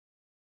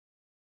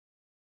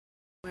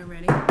We're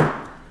ready.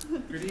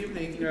 Good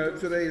evening.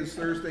 Today is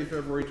Thursday,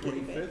 February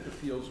 25th. It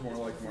feels more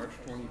like March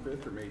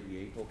 25th or maybe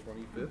April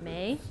 25th.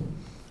 May.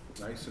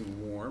 It's nice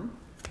and warm.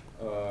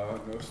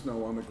 No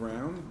snow on the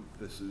ground.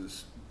 This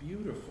is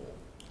beautiful.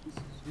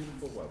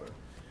 Beautiful weather.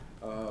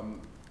 And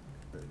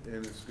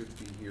it's good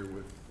to be here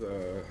with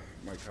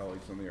my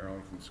colleagues on the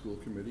Arlington School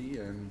Committee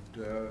and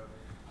the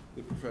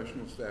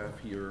professional staff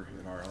here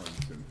in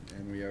Arlington.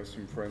 And we have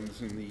some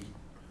friends in the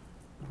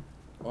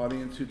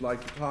audience who'd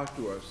like to talk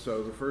to us.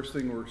 So the first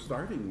thing we're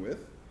starting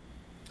with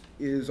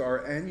is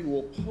our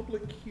annual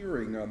public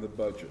hearing on the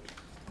budget.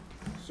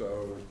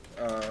 So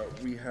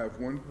we have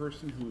one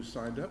person who has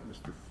signed up,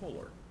 Mr.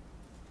 Fuller.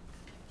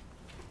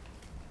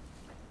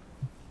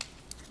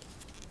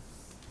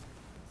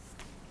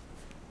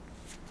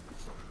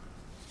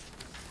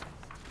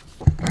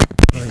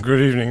 Good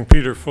evening,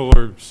 Peter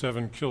Fuller,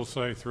 7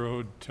 Kilsyth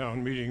Road,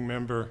 town meeting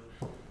member,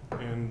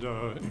 and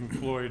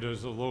employed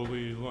as a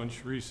lowly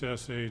lunch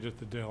recess aide at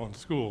the Dallin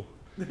School.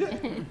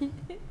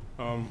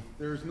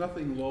 There's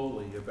nothing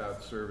lowly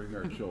about serving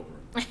our children.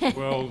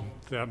 Well,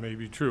 that may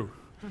be true.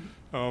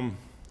 I'm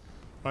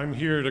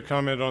here to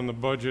comment on the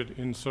budget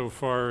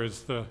insofar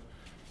as the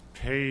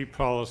pay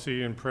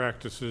policy and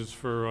practices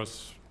for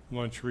us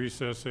lunch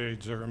recess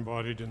aides are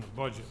embodied in the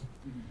budget.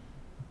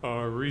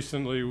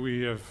 Recently,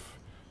 we have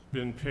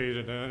been paid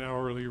at an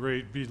hourly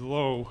rate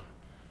below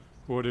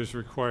what is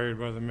required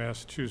by the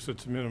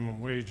Massachusetts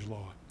minimum wage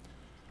law.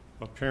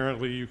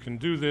 Apparently you can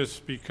do this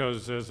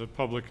because as a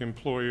public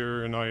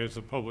employer and I as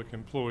a public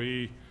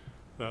employee,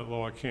 that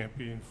law can't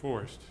be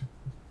enforced.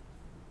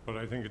 But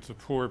I think it's a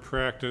poor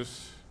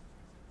practice.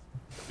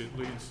 It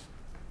leads,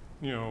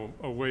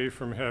 away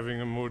from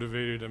having a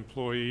motivated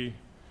employee.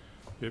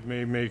 It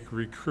may make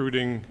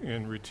recruiting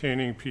and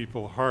retaining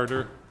people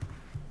harder.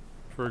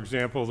 For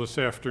example, this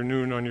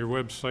afternoon on your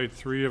website,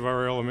 3 of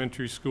our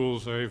elementary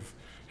schools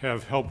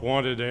have help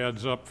wanted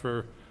ads up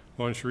for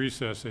lunch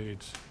recess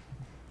aides.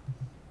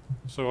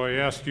 So I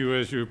ask you,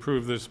 as you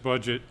approve this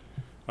budget,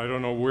 I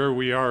don't know where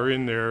we are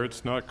in there.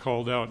 It's not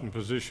called out in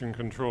position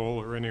control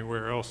or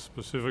anywhere else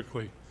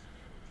specifically,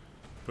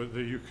 but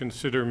that you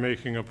consider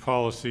making a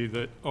policy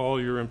that all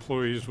your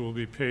employees will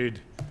be paid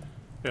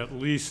at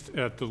least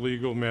at the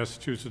legal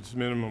Massachusetts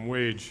minimum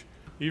wage,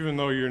 even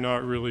though you're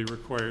not really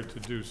required to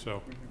do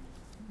so.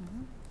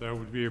 That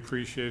would be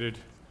appreciated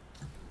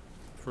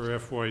for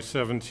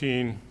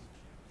FY17.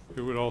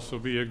 It would also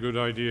be a good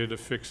idea to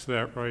fix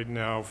that right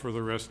now for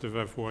the rest of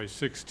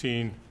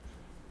FY16.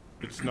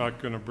 It's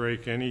not going to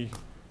break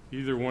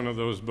either one of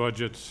those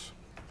budgets.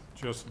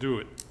 Just do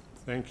it.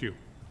 Thank you.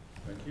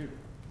 Thank you.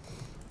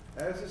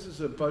 As this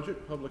is a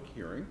budget public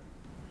hearing,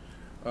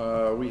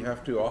 we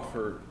have to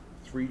offer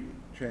 3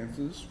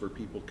 chances for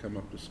people to come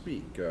up to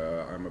speak.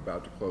 I'm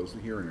about to close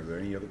the hearing. Are there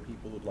any other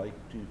people who'd like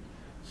to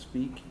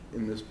speak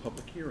in this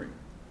public hearing?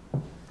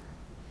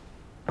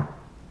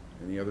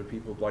 Any other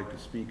people who'd like to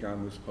speak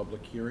on this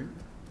public hearing?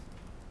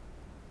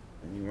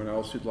 Anyone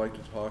else who'd like to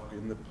talk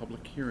in the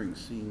public hearing?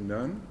 Seeing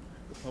none,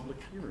 the public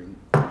hearing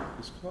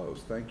is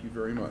closed. Thank you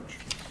very much.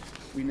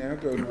 We now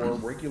go to our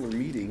regular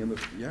meeting.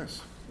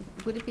 Yes?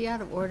 Would it be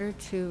out of order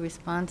to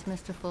respond to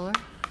Mr. Fuller?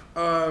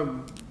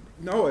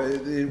 No,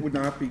 it would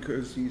not,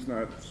 because he's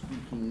not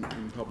speaking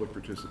in public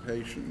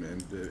participation.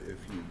 And if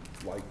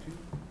you'd like to,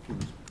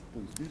 please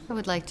do so. I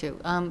would like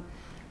to,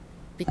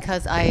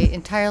 because I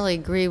entirely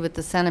agree with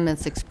the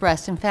sentiments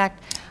expressed. In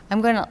fact,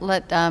 I'm going to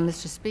let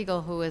Mr.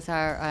 Spiegel, who is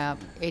our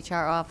HR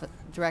office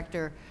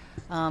director,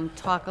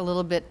 talk a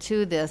little bit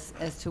to this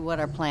as to what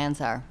our plans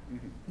are.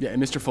 Yeah,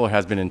 and Mr. Fuller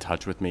has been in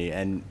touch with me,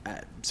 and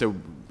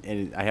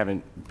I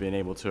haven't been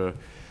able to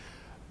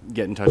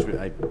get in touch with,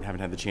 I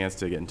haven't had the chance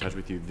to get in touch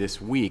with you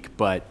this week,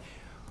 but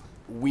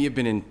we have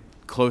been in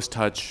close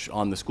touch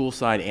on the school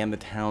side and the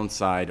town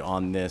side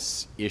on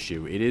this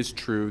issue. It is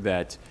true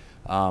that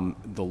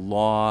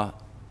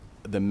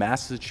the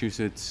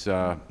Massachusetts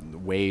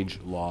wage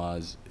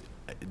laws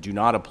do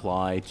not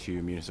apply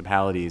to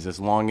municipalities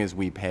as long as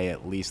we pay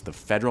at least the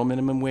federal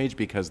minimum wage,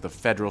 because the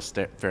federal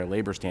Fair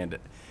Labor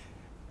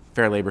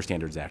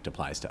Standards Act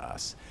applies to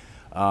us.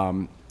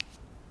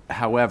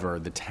 However,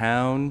 the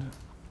town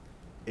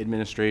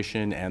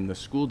administration and the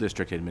school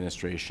district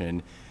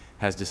administration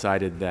has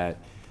decided that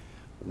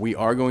we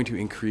are going to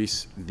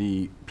increase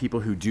the people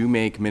who do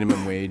make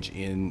minimum wage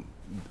in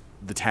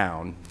the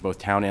town, both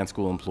town and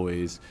school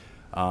employees,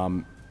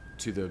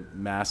 to the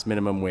mass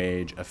minimum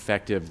wage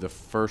effective the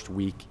first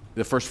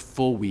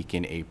full week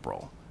in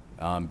April,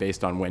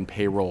 based on when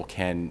payroll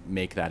can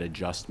make that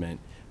adjustment,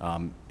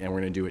 and we're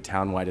going to do it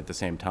townwide at the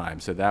same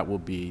time. So that will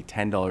be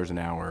 $10 an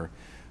hour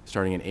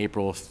starting in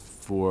April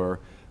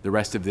for the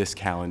rest of this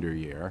calendar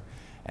year,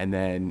 and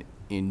then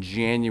in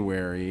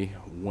January,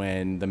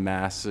 when the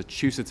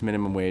Massachusetts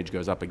minimum wage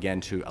goes up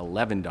again to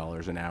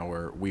 $11 an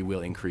hour, we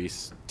will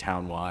increase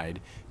townwide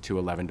to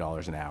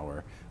 $11 an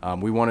hour.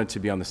 We wanted to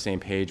be on the same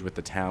page with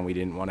the town. We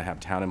didn't want to have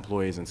town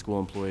employees and school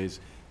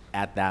employees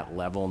at that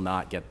level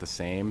not get the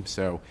same.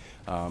 So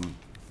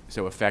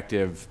So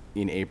effective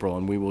in April,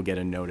 and we will get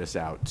a notice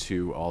out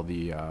to all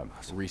the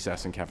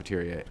recess and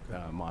cafeteria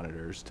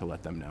monitors to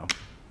let them know.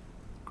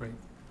 Great.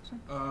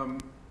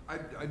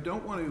 I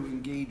don't want to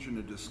engage in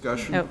a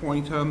discussion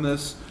point on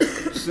this,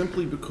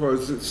 simply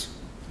because it's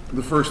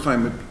the first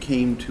time it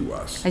came to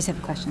us. I just have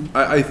a question.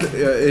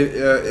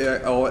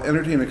 I'll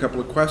entertain a couple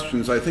of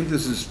questions. I think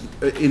this is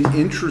an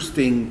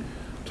interesting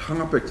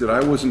topic that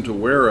I wasn't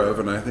aware of,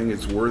 and I think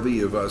it's worthy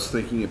of us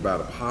thinking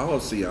about a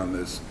policy on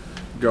this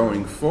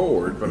going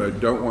forward, but I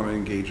don't want to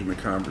engage in a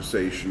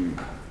conversation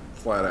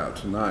flat out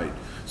tonight.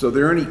 So are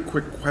there any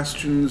quick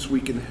questions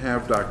we can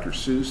have, Dr.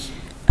 Seuss?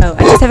 Oh,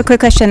 I just have a quick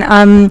question.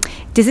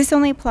 Does this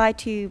only apply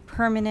to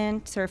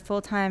permanent or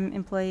full-time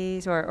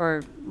employees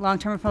or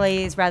long-term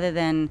employees rather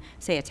than,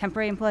 say, a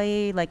temporary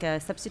employee, like a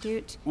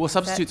substitute? Well,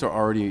 substitutes are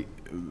already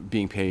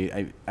being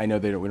paid. I know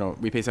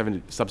we pay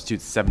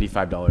substitutes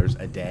 $75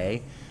 a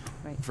day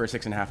for a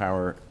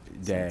 6.5-hour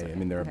day. I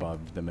mean, they're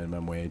above the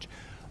minimum wage.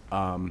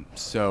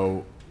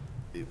 So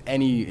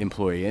any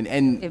employee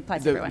and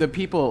the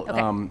people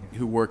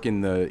who work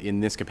in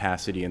this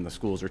capacity in the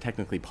schools are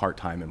technically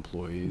part-time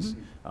employees.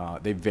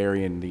 They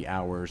vary in the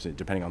hours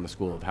depending on the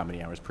school of how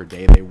many hours per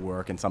day they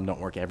work, and some don't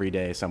work every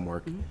day. Some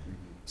work,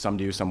 some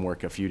do. Some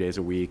work a few days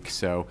a week.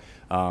 So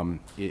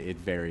it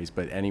varies.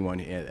 But anyone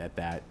at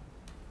that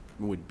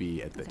would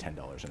be at the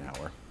 $10 an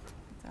hour.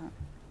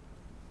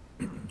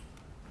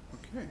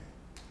 Okay.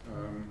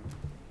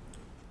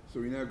 So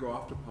we now go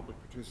off to public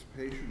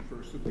participation.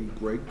 First would be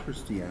Greg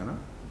Christiana.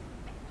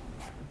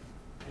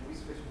 Can we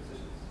switch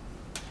positions?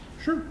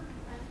 Sure.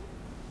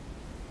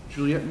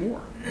 Juliet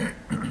Moore.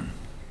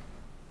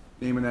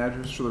 Name and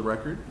address for the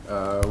record.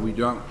 We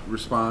don't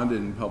respond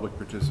in public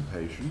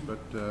participation,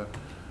 but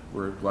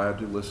we're glad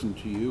to listen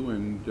to you,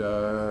 and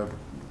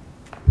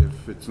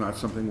if it's not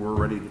something we're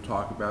ready to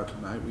talk about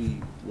tonight,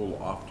 we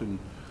will often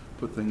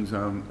put things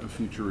on a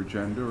future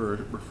agenda or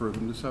refer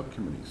them to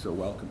subcommittees. So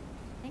welcome.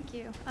 Thank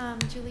you.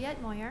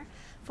 Juliet Moyer,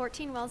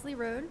 14 Wellesley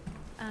Road.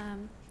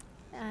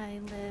 I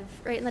live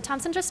right in the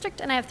Thompson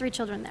District, and I have 3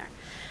 children there.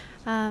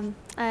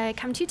 I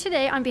come to you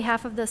today on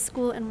behalf of the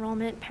School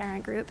Enrollment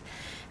Parent Group.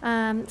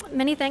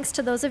 Many thanks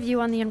to those of you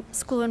on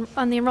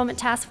the Enrollment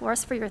Task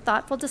Force for your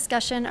thoughtful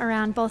discussion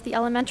around both the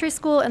elementary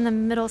school and the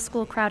middle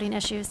school crowding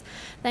issues.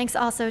 Thanks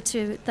also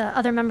to the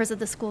other members of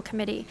the school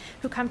committee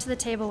who come to the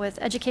table with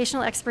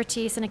educational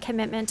expertise and a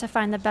commitment to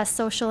find the best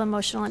social,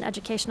 emotional, and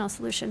educational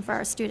solution for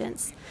our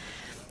students.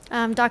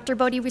 Dr.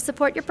 Bodie, we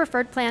support your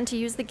preferred plan to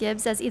use the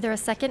Gibbs as either a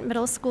second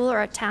middle school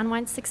or a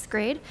townwide 6th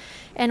grade,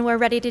 and we're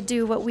ready to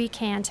do what we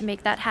can to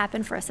make that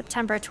happen for a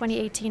September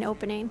 2018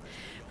 opening.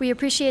 We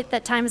appreciate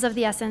that time is of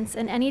the essence,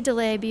 and any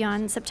delay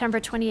beyond September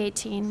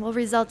 2018 will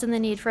result in the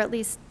need for at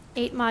least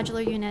 8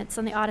 modular units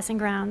on the Audison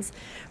grounds,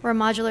 where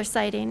modular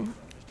siting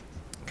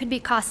could be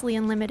costly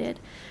and limited.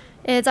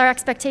 It's our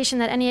expectation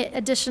that any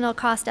additional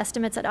cost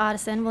estimates at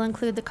Audison will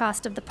include the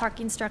cost of the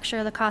parking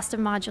structure, the cost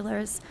of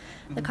modulars,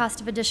 the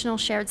cost of additional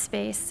shared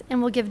space,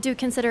 and will give due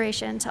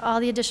consideration to all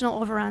the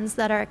additional overruns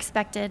that are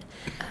expected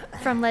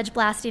from ledge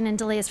blasting and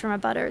delays from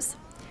abutters.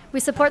 We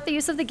support the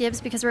use of the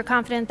Gibbs because we're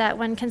confident that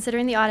when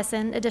considering the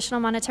Audison, additional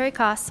monetary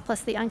costs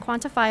plus the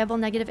unquantifiable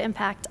negative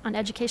impact on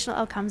educational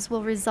outcomes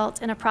will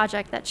result in a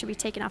project that should be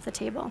taken off the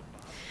table.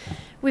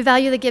 We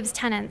value the Gibbs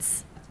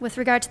tenants. With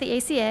regard to the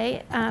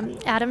ACA,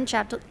 Adam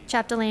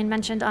Chapdelaine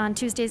mentioned on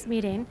Tuesday's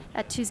meeting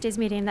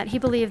that he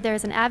believed there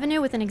is an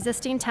avenue within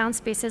existing town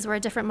spaces where a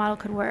different model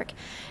could work.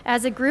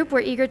 As a group,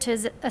 we're eager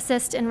to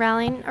assist in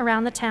rallying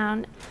around the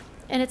town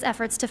in its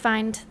efforts to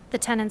find the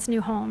tenants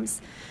new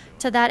homes.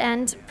 To that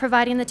end,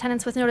 providing the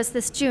tenants with notice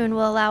this June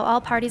will allow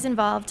all parties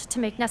involved to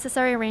make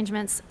necessary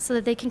arrangements so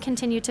that they can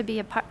continue to be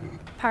a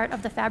part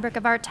of the fabric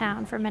of our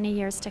town for many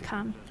years to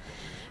come.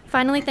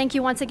 Finally, thank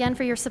you once again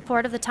for your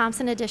support of the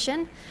Thompson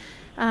addition.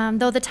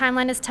 Though the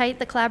timeline is tight,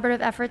 the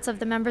collaborative efforts of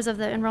the members of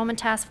the Enrollment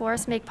Task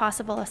Force make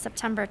possible a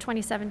September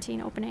 2017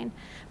 opening.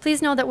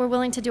 Please know that we're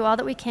willing to do all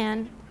that we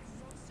can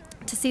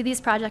to see these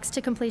projects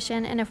to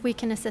completion, and if we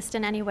can assist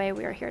in any way,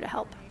 we are here to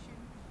help.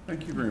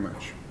 Thank you very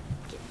much.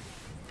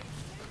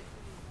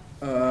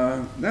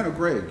 Now,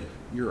 Greg,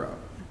 you're up.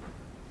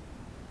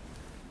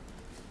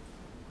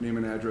 Name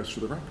and address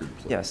for the record,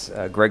 please. Yes,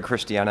 Greg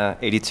Christiana,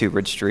 82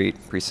 Ridge Street,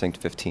 Precinct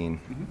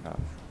 15.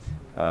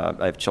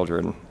 I have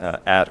children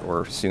at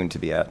or soon to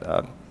be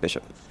at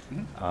Bishop.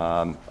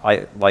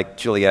 Like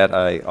Juliet,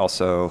 I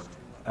also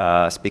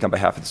speak on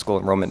behalf of the School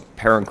Enrollment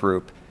Parent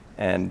Group,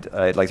 and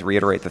I'd like to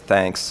reiterate the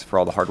thanks for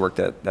all the hard work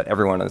that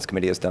everyone on this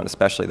committee has done,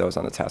 especially those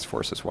on the task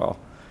force as well.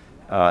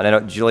 And I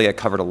know Juliet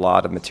covered a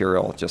lot of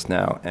material just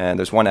now, and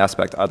there's one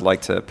aspect I'd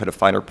like to put a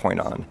finer point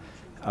on.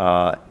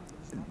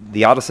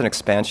 The Audison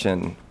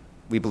expansion,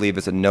 we believe,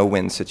 is a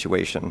no-win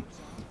situation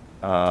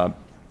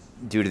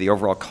due to the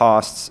overall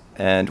costs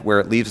and where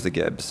it leaves the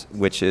Gibbs,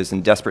 which is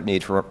in desperate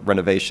need for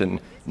renovation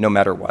no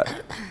matter what.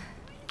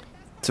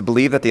 To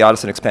believe that the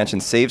Audison expansion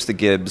saves the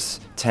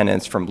Gibbs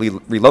tenants from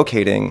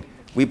relocating,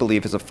 we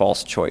believe, is a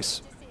false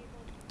choice.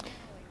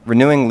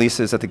 Renewing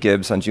leases at the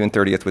Gibbs on June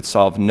 30th would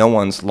solve no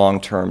one's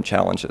long-term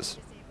challenges.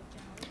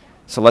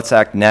 So let's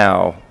act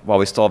now while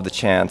we still have the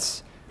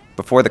chance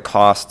before the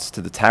costs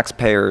to the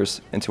taxpayers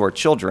and to our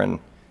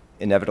children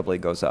inevitably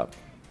goes up.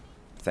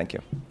 Thank you.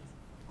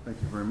 Thank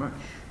you very much.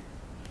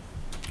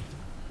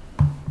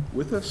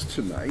 With us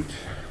tonight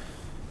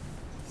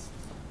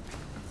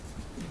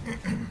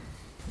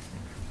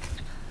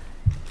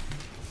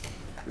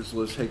is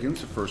Liz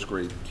Higgins, a first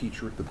grade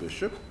teacher at the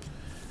Bishop.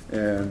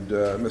 And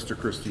Mr.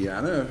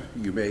 Christiana,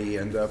 you may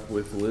end up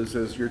with Liz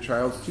as your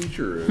child's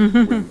teacher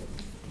when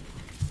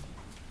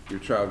your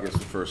child gets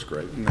to first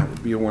grade, and that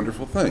would be a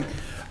wonderful thing.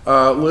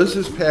 Liz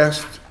has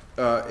passed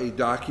a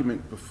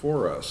document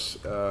before us.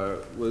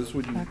 Liz,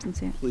 would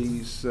you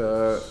please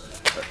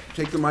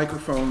take the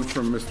microphone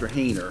from Mr.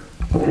 Hayner?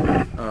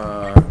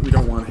 We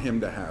don't want him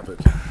to have it.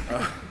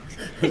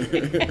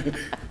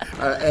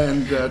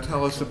 And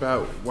tell us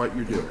about what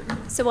you're doing.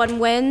 So on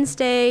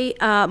Wednesday,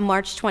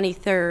 March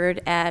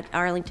 23rd at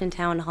Arlington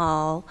Town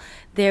Hall,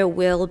 there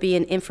will be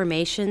an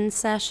information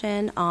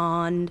session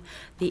on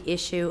the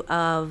issue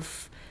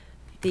of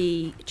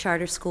the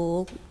charter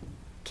school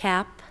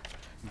cap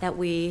that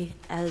we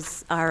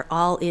are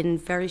all in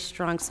very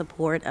strong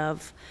support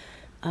of.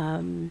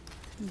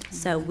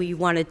 So we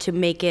wanted to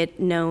make it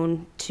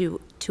known to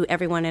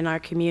everyone in our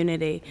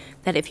community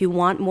that if you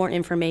want more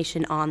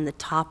information on the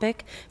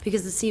topic,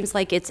 because it seems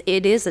like it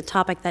is a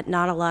topic that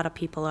not a lot of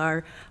people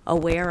are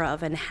aware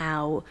of and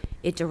how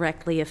it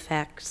directly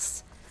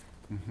affects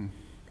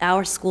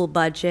our school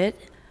budget,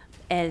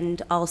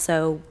 and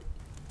also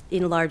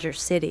in larger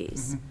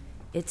cities,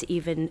 it's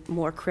even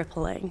more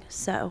crippling.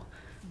 So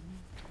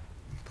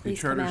A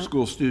charter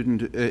school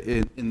student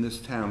in this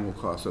town will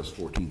cost us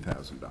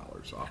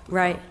 $14,000 off the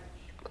right. top.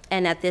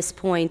 And at this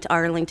point,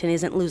 Arlington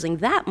isn't losing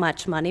that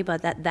much money,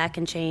 but that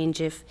can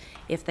change if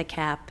the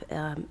cap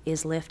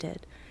is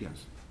lifted.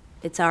 Yes.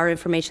 It's our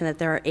information that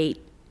there are eight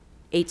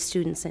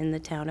students in the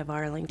town of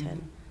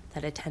Arlington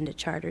that attend a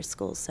charter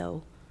school,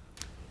 so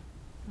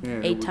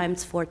And 8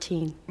 times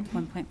 14.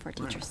 1.4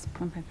 teachers,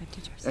 1.5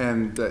 teachers.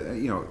 And,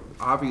 you know,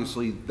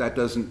 obviously, that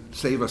doesn't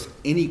save us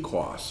any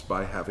costs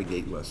by having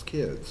 8 less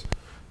kids,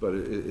 but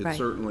it Right.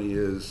 certainly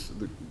is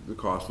the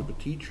cost of a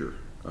teacher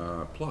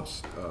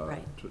plus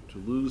Right. to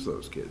lose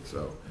those kids,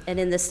 so. And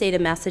in the state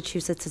of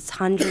Massachusetts, it's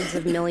hundreds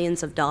of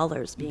millions of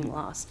dollars being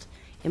lost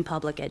in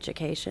public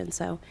education.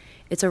 So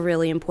it's a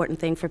really important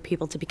thing for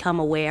people to become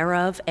aware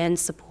of and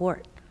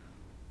support.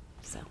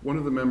 So. One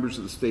of the members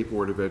of the State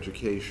Board of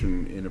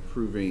Education, in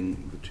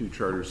approving the 2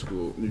 charter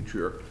school, new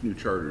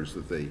charters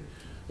that they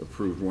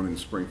approved, one in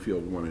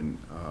Springfield, one in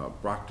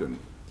Brockton,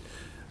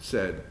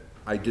 said,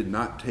 I did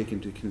not take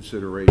into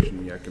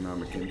consideration the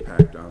economic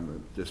impact on the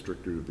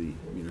district or the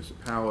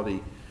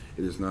municipality.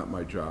 It is not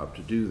my job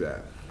to do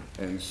that.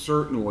 And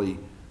certainly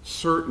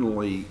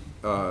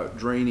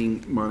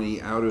draining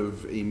money out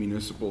of a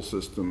municipal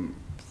system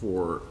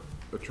for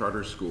a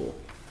charter school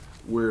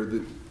where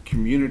the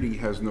community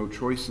has no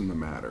choice in the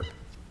matter.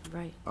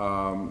 Right.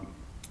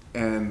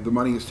 And the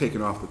money is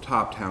taken off the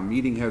top. Town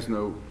meeting has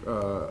no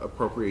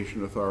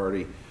appropriation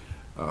authority.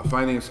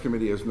 Finance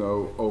committee has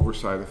no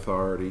oversight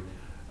authority.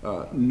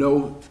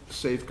 No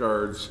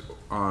safeguards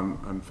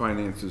on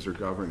finances or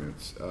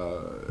governance.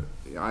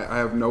 I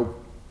have no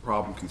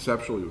problem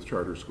conceptually with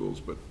charter schools,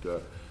 but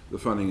the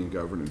funding and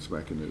governance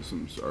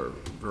mechanisms are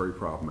very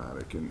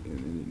problematic, and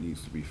it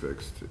needs to be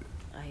fixed.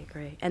 I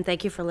agree. And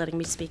thank you for letting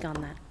me speak on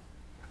that.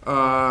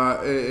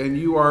 And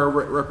you are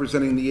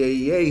representing the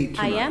AEA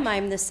tonight. I am.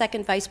 I'm the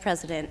second vice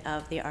president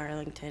of the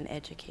Arlington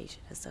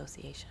Education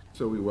Association.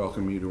 So we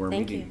welcome you to our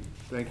Thank meeting. you.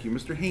 Thank you.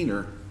 Mr.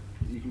 Hayner,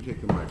 you can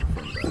take the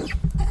microphone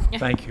back.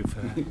 Thank you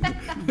for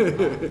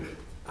that.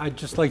 I'd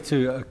just like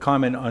to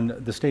comment on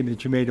the statement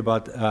that you made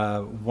about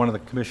one of the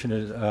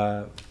commissioners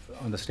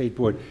on the state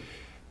board.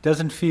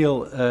 Doesn't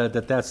feel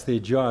that that's their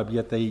job,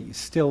 yet they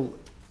still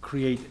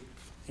create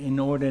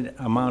inordinate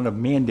amount of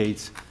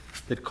mandates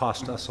that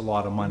cost us a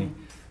lot of money.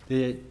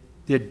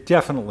 They're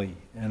definitely,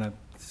 and I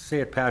say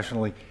it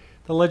passionately,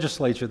 the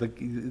legislature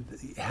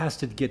has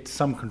to get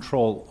some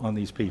control on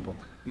these people.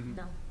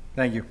 No.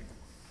 Thank you.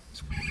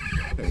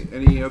 Okay,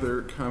 any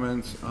other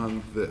comments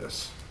on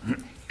this?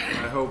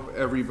 I hope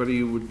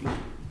everybody would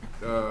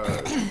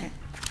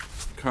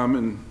come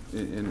and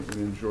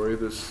enjoy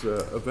this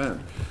event.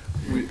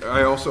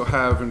 I also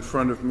have in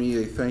front of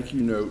me a thank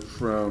you note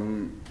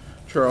from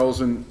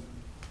Charles and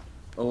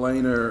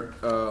Elena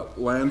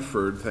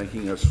Lanford,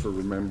 thanking us for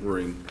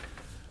remembering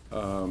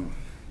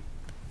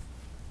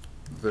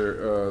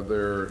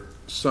their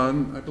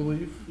son, I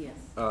believe? Yes.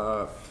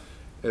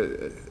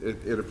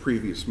 At a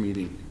previous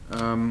meeting.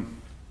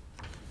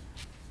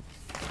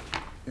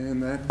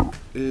 And that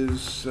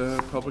is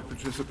public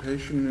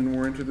participation, and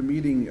we're into the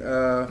meeting.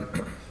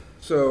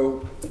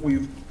 So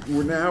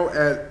we're now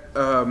at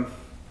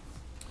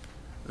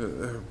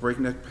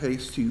breakneck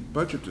pace to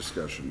budget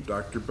discussion.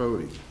 Dr.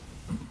 Bodie.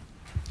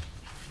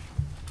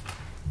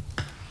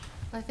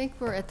 I think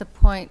we're at the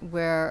point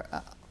where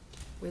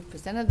we've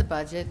presented the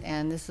budget,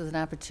 and this is an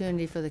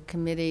opportunity for the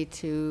committee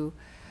to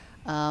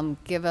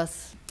give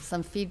us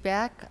some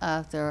feedback.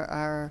 If there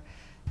are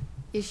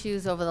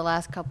issues over the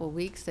last couple of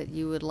weeks that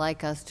you would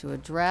like us to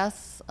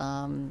address,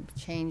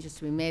 changes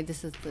to be made,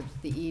 this is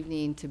the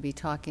evening to be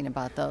talking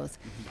about those.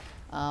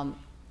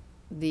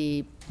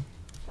 The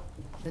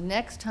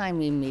next time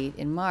we meet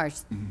in March,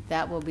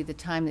 that will be the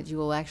time that you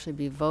will actually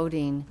be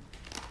voting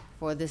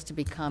for this to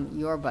become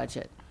your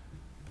budget.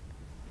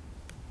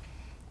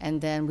 And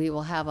then we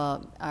will have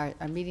our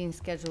meeting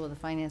schedule with the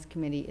Finance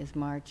Committee is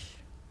March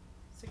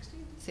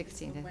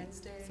 16th.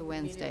 It's a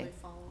Wednesday.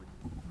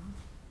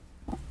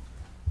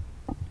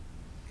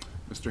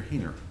 Mr.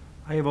 Hayner.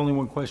 I have only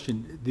one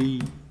question.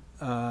 The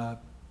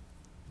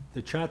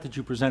chart that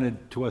you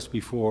presented to us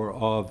before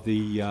of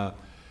that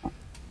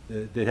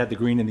had the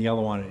green and the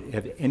yellow on it,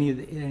 have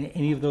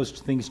any of those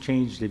things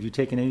changed? Have you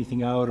taken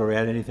anything out or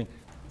added anything?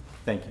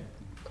 Thank you.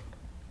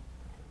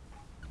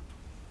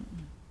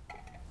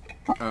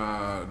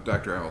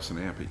 Dr. Allison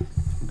Ampe.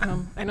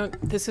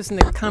 This isn't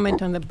a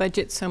comment on the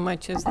budget so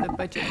much as the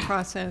budget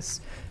process.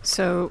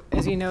 So,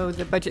 as you know,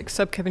 the budget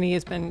subcommittee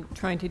has been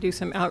trying to do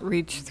some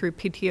outreach through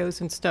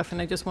PTOs and stuff,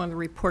 and I just wanted to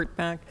report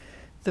back.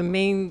 The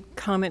main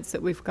comments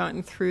that we've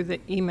gotten through the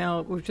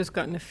email, we've just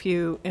gotten a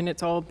few, and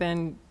it's all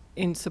been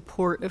in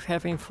support of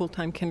having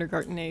full-time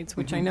kindergarten aides,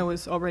 which I know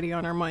is already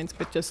on our minds,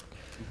 but just,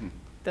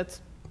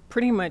 that's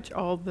pretty much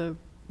all the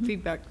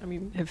feedback. I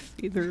mean, if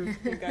either of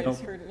you guys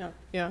heard it, no,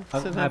 yeah.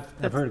 So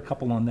I've heard a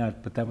couple on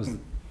that, but that was...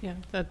 Yeah,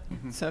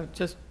 so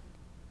just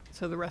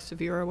so the rest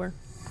of you are aware.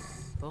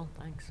 Cool,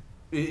 thanks.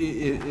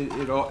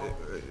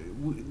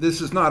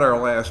 This is not our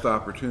last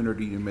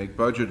opportunity to make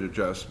budget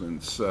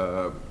adjustments.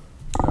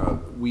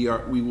 We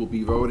will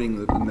be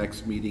voting at the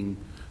next meeting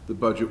the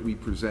budget we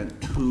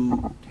present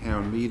to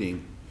town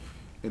meeting,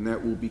 and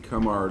that will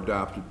become our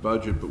adopted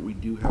budget, but we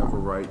do have a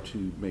right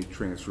to make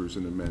transfers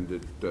and amend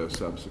it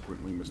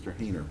subsequently. Mr.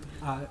 Hayner.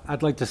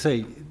 I'd like to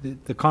say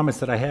the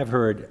comments that I have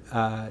heard,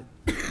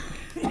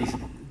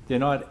 they're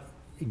not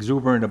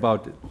exuberant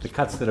about the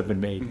cuts that have been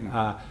made,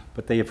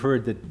 but they have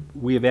heard that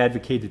we have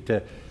advocated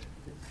to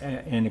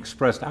and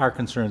expressed our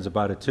concerns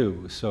about it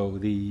too. So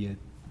I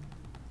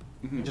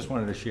just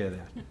wanted to share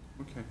that.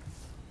 Okay.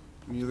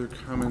 Any other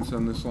comments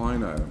on this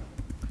line item?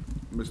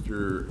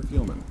 Mr.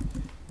 Thielman.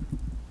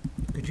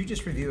 Could you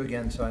just review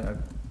again, so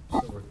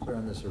we're clear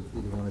on this, or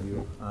either one of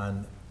you,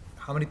 on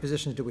how many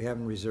positions do we have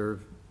in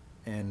reserve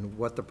and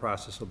what the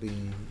process will be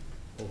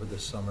over the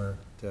summer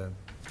to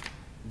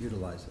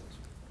utilize those?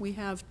 We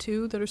have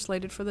 2 that are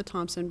slated for the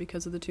Thompson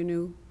because of the 2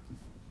 new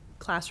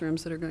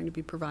classrooms that are going to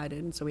be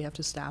provided, and so we have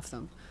to staff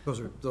them.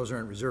 Those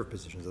aren't reserve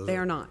positions. They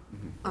are not.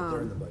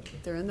 They're in the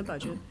budget. They're in the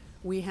budget.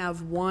 We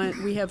have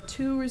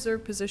 2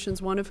 reserve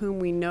positions, one of whom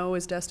we know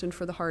is destined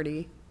for the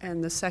Hardy,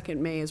 and the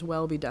second may as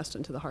well be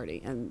destined to the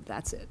Hardy, and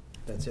that's it.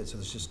 That's it. So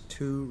there's just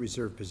 2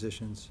 reserve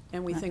positions.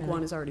 And we think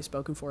one is already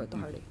spoken for at the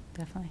Hardy.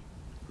 Definitely.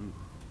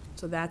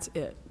 So that's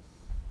it.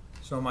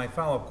 So my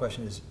follow-up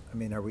question is, I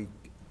mean, are we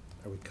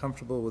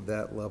comfortable with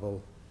that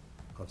level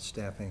of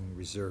staffing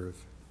reserve,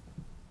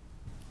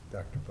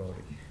 Dr.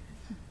 Bodie?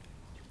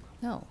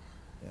 No,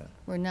 Yeah.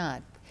 we're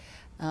not.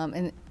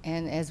 And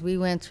as we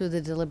went through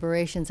the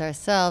deliberations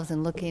ourselves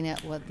and looking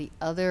at what the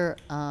other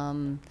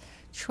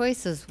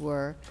choices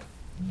were,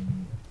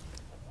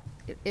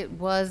 it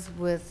was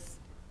with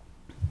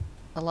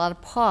a lot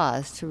of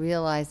pause to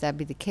realize that'd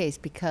be the case,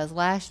 because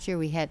last year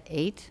we had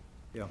 8,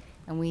 Yeah,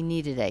 and we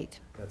needed 8.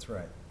 that's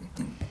right.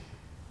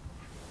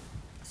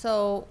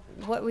 So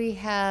what we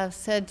have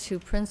said to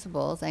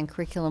principals and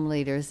curriculum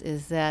leaders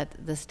is that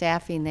the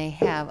staffing they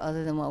have,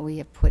 other than what we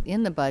have put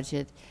in the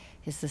budget,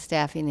 is the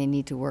staffing they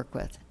need to work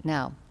with.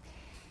 Now,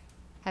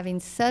 having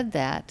said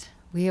that,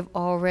 we have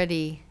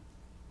already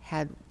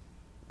had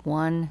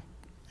one,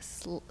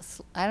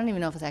 I don't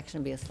even know if it's actually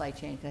going to be a slight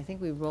change. I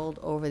think we rolled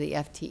over the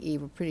FTE,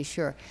 we're pretty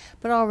sure.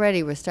 But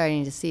already we're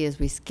starting to see, as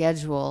we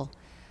schedule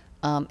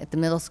at the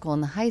middle school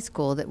and the high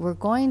school, that we're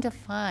going to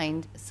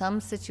find some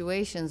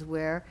situations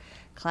where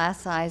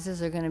class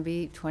sizes are going to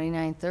be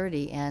 29,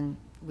 30, and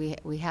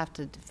we have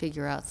to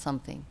figure out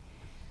something.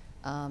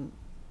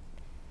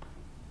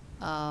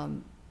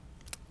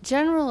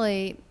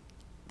 Generally,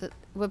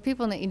 what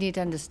people need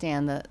to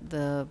understand,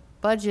 the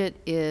budget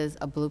is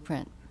a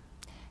blueprint,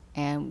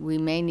 and we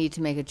may need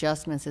to make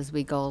adjustments as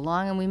we go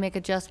along, and we make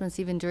adjustments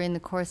even during the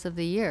course of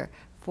the year.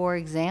 For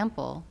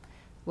example,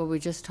 what we're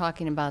just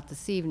talking about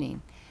this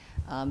evening,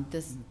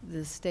 this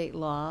state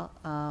law,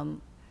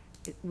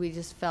 we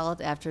just felt,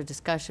 after a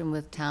discussion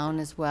with town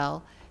as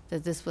well,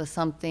 that this was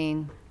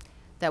something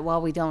that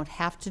while we don't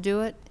have to do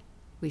it,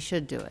 we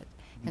should do it.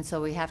 And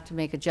so we have to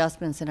make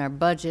adjustments in our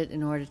budget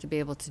in order to be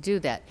able to do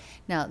that.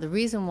 Now, the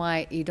reason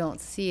why you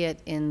don't see it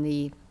in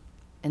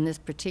this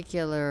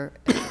particular,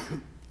 for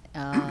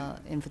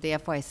the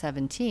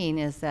FY17,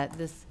 is that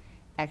this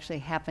actually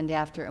happened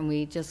after, and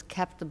we just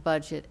kept the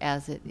budget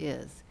as it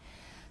is.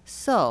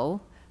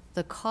 So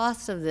the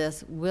cost of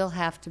this will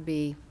have to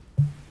be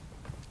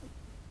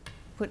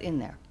put in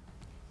there,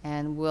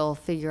 and we'll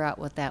figure out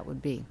what that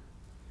would be.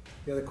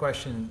 The other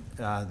question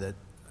that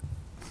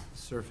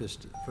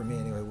surfaced for me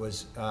anyway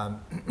was,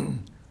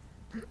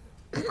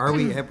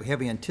 have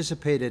we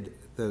anticipated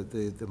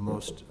the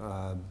most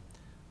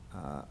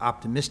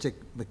optimistic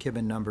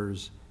McKibben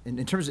numbers,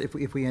 in terms of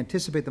if we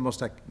anticipate the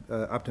most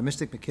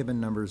optimistic McKibben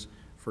numbers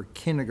for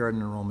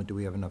kindergarten enrollment, do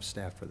we have enough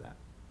staff for that?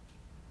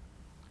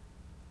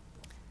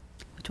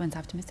 Which one's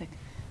optimistic?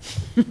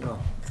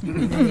 Well,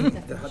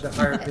 the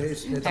higher,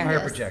 it's a higher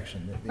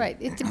projection. Right.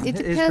 It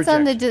depends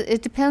on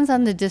it depends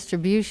on the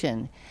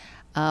distribution.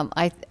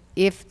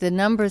 If the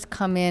numbers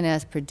come in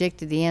as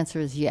predicted, the answer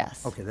is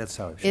yes. Okay, that's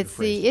how I should It's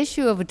the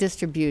issue of a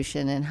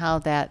distribution and how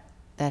that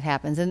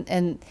happens.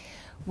 And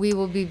we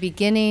will be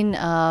beginning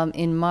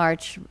in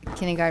March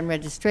kindergarten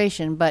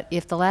registration, but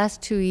if the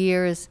last 2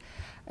 years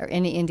are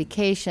any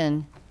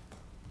indication,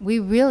 we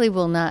really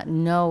will not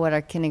know what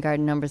our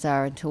kindergarten numbers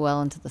are until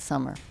well into the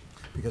summer.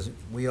 Because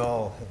we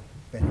all have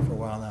been here for a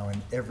while now,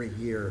 and every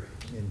year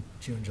in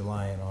June,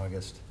 July, and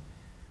August,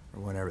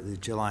 or whenever,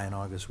 July and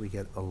August, we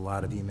get a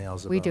lot of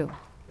emails We about do.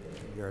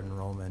 kindergarten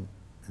enrollment,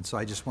 and so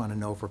I just want to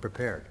know if we're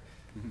prepared.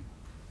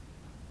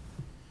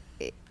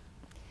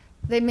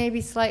 They may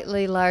be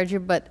slightly larger,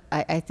 but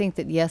I think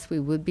that, yes, we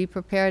would be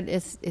prepared.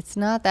 It's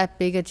not that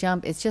big a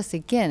jump. It's just,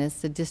 again,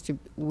 it's the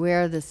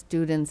where the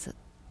students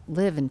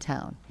live in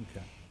town.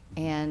 Okay.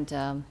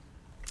 And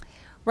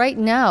right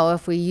now,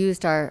 if we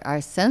used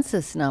our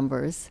census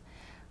numbers,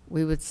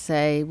 we would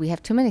say we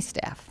have too many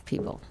staff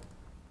people.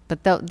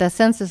 But the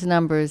census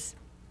numbers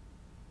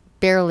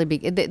barely,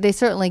 they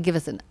certainly give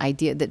us an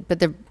idea, but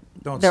they're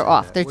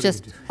off. They're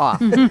just off.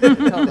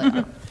 Totally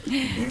off.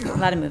 A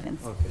lot of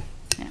movements. Okay.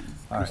 Yeah.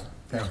 All right,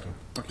 thank you.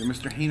 Okay,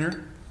 Mr.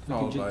 Hayner,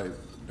 followed by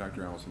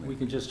Dr. Allison. We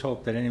can just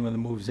hope that anyone that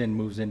moves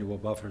into a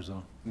buffer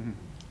zone.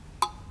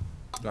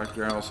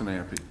 Dr. Allison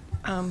Ampe.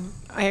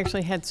 I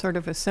actually had sort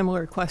of a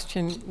similar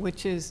question,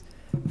 which is,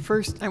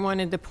 first, I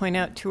wanted to point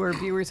out to our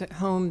viewers at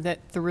home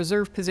that the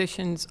reserve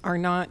positions are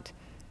not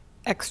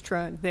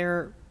extra.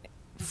 They're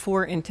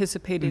for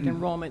anticipated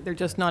enrollment. They're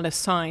just not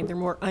assigned. They're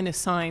more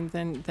unassigned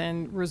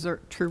than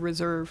true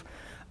reserve.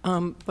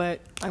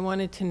 But I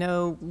wanted to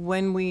know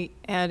when we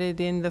added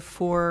in the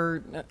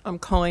 4, I'm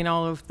calling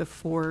all of the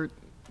 4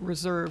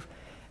 reserve,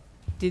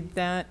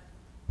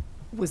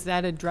 was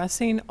that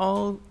addressing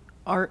all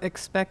our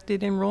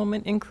expected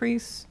enrollment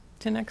increase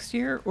to next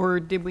year,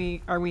 or do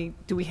we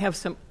have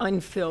some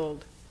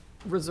unfilled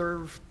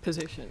reserve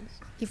positions?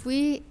 If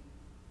we,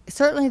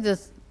 certainly the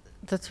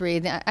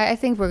 3, I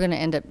think we're going to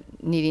end up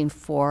needing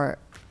 4,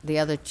 the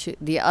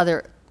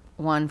other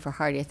one for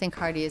Hardy. I think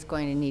Hardy is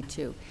going to need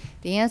 2.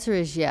 The answer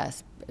is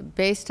yes.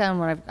 Based on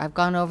what I've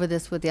gone over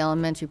this with the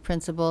elementary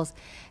principals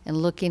and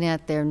looking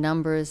at their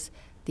numbers,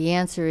 the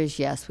answer is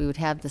yes. We would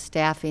have the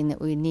staffing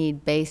that we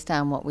need based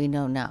on what we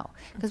know now.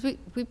 Because we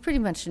pretty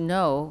much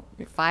know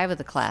 5 of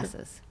the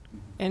classes.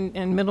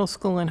 And middle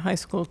school and high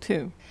school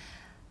too.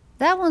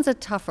 That one's a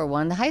tougher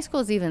one. The high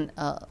school is even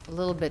a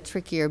little bit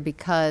trickier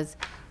because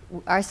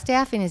our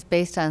staffing is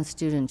based on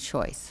student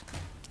choice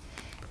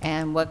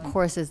and what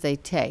courses they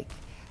take.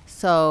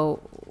 So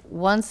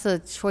once the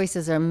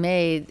choices are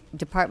made,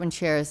 department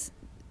chairs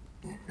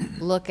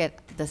look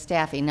at the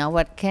staffing. Now,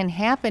 what can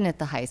happen at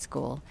the high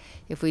school,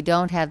 if we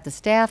don't have the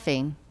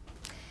staffing,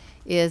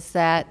 is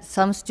that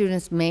some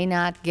students may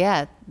not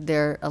get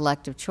their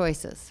elective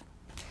choices.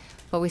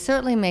 But we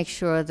certainly make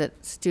sure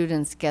that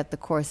students get the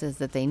courses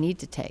that they need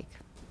to take.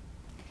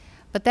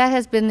 But that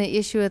has been the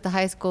issue at the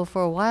high school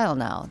for a while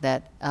now,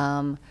 that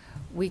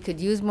we could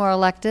use more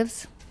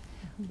electives.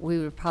 We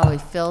would probably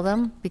fill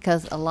them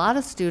because a lot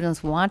of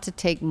students want to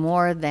take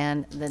more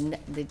than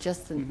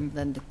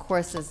the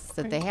courses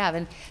that they have.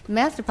 And the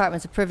math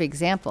department's a perfect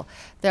example.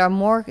 There are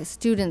more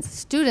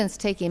students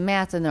taking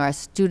math than there are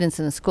students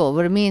in the school.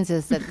 What it means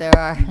is that there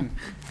are,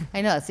 I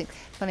know it's a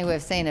funny way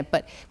of saying it,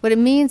 but what it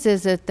means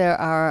is that there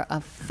are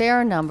a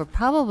fair number,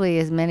 probably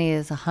as many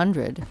as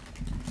 100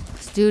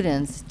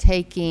 students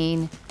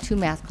taking 2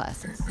 math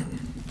classes.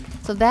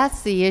 So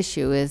that's the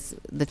issue, is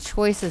the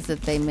choices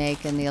that they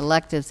make and the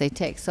electives they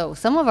take. So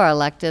some of our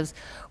electives,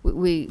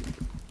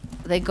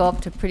 they go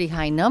up to pretty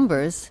high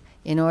numbers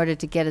in order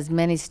to get as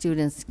many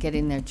students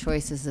getting their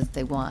choices as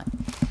they want.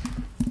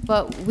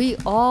 But we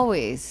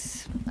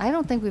always, I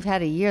don't think we've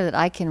had a year that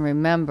I can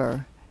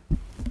remember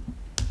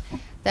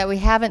that we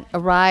haven't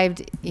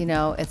arrived,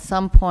 at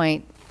some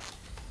point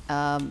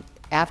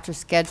after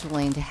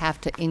scheduling to have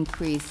to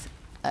increase,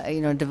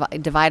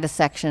 divide a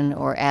section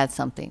or add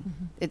something.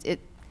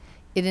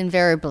 It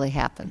invariably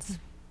happens.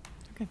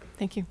 Okay,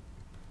 thank you.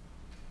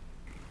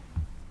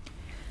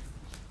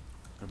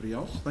 Everybody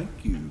else? Thank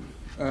you.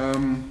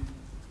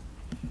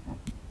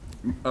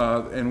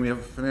 And we have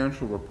a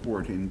financial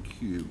report in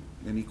queue.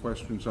 Any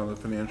questions on the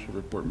financial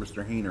report,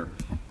 Mr. Hayner?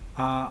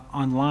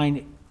 On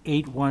line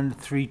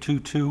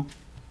 81322,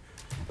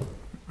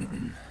 it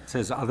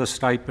says other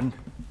stipend.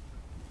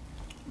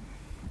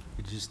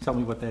 Could you just tell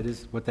me what that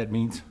is, what that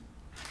means?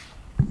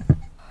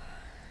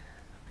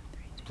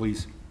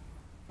 Please.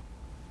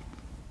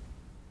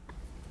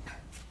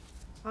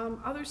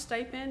 Other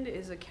stipend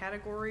is a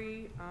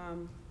category,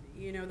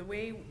 the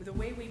way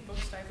we book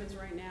stipends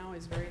right now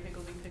is very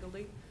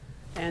higgledy-piggledy.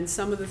 And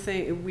some of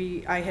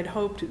the I had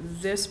hoped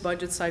this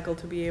budget cycle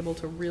to be able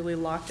to really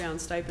lock down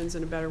stipends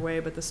in a better way,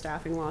 but the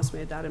staffing loss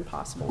made that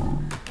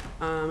impossible.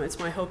 It's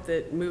my hope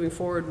that moving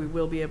forward, we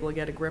will be able to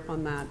get a grip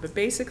on that. But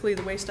basically,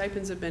 the way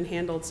stipends have been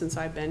handled since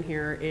I've been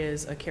here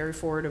is a carry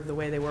forward of the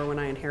way they were when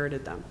I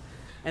inherited them.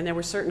 And there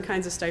were certain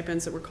kinds of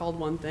stipends that were called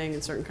one thing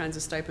and certain kinds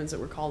of stipends that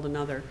were called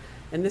another.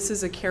 And this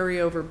is a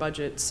carryover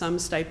budget. Some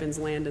stipends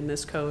land in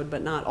this code,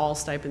 but not all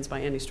stipends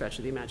by any stretch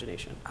of the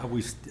imagination. Are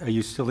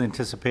you still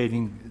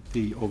anticipating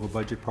the over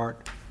budget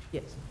part?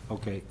 Yes.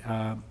 Okay,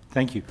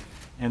 thank you.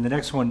 And the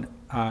next one,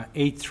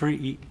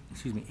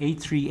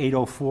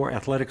 83804,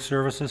 athletic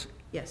services.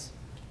 Yes.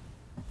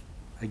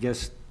 I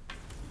guess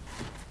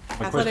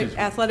my question is,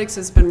 Athletics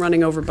has been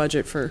running over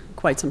budget for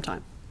quite some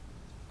time.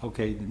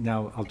 okay,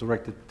 now I'll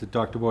direct it to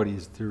Dr. Bodie.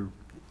 Is there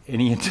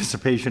any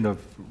anticipation of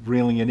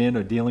reeling it in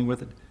or dealing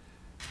with it?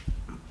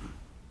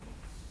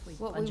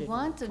 What we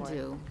want to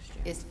do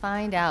is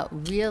find out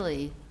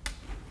really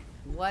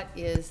what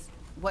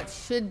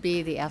should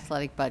be the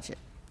athletic budget.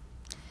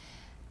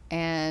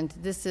 And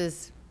this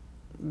has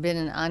been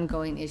an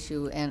ongoing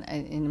issue,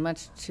 and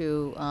much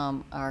to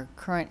our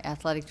current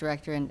athletic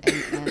director and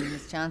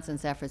Ms.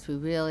 Johnson's efforts, we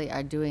really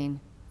are we're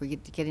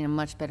getting a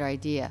much better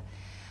idea.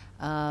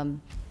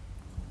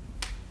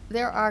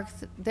 There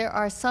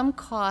are some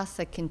costs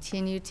that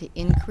continue to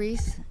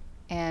increase,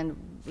 and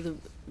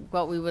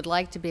what we would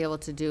like to be able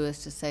to do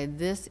is to say,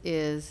 this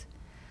is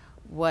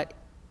what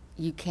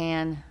you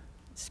can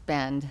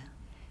spend,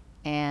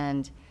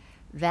 and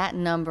that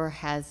number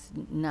has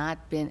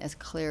not been as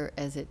clear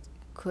as it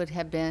could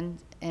have been,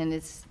 and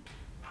it's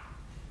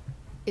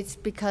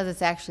because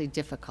it's actually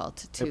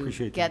difficult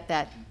to get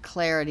that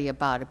clarity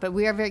about it. But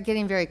we are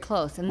getting very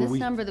close, and this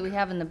number that we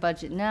have in the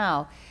budget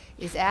now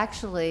is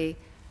actually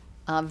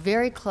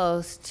very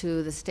close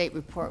to the state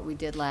report we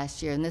did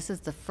last year, and this is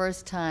the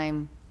first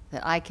time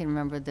that I can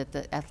remember that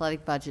the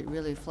athletic budget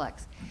really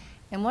reflects.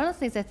 And one of the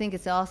things I think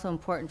it's also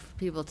important for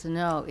people to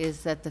know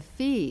is that the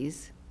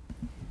fees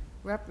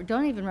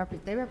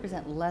they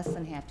represent less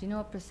than half. Do you know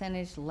what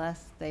percentage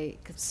less they,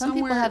 because some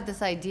people have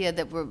this idea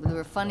that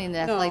we're funding the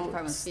athletic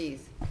department's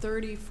fees.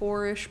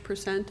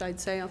 34-ish%, I'd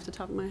say, off the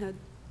top of my head.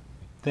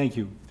 Thank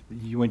you.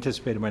 You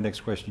anticipated my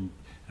next question,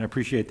 and I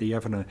appreciate the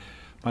effort.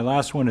 My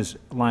last one is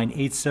line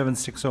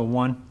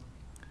 87601,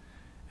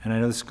 and I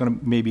know this is going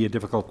to maybe a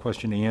difficult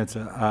question to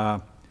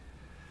answer.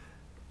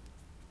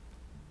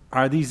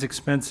 Are these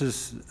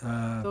expenses?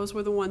 Those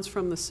were the ones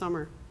from the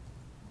summer.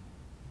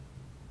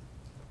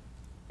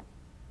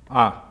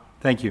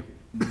 Thank you.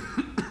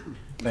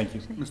 Thank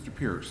you. Mr.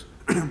 Pierce.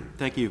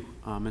 Thank you,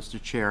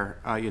 Mr. Chair.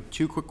 I had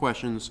two quick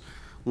questions.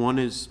 One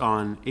is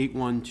on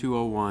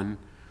 81201,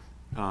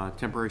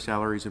 temporary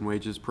salaries and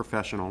wages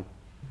professional.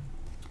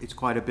 It's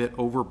quite a bit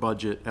over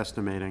budget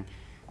estimating.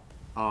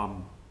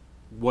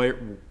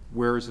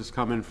 Where is this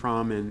coming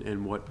from,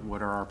 and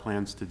what are our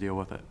plans to deal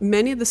with it?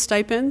 Many of the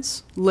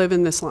stipends live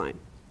in this line.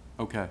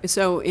 Okay.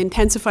 So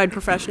intensified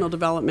professional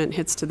development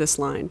hits to this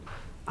line.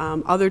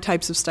 Other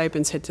types of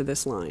stipends hit to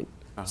this line.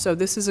 So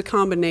this is a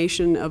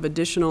combination of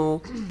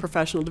additional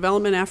professional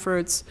development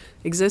efforts,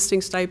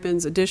 existing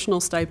stipends, additional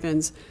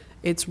stipends.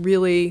 It's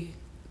really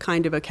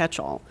kind of a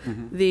catch-all.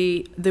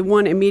 Mm-hmm. The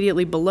one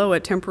immediately below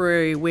it,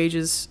 temporary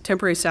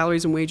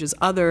salaries and wages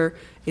other,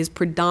 is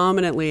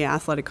predominantly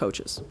athletic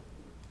coaches,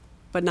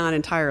 but not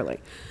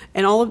entirely.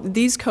 And all of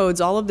these codes,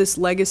 all of this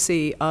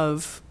legacy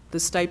of the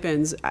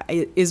stipends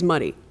is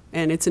muddy,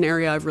 and it's an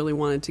area I've really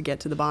wanted to get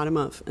to the bottom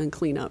of and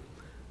clean up.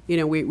 You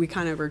know, we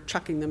kind of are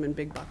chucking them in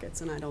big buckets,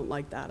 and I don't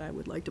like that. I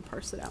would like to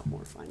parse it out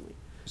more finely.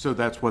 So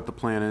that's what the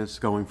plan is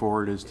going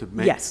forward, is to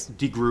make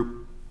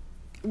degroup?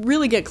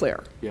 Really get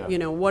clear. Yeah. You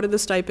know, what are the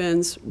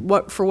stipends,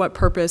 for what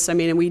purpose? I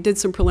mean, and we did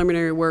some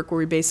preliminary work where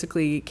we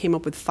basically came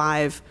up with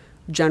 5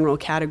 general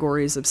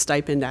categories of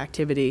stipend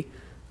activity,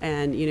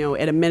 and, you know,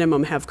 at a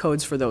minimum have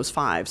codes for those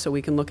 5, so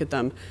we can look at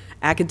them.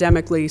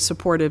 Academically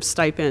supportive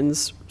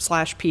stipends /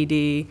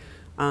 PD,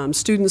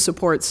 student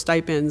support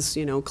stipends,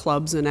 you know,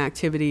 clubs and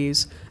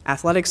activities,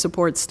 athletic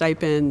support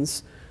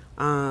stipends,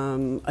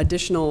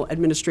 additional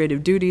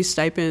administrative duties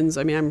stipends.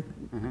 I mean, I'm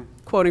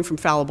quoting from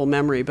fallible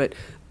memory, but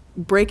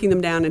breaking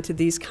them down into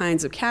these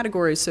kinds of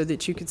categories so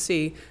that you could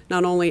see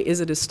not only is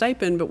it a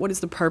stipend, but what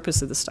is the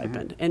purpose of the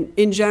stipend. And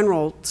in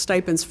general,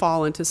 stipends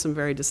fall into some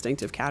very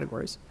distinctive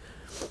categories.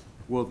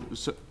 Well,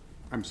 so,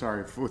 I'm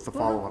sorry with the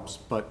follow-ups,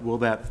 but will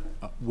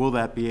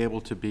that be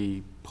able to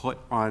be put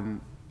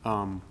on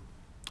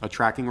a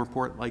tracking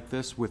report like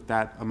this with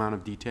that amount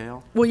of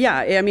detail? Well, yeah.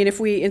 I mean, if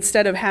we,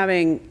 instead of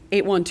having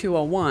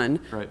 81201,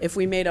 right, if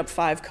we made up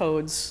 5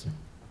 codes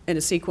in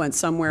a sequence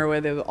somewhere where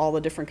there were all the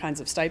different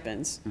kinds of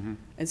stipends,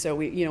 and so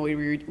we, you know, we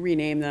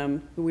rename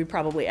them, we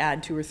probably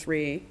add 2 or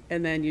 3,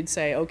 and then you'd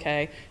say,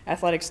 okay,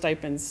 athletic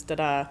stipends,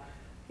 da-da,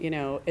 you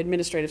know,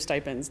 administrative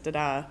stipends,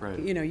 da-da, right,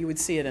 you know, you would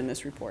see it in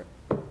this report.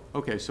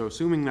 Okay, so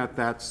assuming that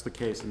that's the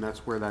case and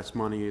that's where that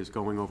money is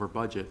going over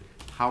budget,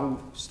 how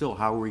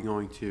are we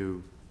going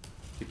to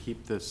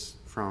keep this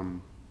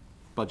from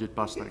budget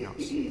busting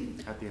us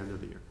at the end of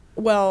the year?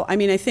 Well, I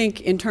mean, I think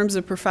in terms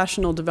of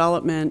professional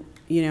development,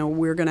 you know,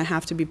 we're going to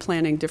have to be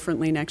planning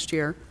differently next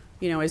year.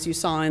 You know, as you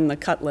saw in the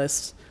cut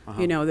list,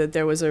 you know, that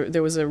there was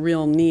a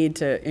real need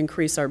to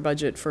increase our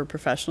budget for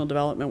professional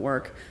development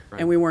work,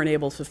 and we weren't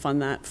able to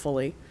fund that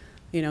fully.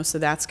 You know, so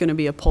that's going to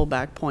be a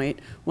pullback point.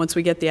 Once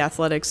we get the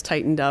athletics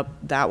tightened up,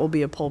 that will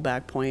be a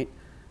pullback point.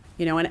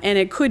 You know, and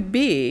it could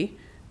be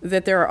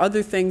that there are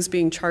other things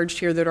being charged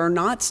here that are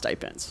not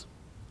stipends.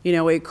 You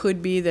know, it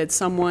could be that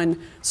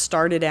someone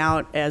started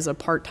out as a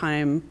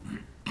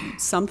part-time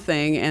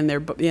something and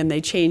they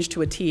changed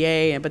to a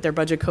TA, but their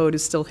budget code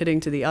is still hitting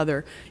to the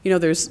other. You know,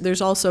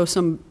 there's also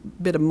some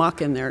bit of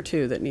muck in there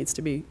too that needs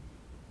to be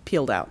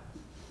peeled out.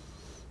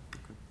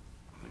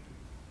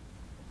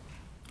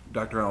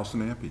 Dr.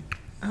 Allison Ampe.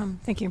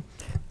 Thank you.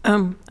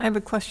 I have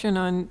a question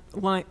on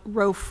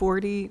row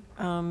 40.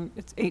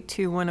 It's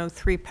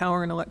 82103,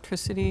 power and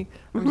electricity.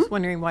 I'm just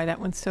wondering why that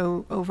one's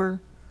so over.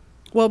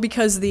 Well,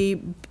 because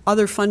the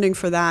other funding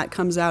for that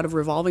comes out of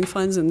revolving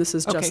funds, and this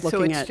is just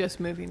looking at... so it's just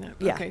moving that.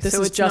 Yeah, okay, this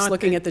so is it's just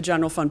looking at the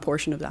general fund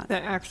portion of that.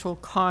 The actual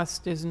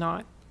cost is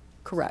not...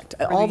 Correct.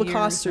 For All the the year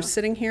costs is are not-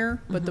 sitting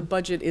here, but the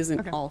budget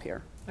isn't all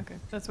here. Okay,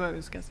 that's what I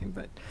was guessing,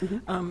 but,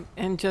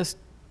 and just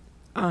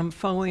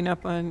following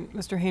up on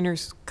Mr.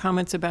 Hayner's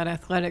comments about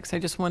athletics, I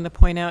just wanted to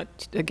point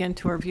out again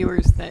to our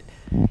viewers that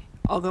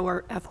although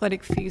our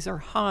athletic fees are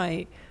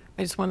high,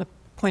 I just want to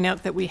point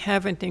out that we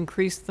haven't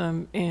increased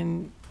them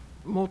in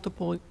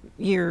multiple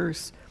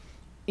years,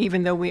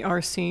 even though we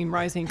are seeing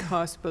rising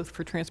costs both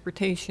for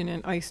transportation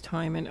and ice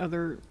time and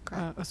other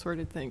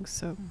assorted things,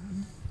 so.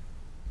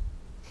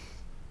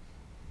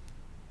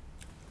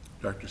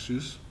 Dr.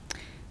 Seuss?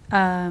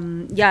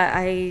 Yeah,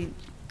 I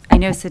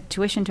noticed the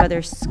tuition to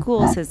other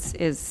schools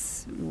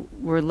is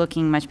we're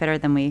looking much better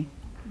than we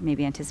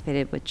maybe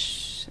anticipated,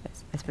 which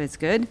I suppose is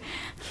good.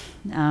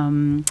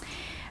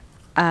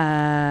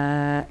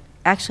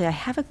 Actually, I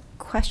have a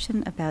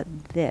question about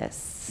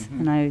this,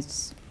 and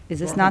is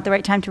this not the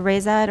right time to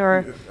raise that,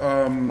 or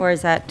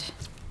is that?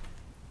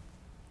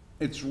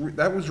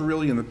 That was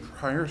really in the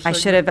prior segment. I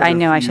should have. I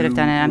know I should have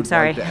done it. I'm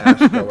sorry. Like to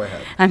ask, go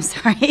ahead. I'm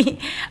sorry.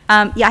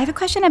 Yeah, I have a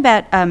question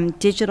about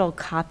digital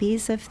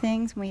copies of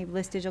things. When we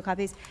list digital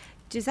copies,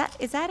 is that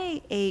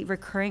a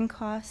recurring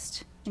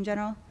cost in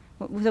general?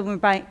 So when we're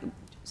buying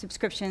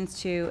subscriptions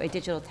to a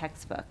digital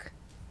textbook.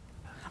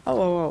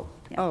 Oh.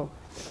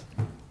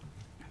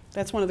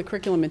 That's one of the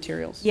curriculum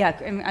materials. Yeah,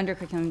 under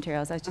curriculum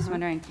materials. I was just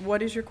wondering.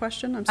 What is your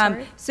question? I'm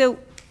sorry. So,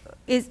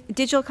 is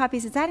digital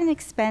copies, is that an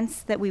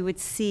expense that we would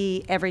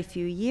see every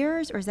few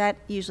years, or is that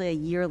usually a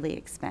yearly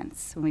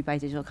expense when we buy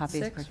digital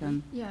copies of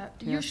curriculum? Yeah,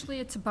 materials? usually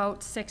it's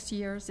about 6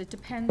 years. It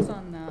depends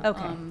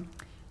on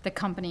the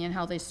company and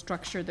how they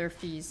structure their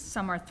fees.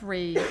 Some are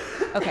 3.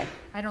 Okay.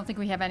 I don't think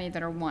we have any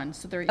that are 1,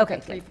 so they're either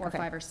 3, 4,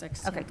 5, or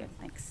 6. Okay, good,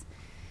 thanks.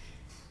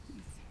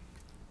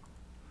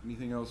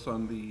 Anything else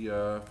on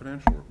the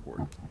financial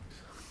report?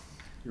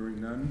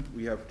 Hearing none,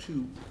 we have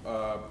 2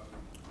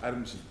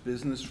 items of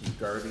business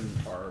regarding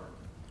our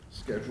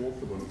schedule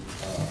for the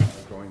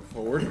going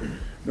forward.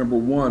 Number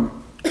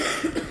 1,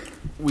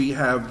 we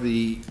have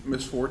the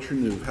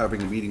misfortune of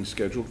having a meeting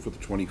scheduled for the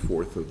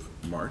 24th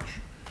of March,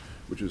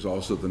 which is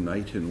also the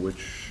night in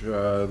which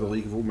the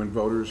League of Women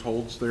Voters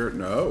holds their,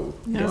 no.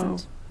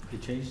 They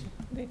changed it?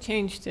 They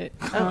changed it.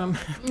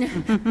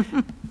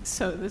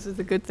 So this is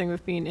the good thing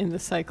with being in the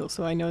cycle,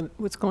 so I know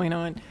what's going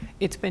on.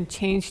 It's been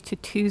changed to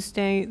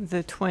Tuesday,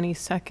 the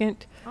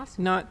 22nd.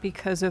 Awesome. Not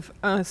because of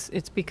us,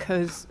 it's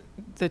because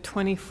the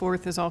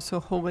 24th is also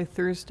Holy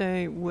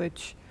Thursday,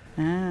 which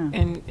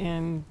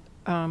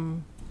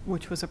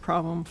which was a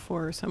problem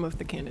for some of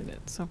the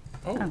candidates. So.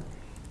 Okay.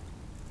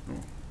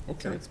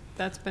 So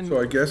that's been. So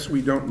I guess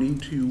we don't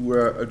need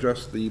to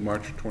adjust the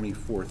March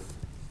 24th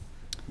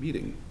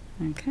meeting.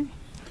 Okay.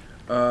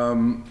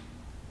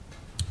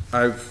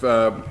 I've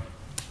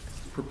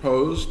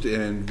proposed,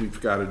 and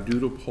we've got a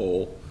doodle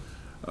poll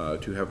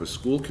to have a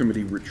school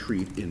committee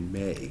retreat in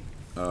May.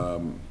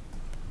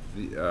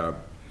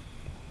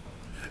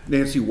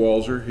 Nancy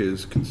Walzer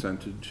has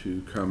consented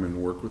to come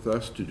and work with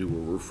us to do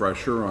a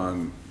refresher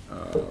on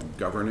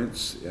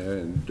governance,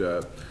 and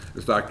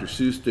as Dr.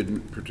 Seuss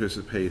didn't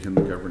participate in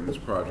the governance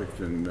project,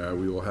 and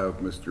we will have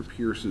Mr.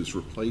 Pierce's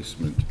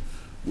replacement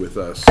with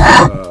us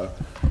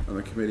on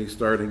the committee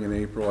starting in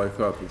April. I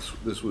thought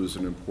this was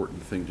an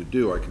important thing to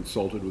do. I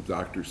consulted with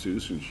Dr.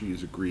 Seuss, and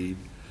she's agreed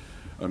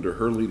under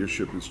her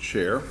leadership as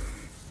chair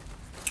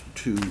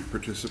to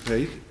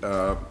participate.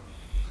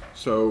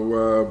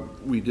 So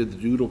we did the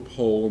doodle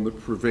poll, and the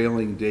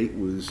prevailing date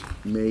was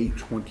May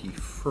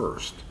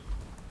 21st,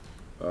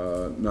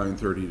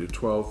 9:30 to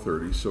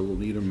 12:30. So we'll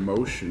need a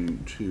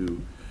motion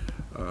to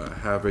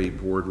have a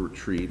board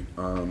retreat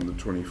on the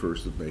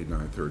 21st of May,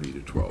 9:30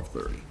 to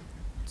 12:30.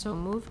 So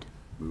moved.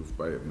 Moved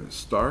by Ms.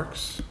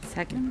 Starks.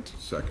 Second.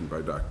 Second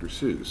by Dr.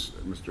 Seuss.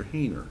 Mr.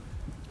 Hayner.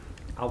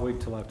 I'll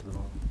wait till after the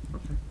vote.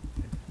 Okay.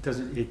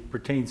 It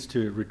pertains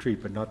to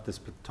retreat, but not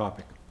this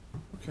topic.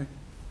 Okay.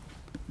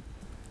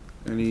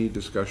 Any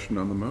discussion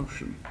on the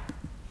motion?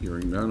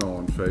 Hearing none, all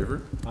in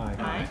favor? Aye.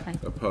 Aye.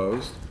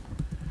 Opposed?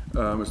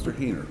 Mr.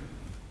 Hayner.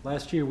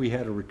 Last year, we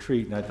had a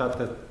retreat, and I thought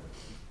that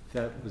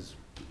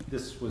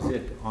this was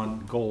it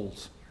on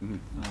goals.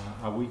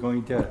 Are we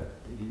going to,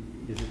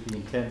 is it the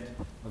intent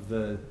of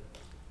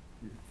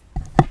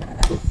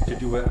to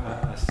do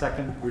a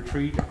second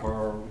retreat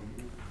or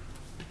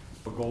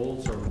for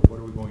goals, or what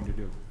are we going to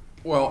do?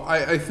 Well,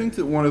 I think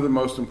that one of the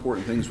most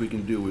important things we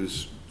can do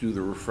is do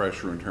the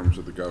refresher in terms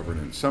of the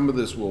governance. Some of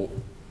this will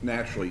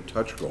naturally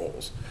touch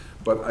goals,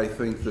 but I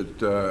think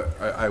that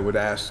I would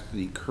ask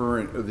the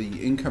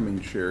incoming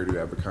chair to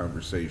have a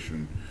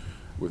conversation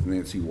with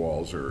Nancy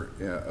Walzer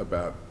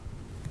about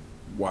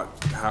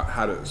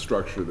how to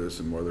structure this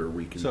and whether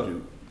we can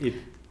do.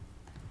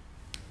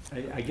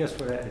 I guess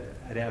what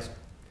I'd ask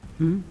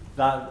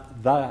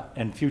the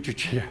and future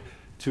chair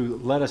to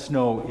let us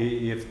know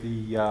if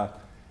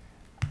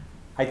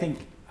I think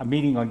a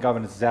meeting on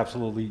governance is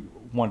absolutely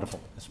wonderful,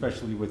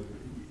 especially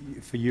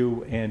for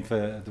you and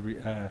for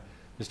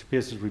Mr.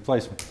 Pierce's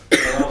replacement.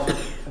 I also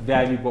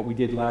valued what we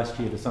did last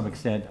year to some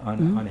extent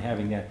on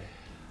having that.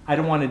 I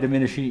don't want to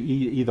diminish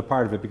either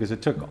part of it, because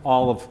it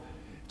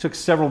took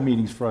several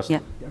meetings for us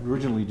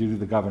originally due to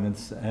the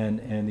governance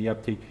and the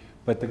uptake.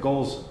 But the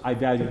goals, I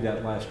valued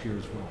that last year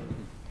as well.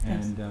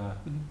 And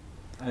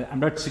I'm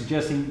not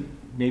suggesting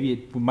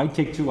maybe we might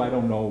take two, I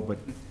don't know, but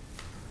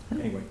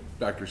anyway.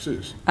 Dr.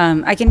 Seuss.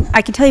 I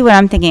can tell you what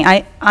I'm thinking.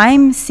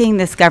 I'm seeing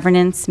this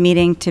governance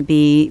meeting to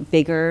be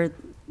bigger,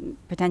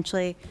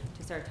 potentially,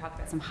 to start talking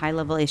about some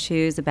high-level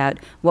issues about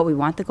what we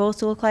want the goals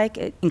to look like,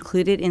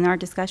 included in our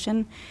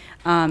discussion.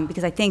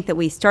 Because I think that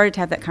we started to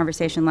have that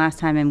conversation last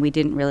time and we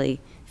didn't really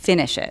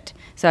finish it.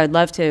 So I'd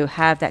love to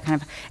have that kind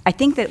of, I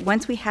think that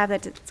once we have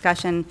that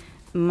discussion,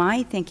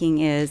 my thinking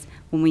is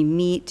when we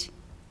meet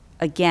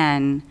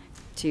again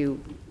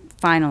to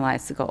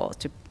finalize the goals,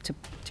 to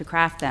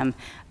craft them,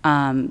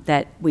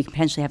 that we can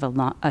potentially have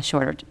a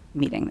shorter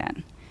meeting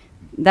then.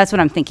 That's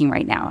what I'm thinking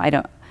right now. I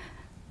don't.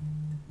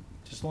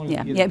 Just as long as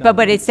yeah, we get yeah, it done.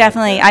 but it's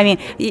definitely. I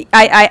mean,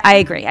 I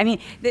agree. I mean,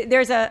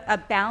 there's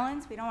a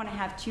balance. We don't want to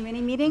have too many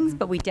meetings,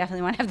 but we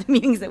definitely want to have the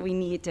meetings that we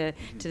need to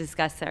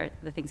discuss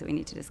the things that we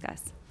need to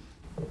discuss.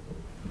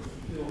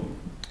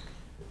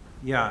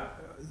 Yeah,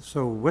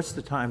 so what's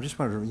the time? Just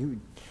wondering,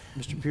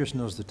 Mr. Pierce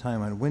knows the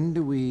timeline. When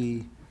do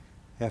we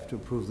have to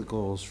approve the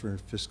goals for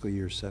fiscal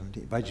year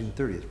 17? By June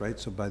 30th, right?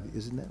 So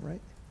isn't that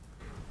right?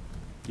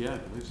 Yeah, I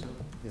believe so.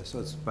 Yeah, so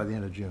it's by the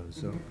end of June.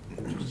 So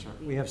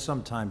we have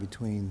some time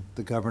between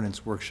the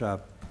governance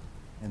workshop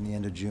and the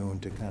end of June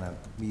to kind of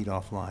meet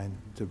offline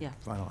to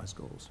finalize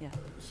goals. Yeah.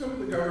 Some of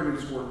the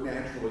governance work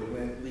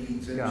naturally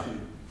leads into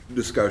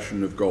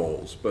discussion of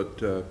goals, but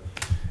they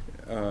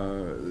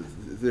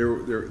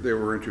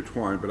were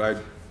intertwined.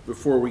 But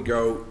before we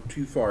go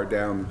too far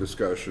down the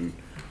discussion,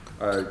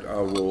 I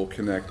will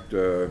connect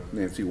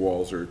Nancy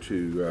Walzer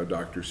to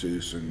Dr.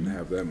 Seuss and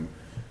have them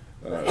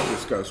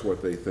discuss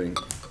what they think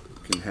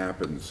can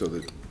happen so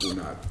that we're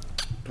not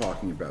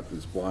talking about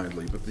this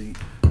blindly. But the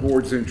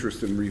board's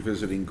interest in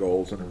revisiting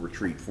goals in a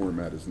retreat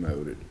format is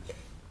noted.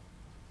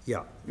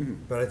 Yeah,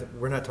 but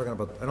we're not talking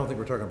about, I don't think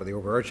we're talking about the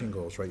overarching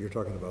goals, right? You're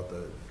talking about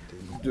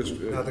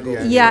not the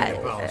goals. Yeah,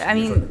 I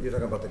mean. You're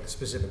talking about the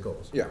specific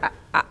goals. Yeah.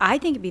 I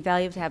think it'd be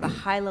valuable to have a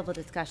high-level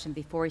discussion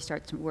before we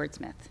start to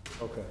wordsmith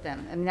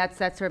them. I mean, that's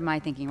sort of my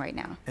thinking right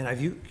now. And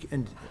have you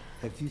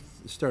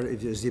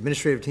started, has the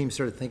administrative team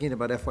started thinking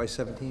about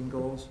FY17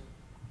 goals?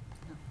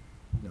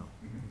 No.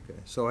 Okay.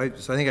 So I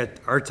think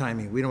our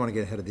timing, we don't want to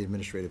get ahead of the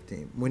administrative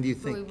team. When do you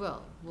think?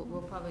 Well, we will.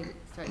 We'll probably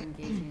start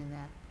engaging in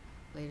that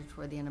later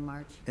toward the end of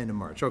March. End of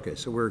March. Okay,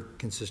 so we're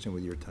consistent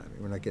with your timing.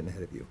 We're not getting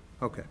ahead of you.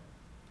 Okay.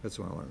 That's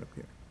what I wanted up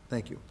here.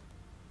 Thank you.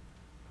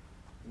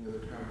 Any other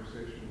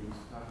conversation on this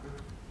topic?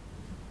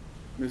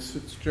 Ms.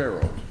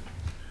 Fitzgerald,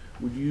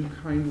 would you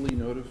kindly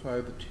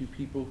notify the two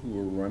people who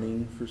are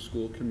running for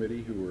school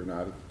committee who are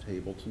not at the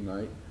table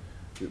tonight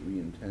that we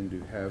intend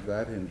to have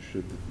that, and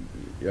should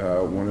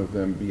one of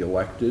them be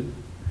elected,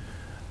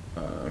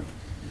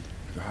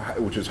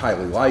 which is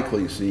highly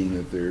likely seeing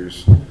that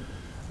there's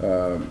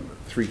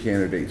 3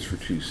 candidates for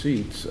 2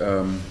 seats,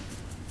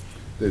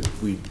 that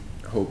we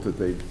hope that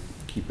they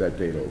keep that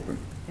date open.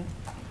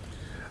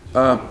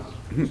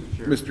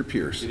 Mr.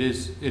 Pierce. It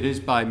is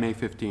by May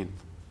 15th.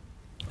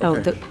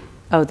 Okay.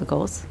 The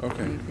goals?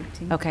 Okay.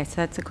 Okay, so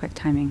that's a quick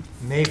timing.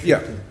 May 15th.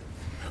 Yeah.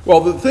 Well,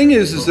 the thing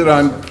is that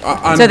I'm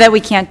so that we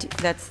can't,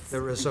 that's.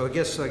 So I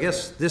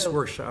guess this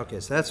workshop, okay,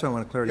 so that's what I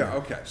want to clarify. Yeah,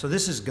 okay. So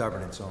this is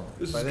governance only.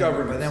 This is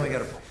governance. But then we got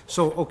to,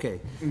 so, okay.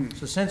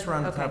 So since we're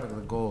on the topic of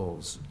the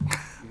goals,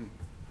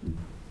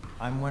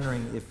 I'm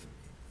wondering if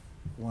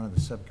one of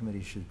the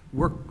subcommittees should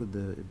work with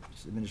the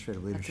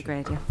administrative leadership.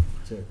 That's a great idea.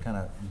 To kind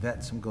of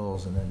vet some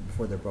goals and then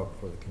before they're brought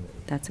before the committee.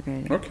 That's a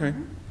great idea. Okay.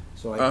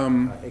 So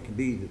it can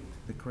be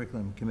the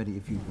curriculum committee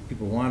if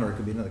people want, or it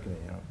could be another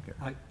committee, I don't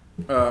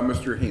care.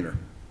 Mr. Hayner.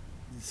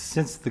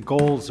 Since the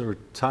goals are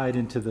tied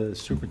into the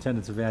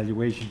superintendent's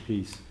evaluation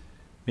piece,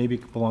 maybe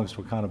it belongs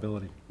to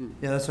accountability.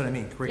 Yeah, that's what I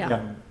mean,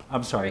 curriculum. Yeah,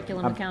 I'm sorry.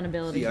 Curriculum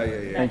accountability.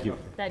 Yeah. Thank you.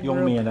 That The old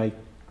group. man, I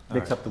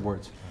mixed up the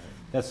words.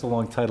 That's the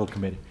long title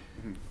committee.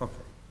 Okay.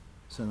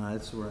 So now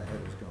that's where I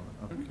had was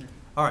going. Okay.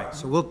 All right,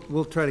 so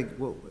we'll try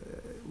to,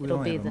 We it'll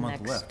only be have a the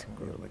month next. left.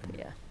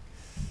 Yeah.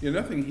 Yeah,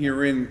 nothing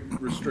herein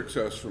restricts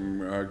us from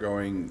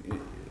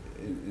going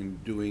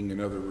and doing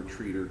another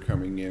retreat or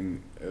coming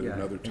in at Yeah.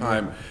 another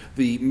time.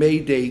 The May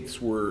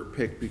dates were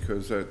picked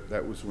because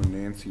that was when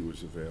Nancy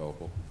was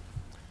available.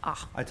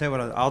 I tell you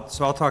what,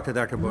 I'll talk to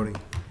Dr. Bodie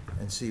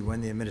and see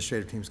when the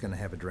administrative team's gonna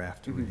have a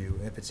draft to review.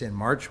 If it's in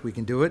March, we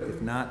can do it.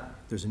 If not,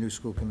 there's a new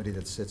school committee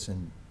that sits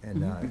in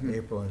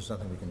April, and there's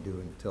nothing we can do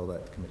until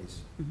that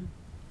committee's.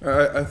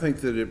 I think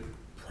that it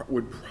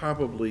would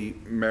probably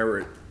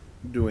merit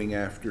doing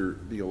after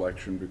the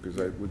election, because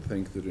I would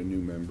think that a new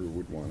member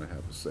would want to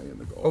have a say in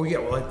the goal. Oh, yeah,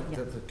 well,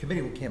 the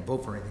committee can't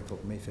vote for anything until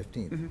May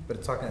 15th, but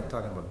it's talking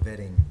about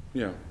vetting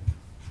Yeah.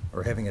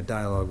 or having a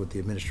dialogue with the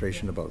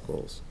administration about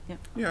goals.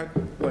 Yeah,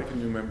 I'd like a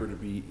new member to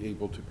be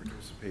able to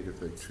participate if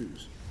they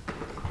choose.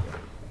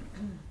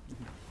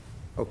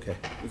 Okay.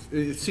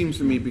 It seems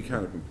to me to be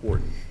kind of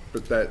important,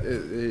 but that,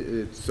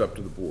 it's up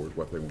to the board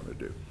what they want to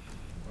do.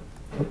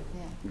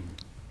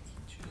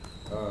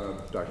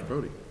 Dr.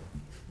 Bodie?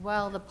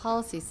 Well, the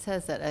policy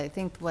says that. I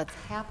think what's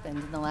happened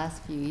in the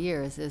last few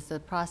years is the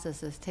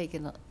process has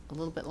taken a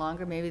little bit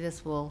longer. Maybe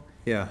this will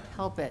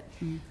help it.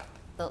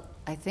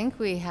 I think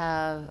we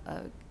have,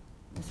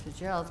 Ms.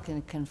 Fitzgerald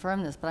can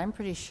confirm this, but I'm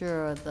pretty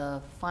sure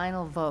the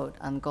final vote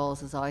on goals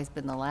has always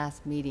been the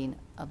last meeting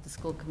of the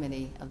school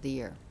committee of the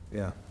year.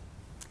 Yeah,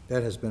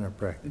 that has been our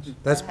practice.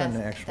 That's been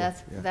the actual.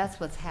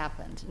 That's what's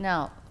happened.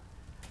 Now,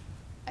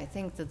 I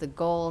think that the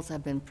goals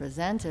have been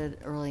presented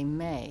early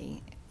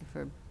May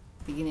for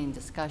beginning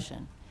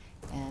discussion.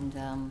 And,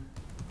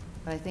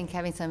 but I think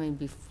having something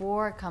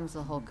before it comes to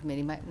the whole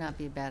committee might not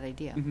be a bad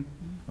idea.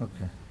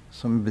 Okay,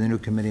 so maybe the new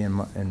committee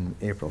in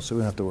April, so we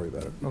don't have to worry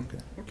about it. Okay.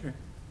 Okay.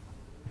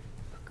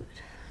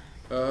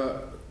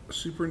 Good.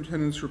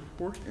 Superintendent's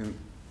report, and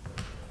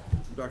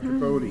Dr.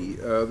 Bodie,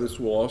 this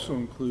will also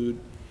include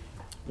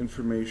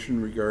information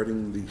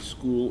regarding the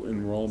school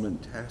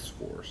enrollment task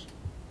force.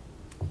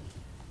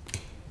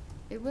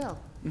 It will.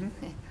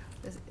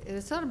 It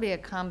would sort of be a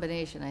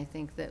combination. I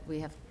think that we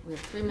have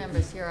 3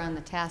 members here on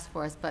the task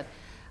force, but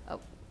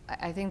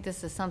I think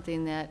this is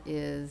something that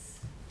is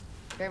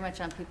very much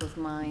on people's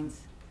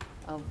minds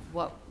of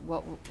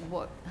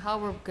how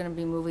we're going to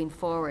be moving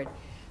forward.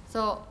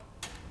 So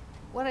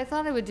what I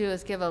thought I would do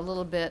is give a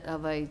little bit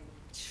of a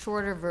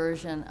shorter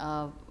version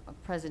of a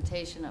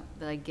presentation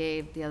that I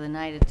gave the other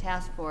night at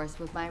task force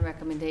with my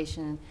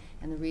recommendation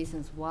and the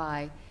reasons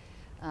why.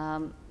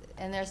 And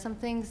there are some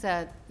things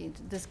that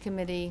this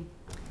committee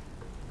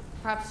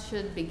perhaps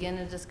should begin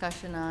a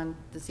discussion on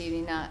this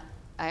evening.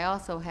 I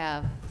also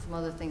have some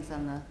other things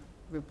on the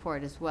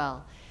report as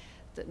well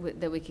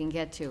that we can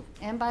get to.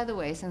 And by the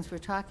way, since we're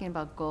talking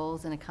about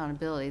goals and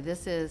accountability,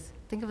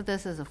 think of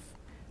this as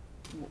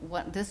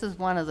this is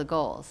one of the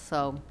goals.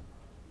 So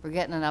we're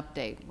getting an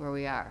update where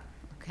we are,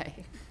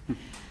 okay?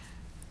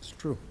 It's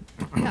true.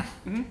 Yeah,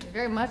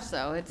 very much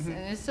so. And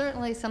it's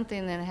certainly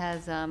something that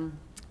has,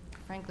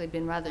 frankly,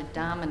 been rather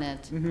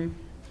dominant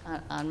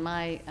on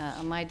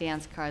my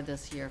dance card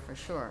this year, for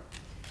sure.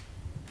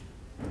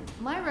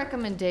 My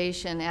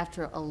recommendation,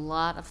 after a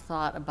lot of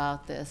thought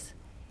about this,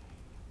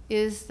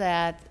 is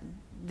that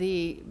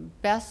the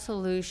best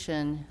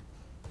solution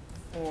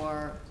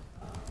for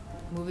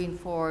moving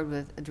forward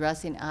with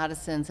addressing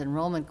Addison's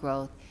enrollment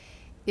growth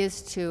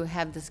is to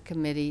have this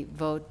committee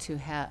vote to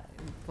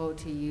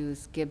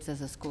use Gibbs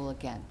as a school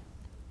again.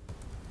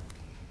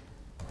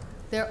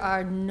 There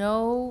are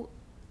no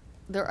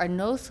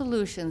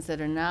solutions that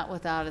are not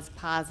without its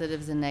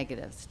positives and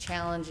negatives,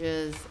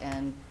 challenges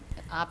and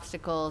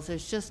obstacles.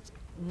 There's just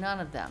none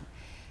of them.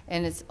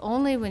 And it's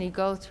only when you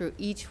go through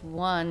each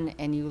one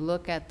and you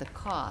look at the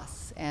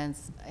costs and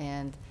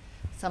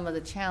some of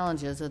the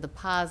challenges or the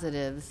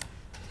positives,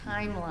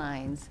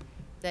 timelines,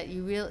 that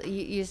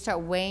you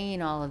start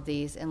weighing all of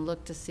these and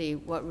look to see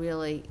what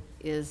really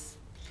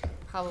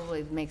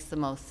probably makes the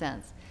most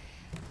sense.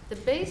 The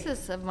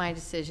basis of my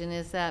decision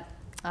is that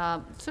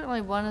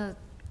certainly one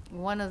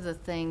of the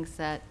things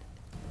that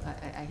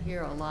I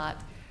hear a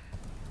lot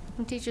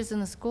from teachers in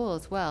the school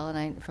as well,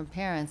 and from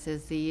parents,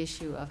 is the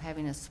issue of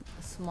having a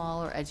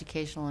smaller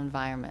educational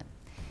environment.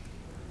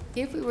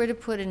 If we were to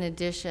put an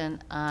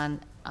addition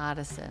on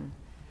Addison,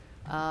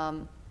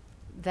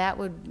 that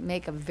would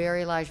make a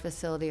very large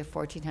facility of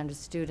 1,400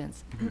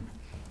 students.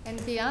 And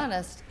to be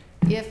honest,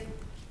 if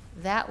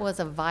that was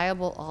a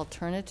viable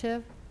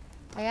alternative,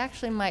 I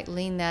actually might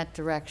lean that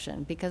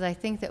direction, because I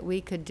think that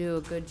we could do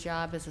a good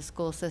job as a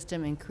school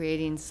system in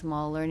creating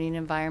small learning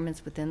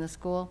environments within the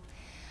school.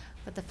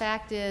 But the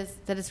fact is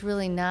that it's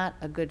really not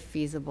a good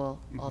feasible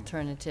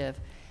alternative,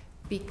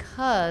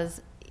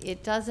 because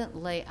it doesn't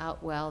lay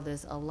out well.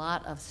 There's a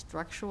lot of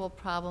structural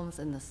problems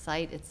in the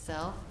site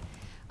itself.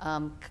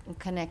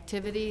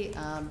 Connectivity,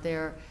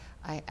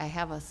 I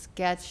have a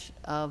sketch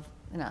of,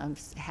 I'm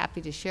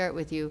happy to share it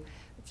with you,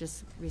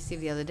 just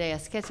received the other day, a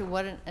sketch of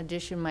what an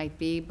addition might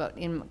be, but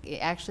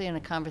actually in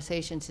a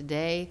conversation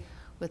today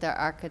with our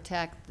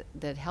architect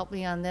that helped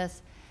me on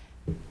this,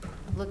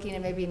 looking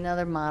at maybe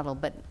another model.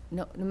 But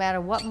no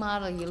matter what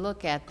model you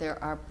look at,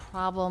 there are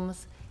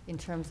problems in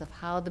terms of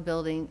how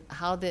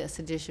this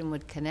addition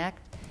would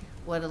connect,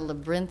 what a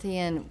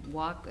labyrinthian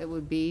walk it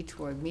would be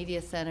toward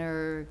media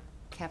center,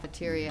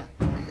 cafeteria.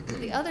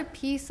 The other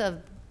piece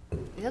of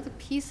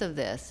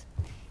this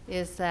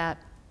is that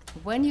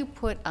when you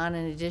put on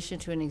an addition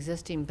to an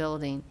existing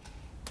building,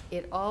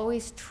 it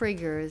always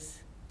triggers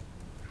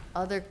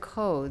other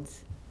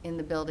codes in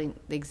the building,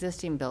 the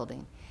existing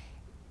building.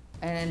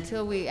 And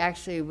until we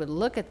actually would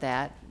look at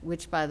that,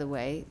 which, by the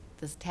way,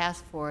 this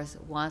task force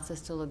wants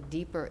us to look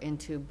deeper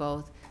into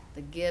both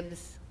the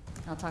Gibbs,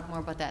 I'll talk more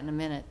about that in a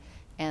minute,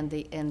 and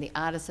the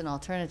Addison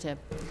alternative.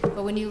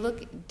 But when you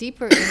look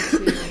deeper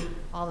into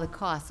all the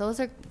costs, those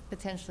are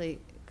potentially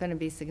going to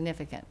be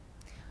significant.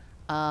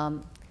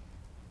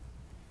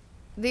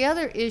 The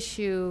other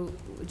issue,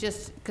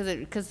 just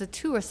because the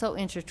two are so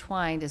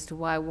intertwined as to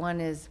why one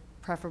is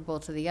preferable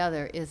to the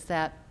other, is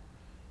that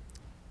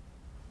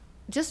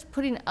just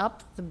putting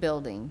up the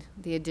building,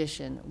 the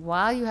addition,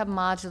 while you have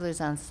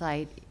modulars on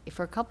site,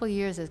 for a couple of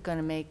years is going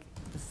to make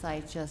the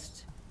site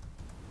just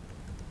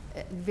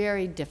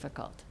very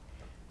difficult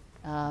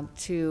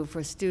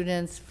for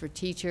students, for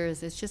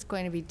teachers. It's just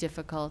going to be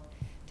difficult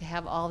to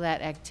have all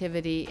that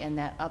activity and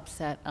that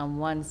upset on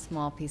one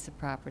small piece of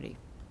property.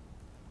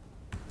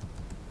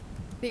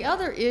 The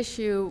other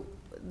issue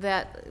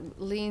that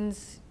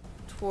leans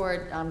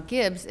toward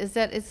Gibbs is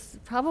that it's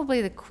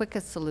probably the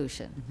quickest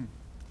solution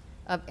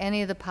of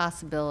any of the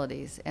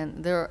possibilities.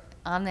 And there,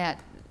 on that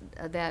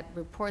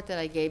report that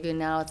I gave you,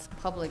 now it's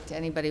public to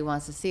anybody who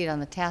wants to see it, on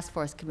the task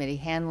force committee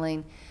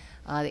handling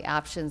the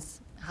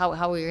options,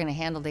 how we're going to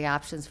handle the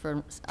options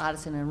for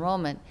Addison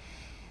enrollment.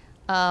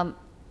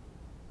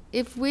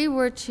 If we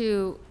were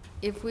to,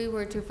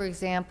 for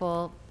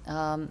example,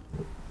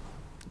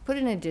 put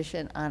an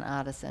addition on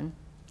Addison,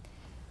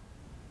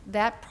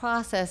 that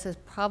process is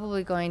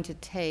probably going to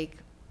take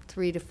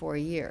 3 to 4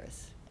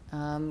 years.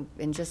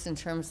 And just in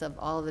terms of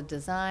all the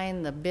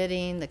design, the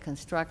bidding, the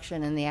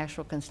construction, and the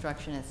actual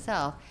construction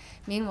itself.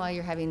 Meanwhile,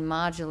 you're having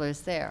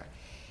modulars there.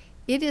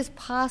 It is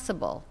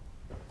possible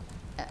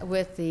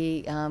with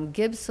the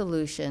Gibbs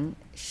solution,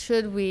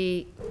 should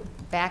we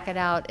back it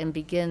out and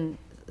begin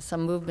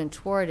some movement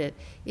toward it,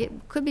 it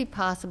could be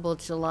possible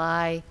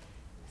July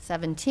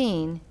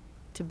 17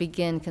 to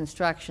begin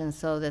construction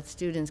so that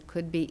students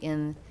could be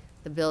in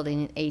the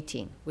building in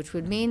 18, which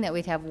would mean that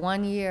we'd have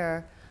 1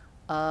 year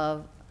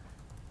of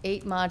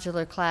 8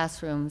 modular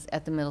classrooms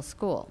at the middle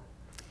school.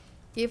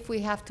 If we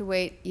have to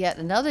wait yet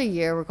another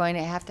year, we're going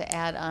to have to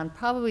add on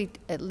probably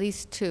at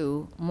least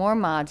 2 more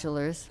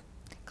modulars,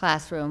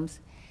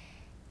 classrooms,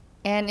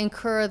 and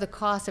incur the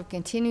cost of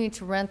continuing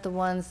to rent the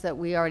ones that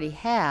we already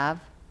have,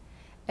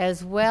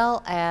 as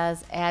well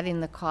as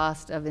adding the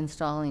cost of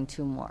installing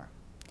 2 more.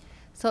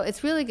 So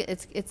it's really,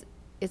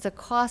 it's a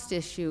cost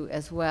issue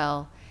as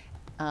well,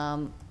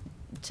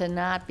 to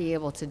not be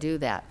able to do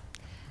that.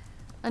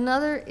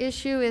 Another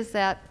issue is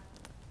that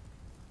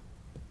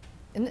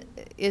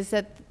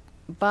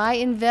by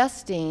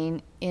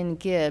investing in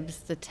Gibbs,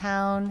 the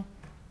town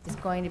is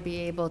going to be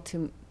able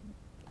to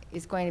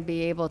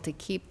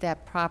keep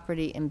that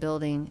property and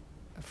building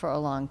for a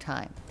long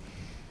time.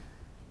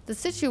 The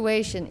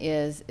situation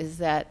is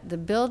that the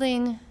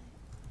building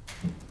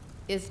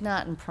is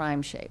not in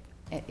prime shape.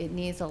 It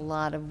needs a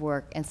lot of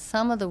work, and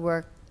some of the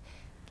work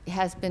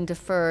has been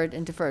deferred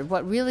and deferred.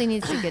 What really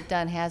needs to get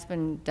done has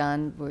been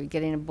done. We're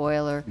getting a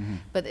boiler,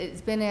 but it's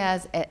been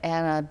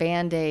on a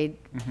Band-Aid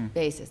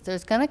basis.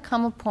 There's going to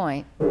come a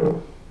point,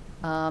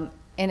 and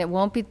it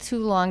won't be too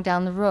long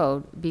down the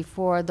road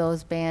before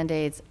those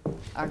Band-Aids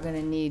are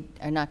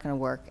not going to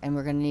work, and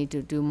we're going to need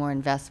to do more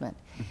investment.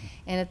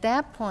 And at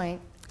that point,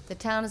 the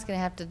town is going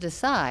to have to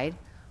decide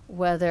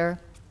whether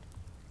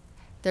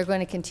they're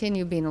going to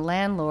continue being a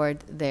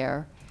landlord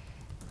there,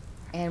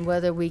 and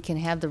whether we can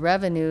have the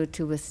revenue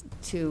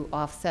to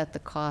offset the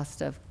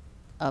cost of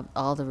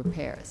all the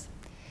repairs.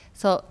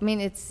 So, I mean,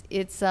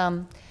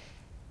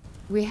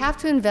 we have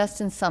to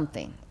invest in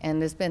something.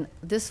 And there's been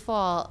this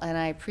fall, and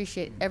I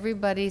appreciate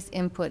everybody's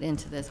input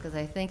into this, because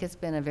I think it's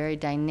been a very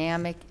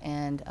dynamic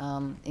and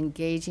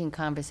engaging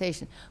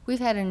conversation. We've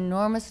had an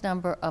enormous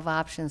number of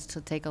options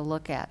to take a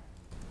look at.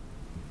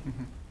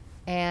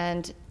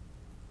 And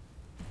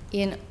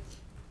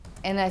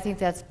I think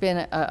that's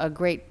been a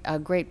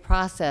great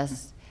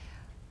process.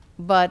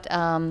 But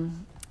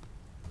and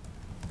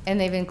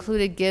they've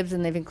included Gibbs,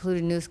 and they've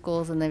included new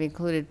schools, and they've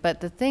included.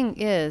 But the thing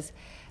is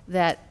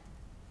that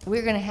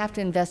we're going to have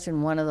to invest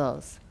in one of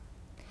those.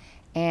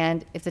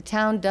 And if the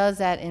town does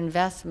that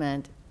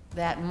investment,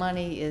 that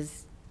money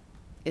is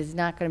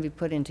not going to be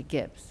put into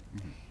Gibbs.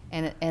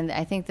 And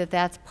I think that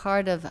that's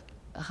part of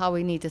how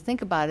we need to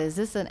think about it. Is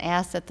this an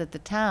asset that the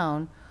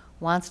town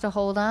wants to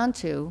hold on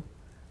to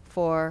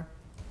for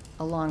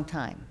a long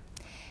time?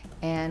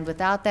 And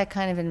without that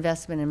kind of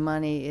investment in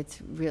money,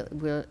 it's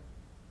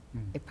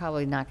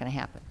probably not going to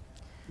happen.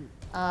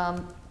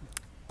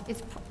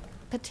 It's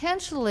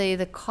potentially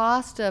the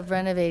cost of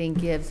renovating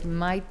Gibbs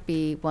might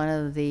be one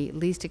of the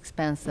least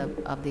expensive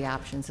of the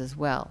options as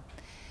well.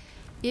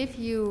 If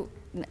you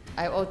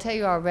I will tell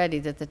you already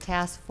that the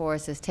task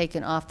force has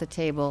taken off the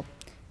table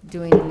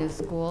doing a new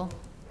school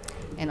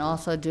and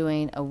also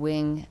doing a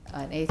wing,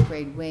 an 8th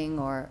grade wing,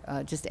 or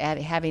just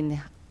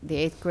having the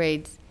 8th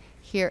grades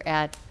here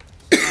at,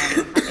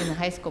 in the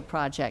high school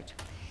project.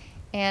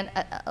 And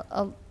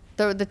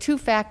the two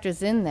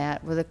factors in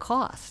that were the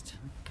cost.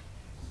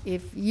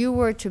 If you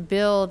were to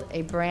build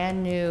a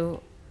brand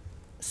new,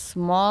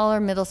 smaller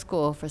middle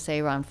school for, say,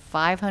 around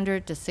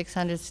 500 to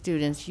 600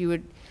 students, you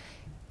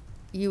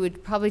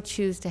would probably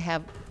choose to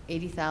have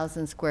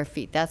 80,000 square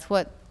feet. That's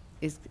what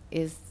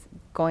is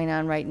going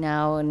on right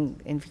now, and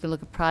if you can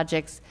look at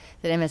projects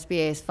that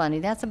MSBA is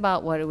funding, that's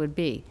about what it would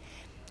be.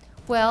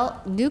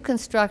 Well, new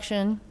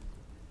construction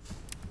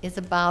is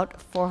about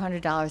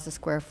 $400 a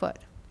square foot.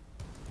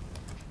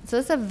 So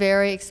it's a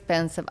very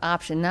expensive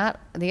option.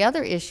 The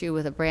other issue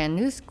with a brand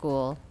new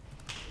school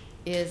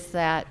is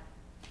that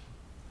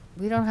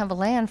we don't have a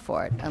land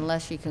for it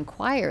unless you can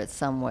acquire it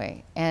some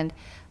way. And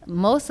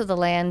most of the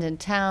land in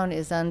town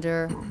is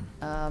under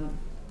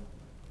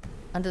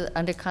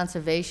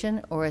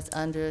conservation, or it's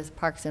under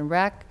Parks and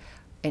Rec.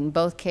 In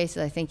both cases,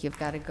 I think you've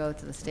got to go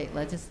to the state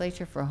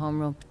legislature for a home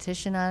rule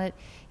petition on it.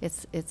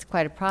 It's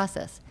quite a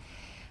process.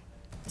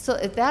 So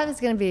that is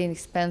going to be an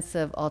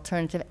expensive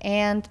alternative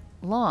and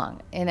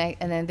long. And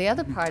then the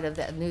other part of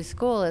that new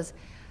school is,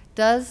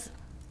 does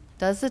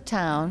the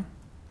town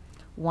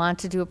want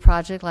to do a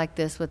project like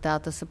this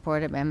without the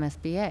support of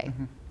MSBA?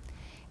 Mm-hmm.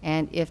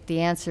 And if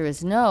the answer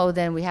is no,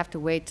 then we have to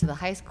wait till the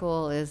high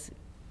school is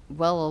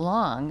well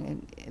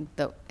along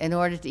in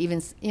order to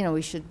even,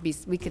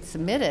 we could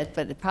submit it,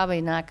 but it's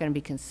probably not going to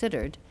be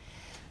considered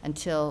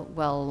until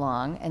well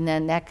along. And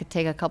then that could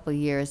take a couple of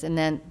years. And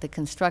then the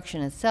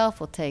construction itself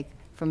will take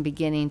from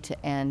beginning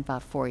to end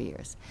about 4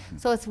 years. Mm-hmm.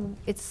 So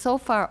it's so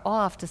far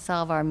off to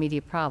solve our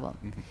immediate problem.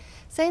 Mm-hmm.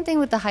 Same thing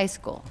with the high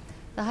school.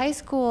 The high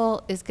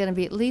school is going to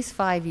be at least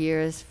 5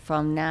 years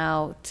from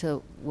now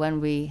to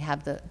when we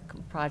have the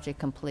project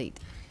complete.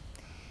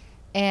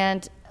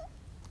 And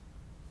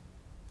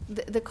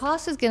the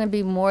cost is going to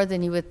be more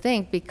than you would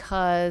think,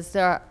 because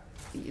there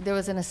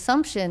was an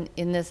assumption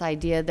in this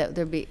idea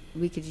that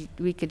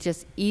we could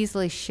just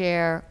easily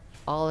share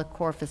all the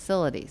core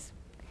facilities.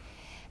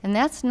 And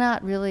that's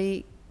not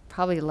really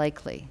probably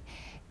likely.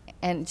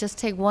 And just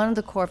take one of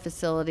the core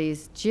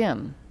facilities,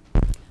 gym.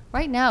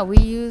 Right now, we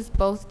use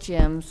both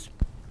gyms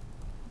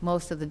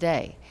most of the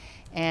day.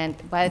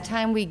 And by the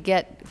time we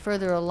get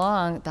further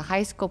along, the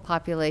high school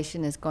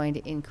population is going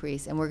to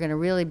increase, and we're going to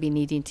really be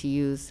needing to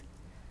use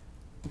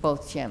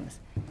both gyms.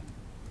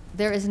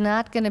 There is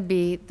not going to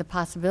be the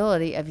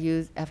possibility of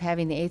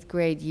having the 8th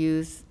grade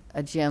use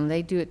a gym.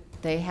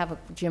 They have a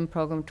gym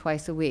program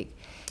twice a week.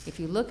 If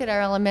you look at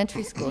our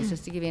elementary schools,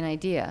 just to give you an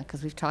idea,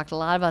 because we've talked a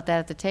lot about that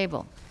at the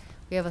table,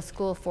 we have a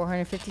school of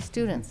 450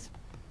 students,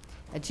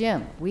 a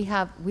gym. We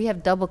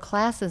have double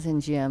classes in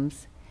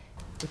gyms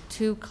with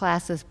 2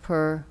 classes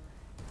per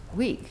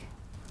week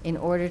in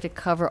order to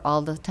cover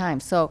all the time.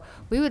 So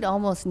we would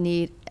almost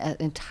need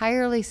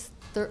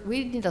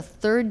we need a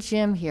 3rd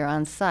gym here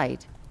on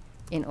site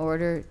in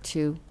order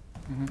to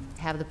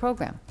have the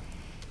program.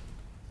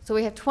 So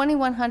we have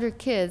 2,100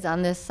 kids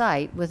on this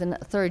site with a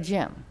 3rd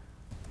gym.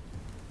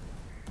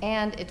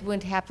 And it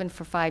wouldn't happen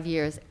for 5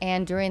 years.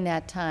 And during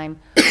that time,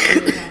 we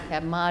would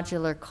have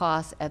modular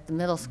costs at the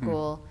middle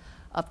school,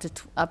 up to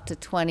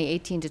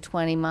 18 to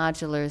 20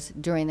 modulars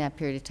during that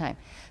period of time.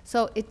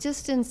 So it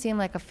just didn't seem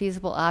like a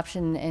feasible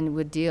option and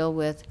would deal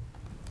with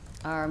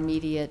our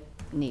immediate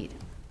need.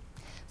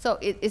 So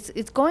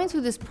it's going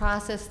through this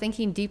process,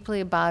 thinking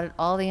deeply about it,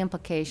 all the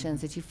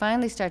implications, that you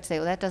finally start to say,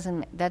 well, that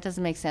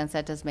doesn't make sense,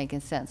 that doesn't make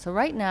sense. So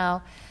right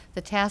now,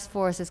 the task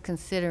force is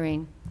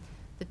considering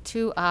the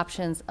 2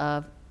 options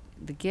of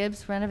the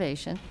Gibbs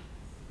renovation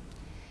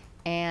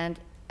and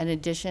an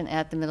addition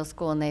at the middle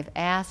school, and they've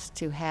asked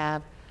to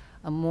have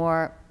a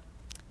more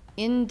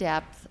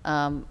in-depth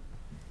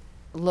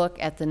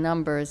look at the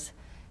numbers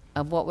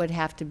of what would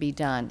have to be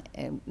done.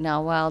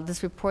 Now, while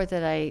this report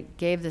that I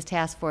gave the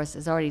task force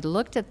has already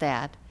looked at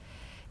that,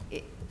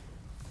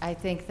 I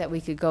think that we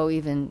could go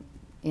even,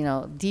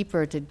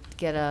 deeper to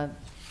get a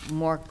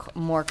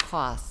more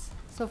costs.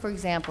 So, for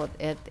example,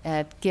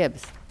 at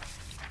Gibbs,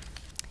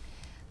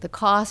 the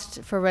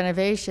cost for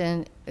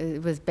renovation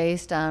was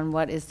based on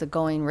what is the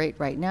going rate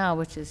right now,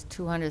 which is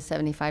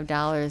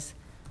 $275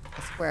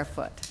 a square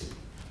foot.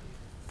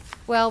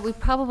 Well, we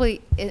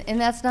probably, and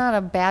that's not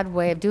a bad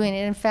way of doing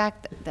it. In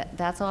fact,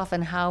 that's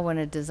often how, when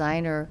a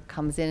designer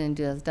comes in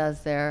and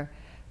does their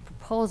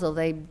proposal,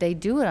 they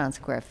do it on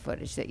square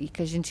footage.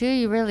 Because until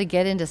you really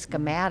get into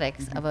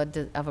schematics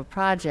of a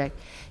project,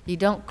 you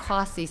don't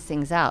cost these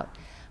things out.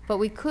 But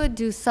we could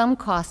do some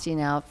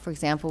costing out, for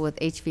example, with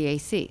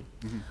HVAC.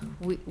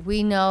 Mm-hmm.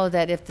 We know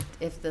that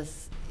if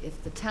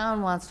the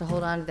town wants to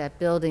hold on to that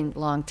building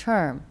long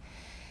term,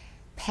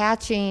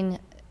 patching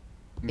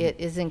it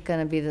isn't going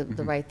to be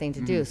the right thing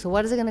to do. So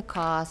what is it going to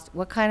cost?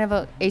 What kind of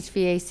a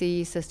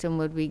HVAC system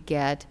would we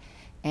get?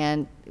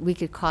 And we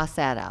could cost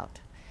that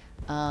out.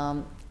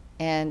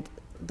 And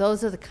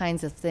those are the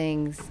kinds of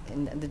things,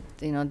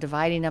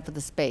 dividing up of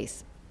the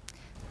space.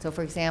 So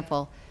for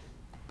example,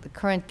 the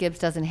current Gibbs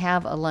doesn't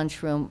have a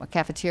lunchroom, a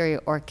cafeteria,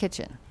 or a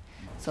kitchen.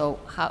 So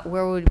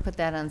where would we put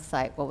that on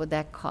site? What would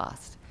that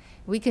cost?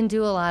 We can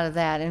do a lot of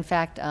that. In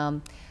fact,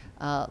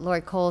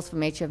 Lori Coles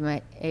from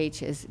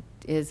HMH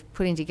is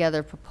putting together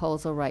a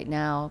proposal right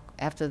now.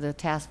 After the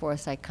task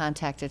force, I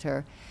contacted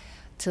her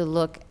to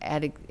look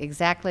at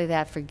exactly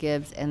that for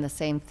Gibbs, and the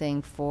same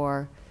thing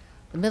for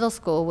the middle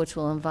school, which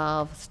will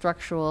involve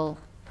structural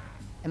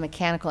and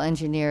mechanical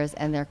engineers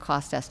and their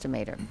cost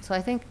estimator. So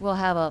I think we'll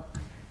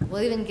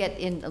even get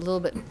in a little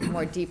bit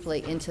more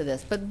deeply into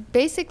this. But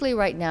basically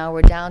right now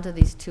we're down to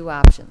these two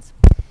options.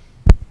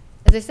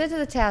 As I said to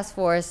the task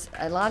force,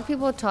 a lot of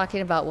people are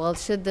talking about, well,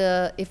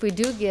 if we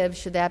do Gibbs,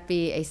 should that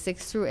be a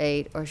 6 through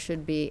 8 or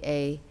should be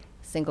a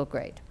single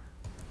grade?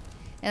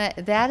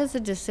 And that is a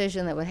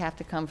decision that would have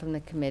to come from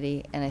the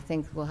committee, and I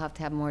think we'll have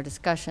to have more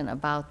discussion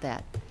about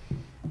that.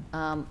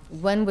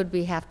 When would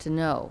we have to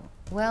know?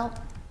 Well,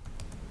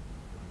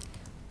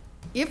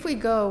 if we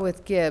go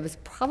with Gibbs,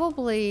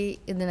 probably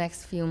in the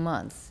next few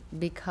months,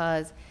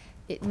 because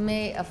it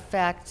may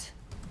affect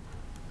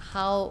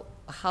how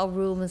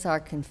rooms are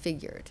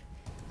configured.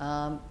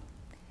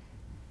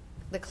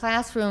 The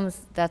classrooms,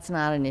 that's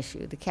not an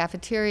issue. The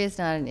cafeteria is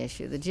not an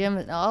issue. The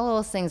gym, all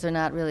those things are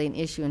not really an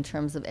issue in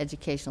terms of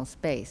educational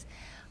space.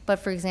 But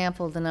for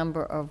example, the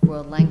number of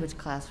world language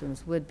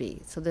classrooms would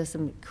be. So there's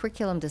some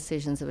curriculum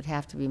decisions that would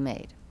have to be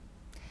made.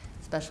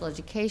 Special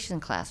education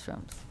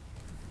classrooms.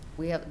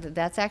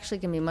 That's actually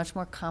going to be much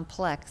more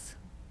complex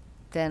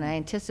than I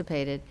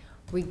anticipated,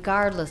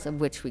 regardless of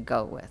which we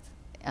go with.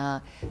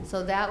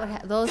 So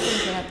those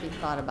things would have to be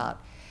thought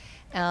about.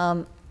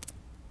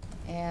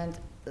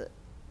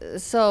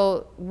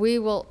 So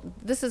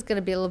this is going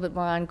to be a little bit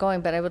more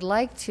ongoing, but I would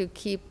like to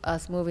keep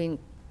us moving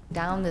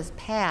down this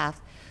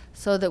path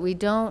so that we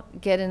don't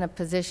get in a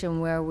position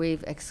where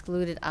we've put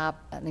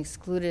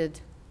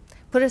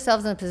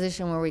ourselves in a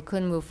position where we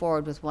couldn't move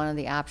forward with one of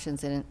the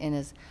options in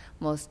as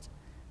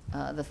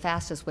the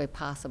fastest way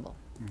possible.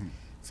 Mm-hmm.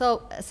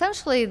 So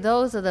essentially,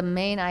 those are the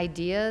main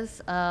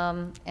ideas,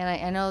 and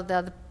I know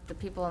that the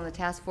people on the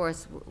task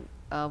force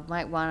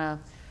might want to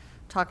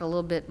talk a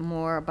little bit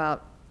more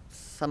about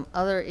some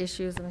other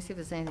issues. Let me see if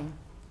there's anything,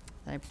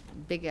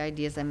 big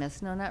ideas I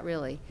missed. No, not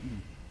really. Mm-hmm.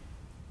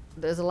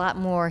 There's a lot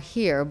more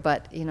here,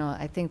 but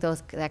I think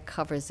that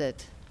covers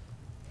it,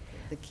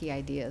 the key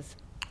ideas.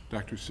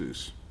 Dr.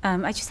 Seuss.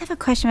 I just have a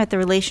question about the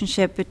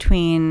relationship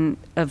between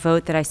a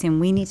vote that I assume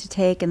we need to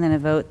take and then a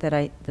vote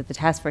that the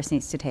task force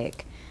needs to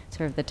take,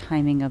 sort of the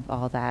timing of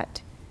all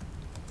that.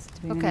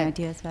 Do we have any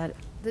ideas about it?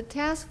 The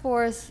task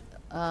force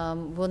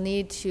will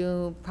need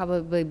to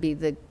probably be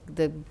the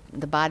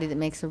body that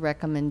makes a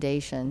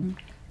recommendation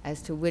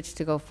as to which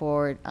to go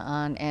forward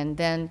on, and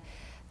then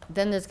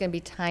there's going to be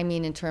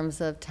timing in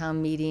terms of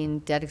town meeting,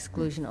 debt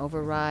exclusion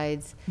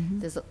overrides.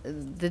 There's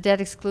the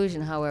debt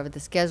exclusion, however, the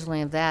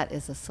scheduling of that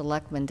is a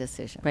selectman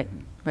decision.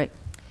 Right.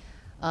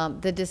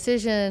 The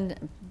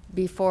decision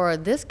before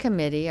this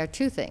committee are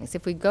two things.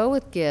 If we go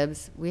with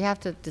Gibbs, we have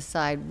to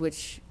decide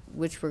which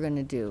we're going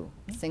to do,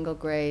 single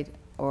grade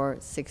or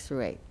 6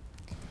 through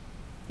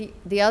 8.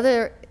 The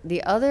other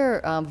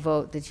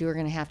vote that you're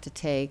going to have to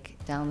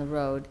take down the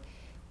road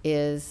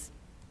is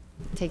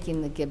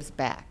taking the Gibbs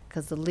back,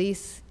 because the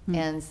lease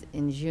ends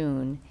in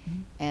June,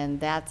 and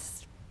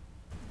that's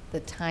the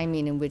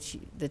timing in which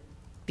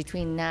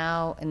between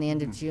now and the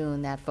end of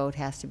June, that vote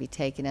has to be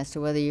taken as to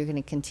whether you're going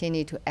to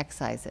continue to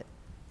excise it.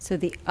 So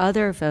the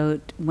other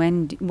vote,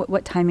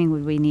 what timing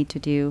would we need to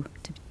do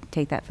to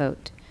take that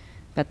vote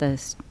about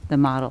the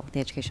model, the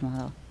education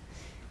model?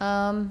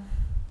 I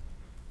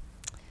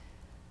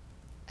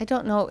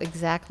don't know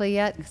exactly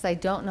yet, because I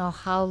don't know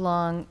how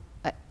long.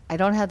 I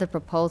don't have the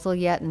proposal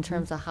yet in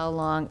terms of how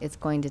long it's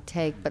going to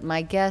take, but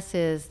my guess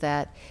is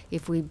that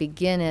if we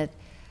begin it,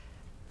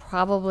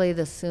 probably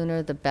the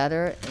sooner the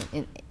better,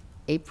 in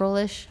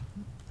April-ish,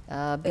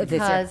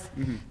 because,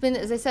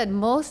 as I said,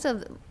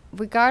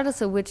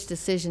 regardless of which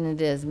decision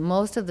it is,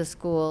 most of the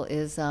school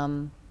is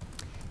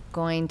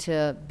going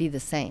to be the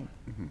same.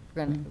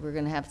 We're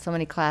going to have so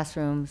many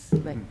classrooms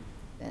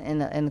in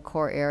the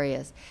core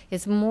areas.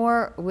 It's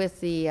more with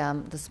the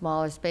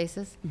smaller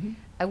spaces.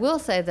 I will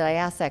say that I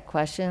asked that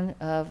question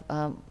of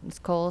Ms.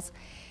 Coles,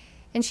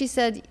 and she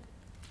said,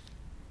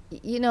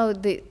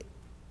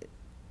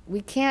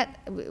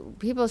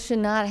 people should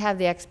not have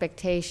the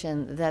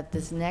expectation that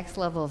this next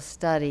level of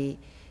study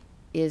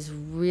is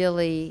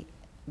really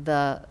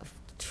the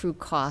true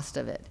cost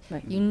of it.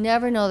 Right. You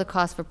never know the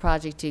cost of a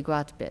project till you go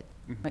out to bid,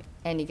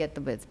 and you get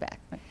the bids back.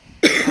 Right.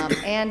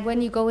 And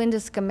when you go into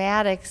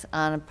schematics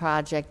on a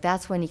project,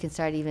 that's when you can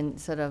start even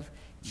sort of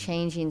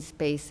changing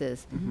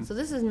spaces. So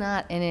this is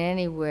not in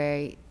any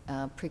way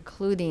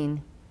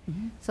precluding.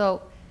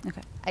 So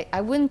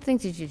I wouldn't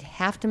think that you'd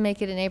have to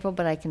make it in April,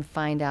 but I can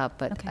find out.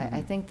 But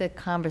I think the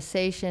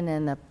conversation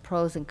and the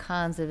pros and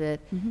cons of it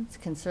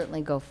can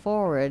certainly go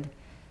forward.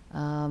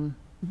 And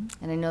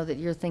I know that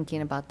you're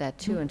thinking about that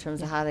too in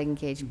terms of how to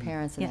engage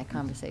parents in that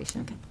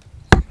conversation.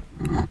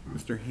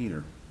 Mr.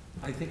 Hayner.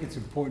 I think it's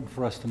important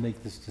for us to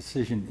make this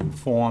decision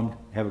informed,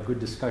 have a good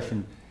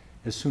discussion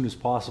as soon as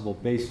possible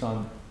based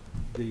on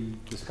the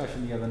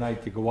discussion the other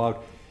night to go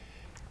out.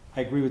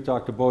 I agree with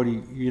Dr.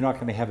 Bodie, you're not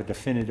going to have a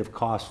definitive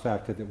cost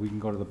factor that we can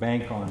go to the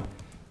bank on,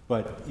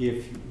 but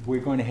if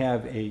we're going to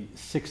have a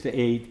 6 to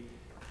 8,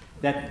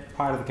 that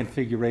part of the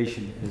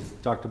configuration, as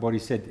Dr. Bodie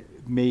said,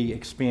 may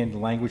expand the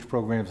language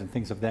programs and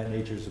things of that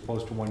nature as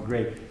opposed to one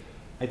grade.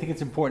 I think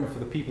it's important for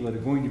the people that are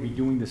going to be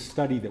doing the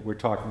study that we're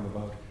talking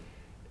about,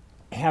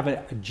 have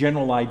a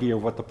general idea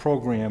of what the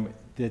program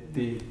that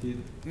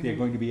they're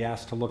going to be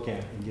asked to look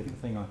at and get the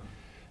thing on.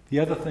 The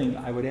other thing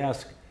I would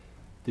ask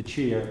the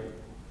chair,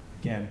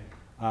 again,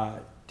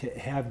 to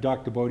have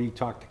Dr. Bodie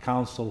talk to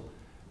council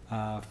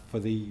for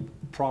the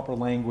proper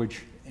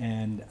language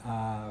and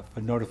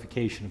for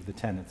notification of the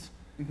tenants.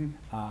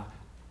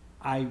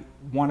 I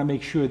want to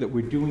make sure that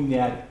we're doing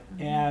that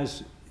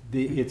as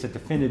it's a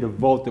definitive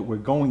vote that we're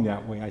going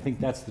that way. I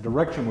think that's the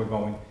direction we're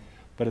going,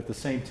 but at the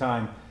same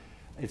time,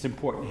 it's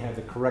important to have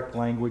the correct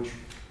language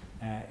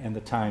and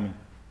the timing.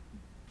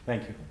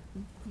 Thank you.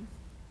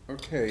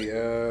 Okay,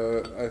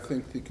 I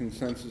think the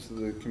consensus of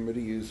the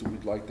committee is that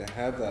we'd like to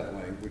have that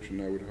language,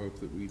 and I would hope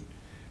that we'd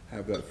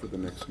have that for the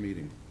next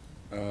meeting.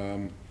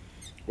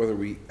 Whether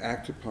we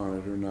act upon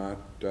it or not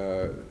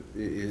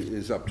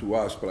is up to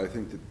us, but I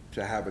think that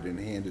to have it in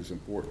hand is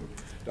important.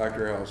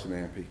 Dr. Allison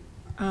Ampe.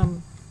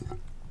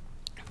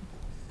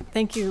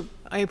 Thank you.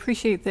 I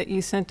appreciate that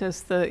you sent us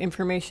the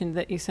information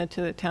that you sent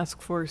to the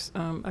task force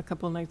a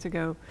couple of nights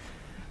ago.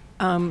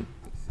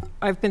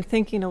 I've been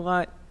thinking a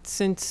lot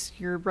since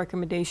your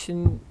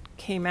recommendation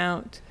came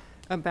out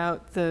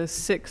about the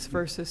 6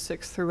 versus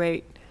 6 through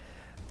 8.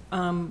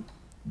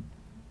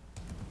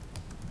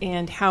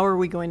 And how are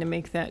we going to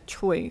make that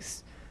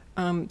choice?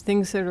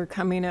 Things that are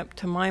coming up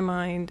to my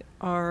mind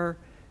are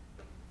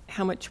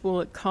how much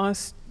will it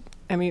cost?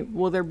 I mean,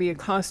 will there be a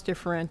cost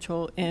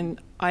differential? And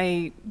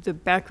the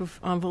back of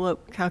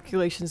envelope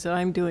calculations that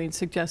I'm doing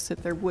suggest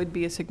that there would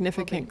be a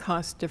significant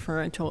cost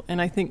differential.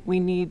 And I think we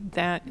need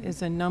that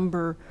as a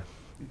number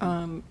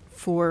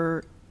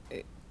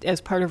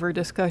as part of our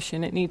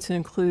discussion. It needs to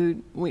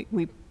include,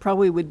 we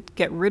probably would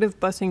get rid of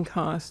busing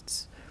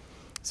costs.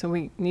 So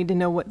we need to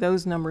know what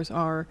those numbers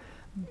are.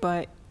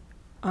 But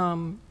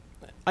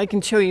I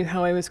can show you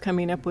how I was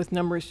coming up with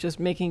numbers, just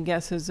making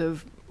guesses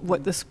of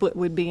what the split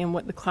would be and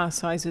what the class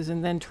size is,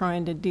 and then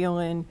trying to deal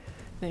in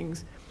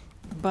things.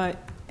 But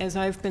as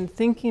I've been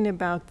thinking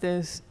about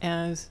this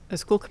as a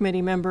school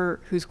committee member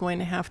who's going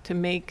to have to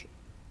make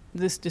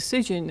this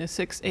decision, a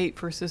 6-8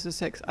 versus a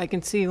 6, I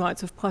can see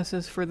lots of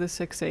pluses for the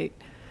 6-8.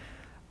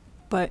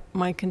 But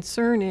my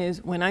concern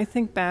is when I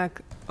think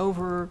back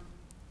over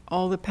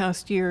all the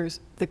past years,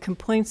 the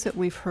complaints that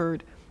we've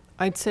heard,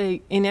 I'd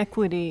say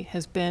inequity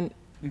has been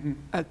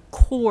a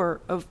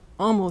core of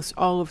almost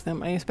all of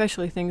them,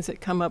 especially things that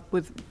come up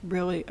with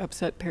really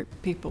upset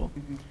people.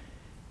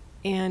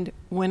 And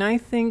when I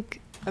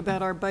think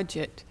about our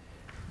budget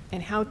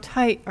and how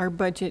tight our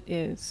budget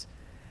is,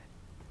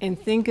 and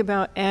think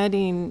about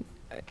adding,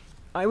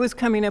 I was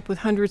coming up with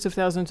hundreds of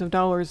thousands of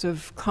dollars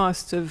of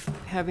costs of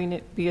having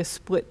it be a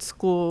split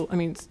school,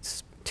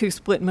 2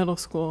 split middle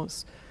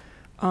schools,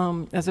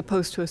 as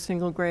opposed to a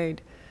single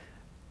grade.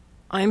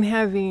 I'm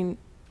having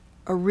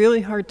a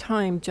really hard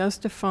time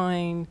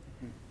justifying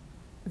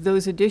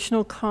those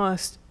additional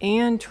costs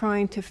and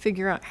trying to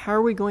figure out how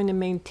are we going to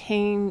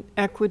maintain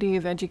equity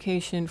of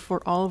education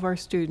for all of our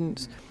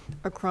students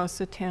across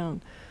the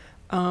town.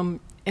 And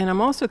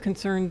I'm also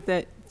concerned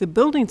that the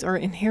buildings are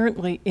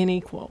inherently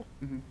unequal.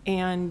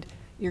 And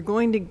you're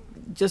going to,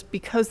 just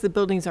because the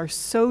buildings are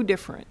so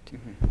different,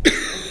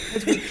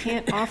 because we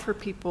can't offer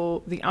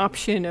people the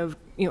option of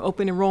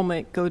open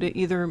enrollment, go to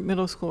either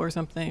middle school or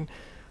something,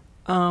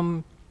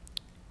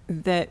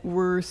 that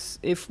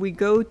if we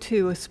go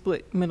to a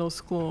split middle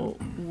school,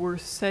 we're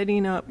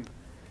setting up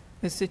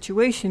a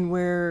situation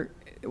where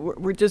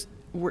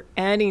we're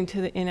adding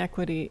to the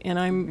inequity, and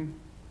I'm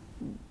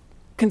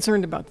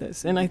concerned about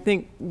this. And I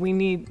think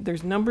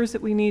there's numbers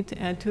that we need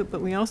to add to it,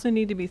 but we also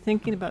need to be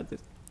thinking about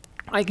this.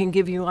 I can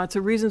give you lots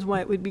of reasons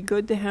why it would be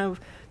good to have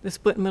the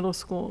split middle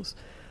schools,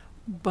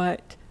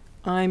 but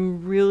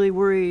I'm really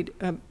worried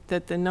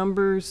that the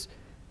numbers,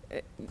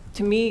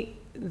 to me,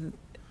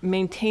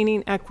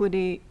 maintaining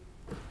equity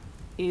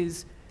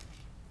is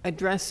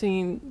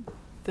addressing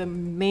the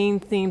main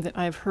theme that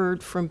I've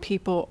heard from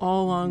people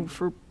all along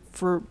for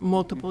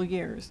multiple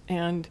years.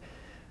 And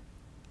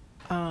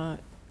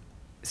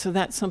so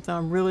that's something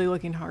I'm really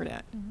looking hard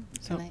at.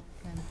 So.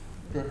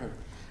 Go ahead.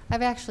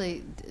 I've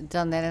actually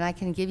done that, and I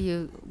can give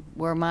you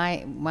where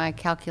my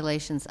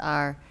calculations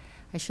are.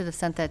 I should have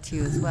sent that to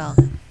you as well.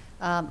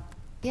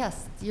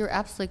 Yes, you're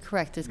absolutely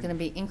correct. There's going to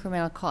be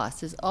incremental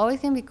costs. There's always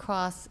going to be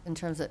costs in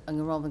terms of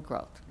enrollment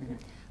growth.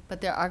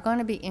 But there are going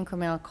to be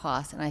incremental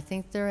costs, and I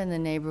think they're in the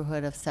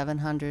neighborhood of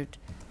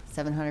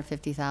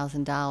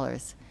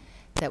 $750,000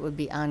 that would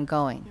be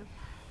ongoing.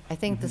 I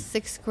think the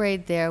 6th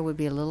grade there would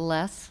be a little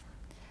less,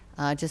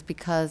 just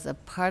because a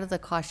part of the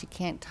cost you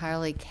can't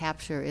entirely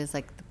capture is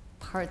like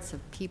parts of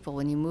people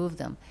when you move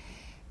them.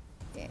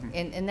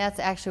 And that's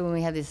actually when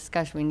we have this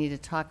discussion, we need to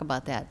talk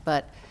about that.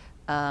 But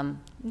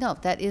no,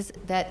 that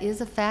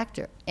is a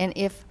factor. And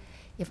if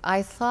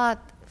I thought,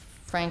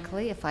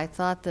 frankly, if I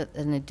thought that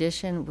an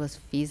addition was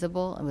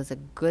feasible and was a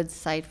good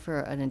site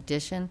for an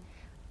addition,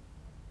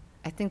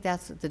 I think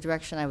that's the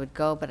direction I would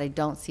go, but I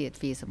don't see it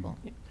feasible.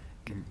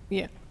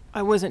 Yeah,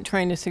 I wasn't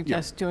trying to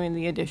suggest doing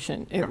the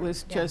addition. It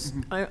was just,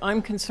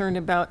 I'm concerned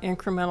about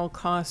incremental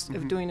cost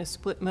of doing a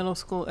split middle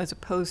school as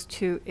opposed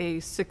to a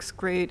 6th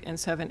grade and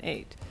 7,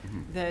 8.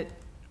 That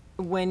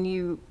when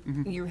you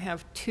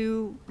have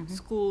two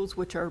schools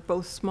which are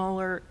both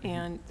smaller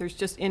and there's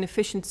just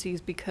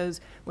inefficiencies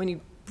because when you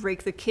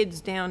break the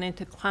kids down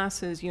into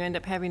classes, you end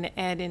up having to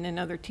add in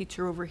another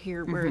teacher over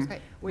here, whereas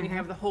when you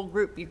have the whole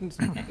group, you can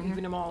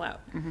even them all out.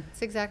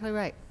 That's exactly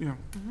right. Yeah.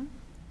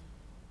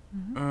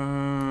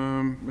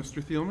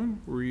 Mr. Thielman,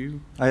 were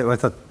you? I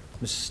thought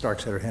Mrs.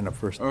 Starks had her hand up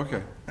first.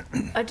 Okay.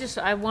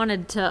 I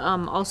wanted to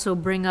also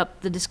bring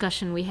up the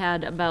discussion we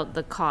had about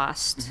the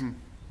cost.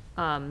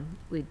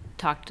 We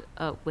talked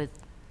with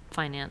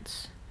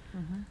finance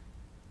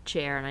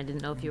chair, and I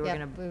didn't know if you were going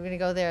to. We're going to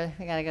go there.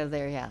 We got to go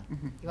there. Yeah.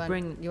 You want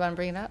to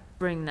bring it up?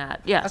 Bring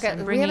that. Yes.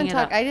 Okay. We haven't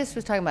talked. I just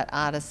was talking about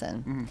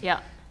Addison. Yeah.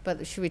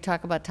 But should we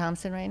talk about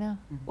Thompson right now?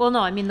 Well, no.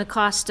 I mean the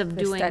cost of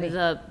doing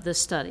the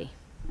study.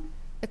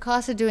 The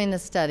cost of doing the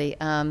study.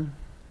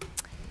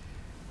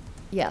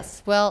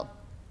 Yes. Well,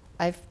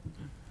 I've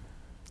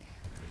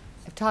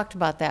talked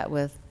about that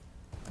with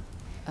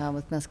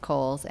Ms.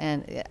 Coles,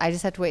 and I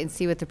just have to wait and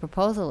see what the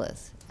proposal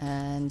is,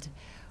 and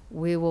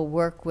we will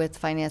work with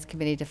Finance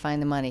Committee to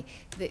find the money.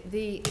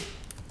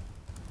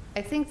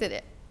 I think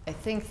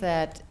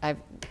that I've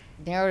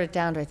narrowed it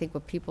down to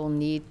what people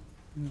need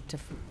to,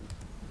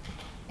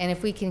 and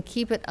if we can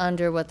keep it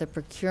under what the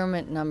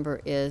procurement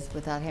number is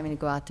without having to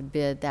go out to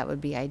bid, that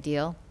would be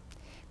ideal,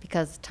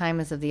 because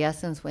time is of the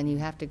essence when you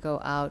have to go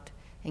out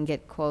and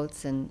get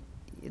quotes, and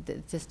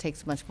it just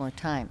takes much more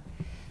time.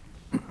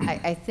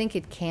 I think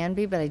it can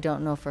be, but I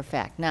don't know for a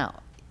fact. Now,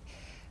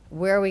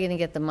 where are we going to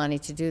get the money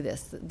to do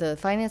this? The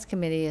Finance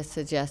Committee has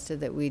suggested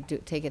that we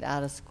take it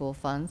out of school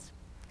funds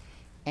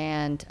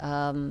and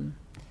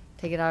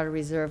take it out of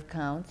reserve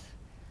accounts.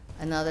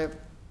 Another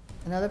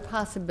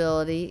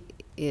possibility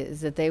is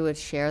that they would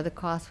share the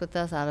cost with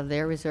us out of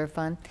their reserve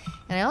fund.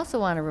 And I also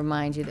want to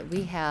remind you that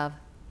we have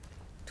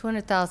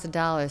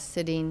 $200,000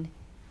 sitting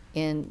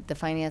in the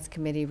Finance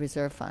Committee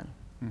reserve fund.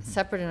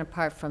 Separate and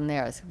apart from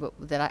theirs,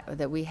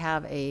 that we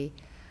have a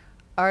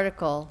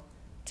article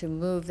to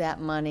move that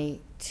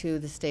money to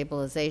the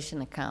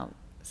stabilization account,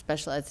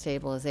 special ed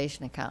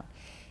stabilization account.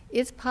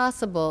 It's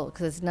possible,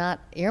 because it's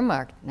not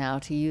earmarked now,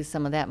 to use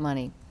some of that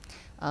money.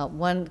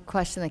 One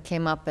question that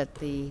came up at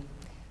the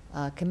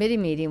committee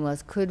meeting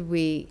was, could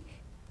we,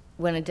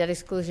 when a debt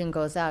exclusion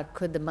goes out,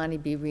 could the money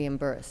be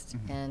reimbursed?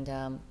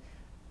 And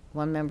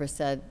one member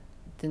said,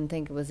 didn't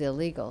think it was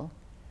illegal,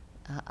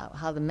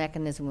 how the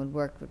mechanism would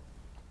work.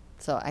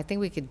 So I think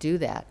we could do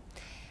that.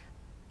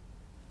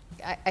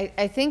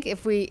 I think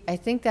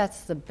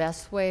that's the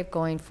best way of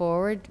going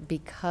forward,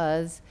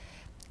 because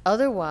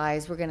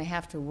otherwise we're going to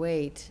have to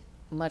wait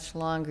much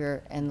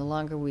longer, and the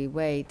longer we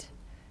wait,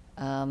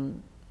 the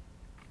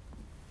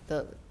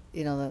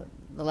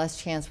less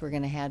chance we're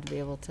going to have to be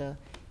able to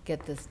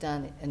get this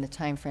done in the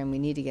time frame we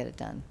need to get it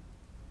done.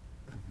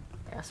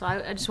 Yeah, so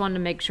I just wanted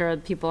to make sure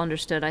that people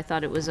understood. I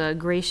thought it was a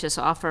gracious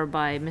offer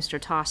by Mr.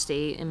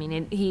 Tosti. I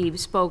mean, he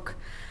spoke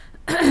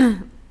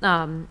and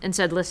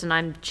said, listen,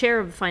 I'm chair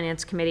of the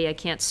Finance Committee. I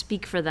can't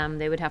speak for them.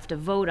 They would have to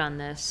vote on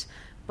this.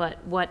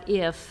 But what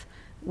if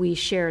we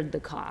shared the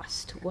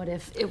cost? What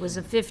if it was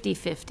a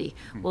 50-50?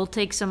 We'll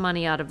take some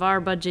money out of our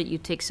budget, you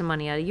take some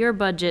money out of your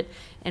budget,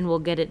 and we'll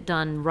get it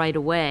done right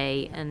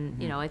away.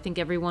 And, I think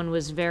everyone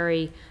was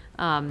very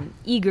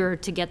eager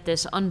to get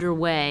this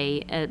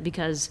underway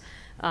because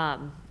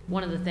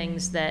one of the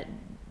things that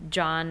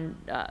John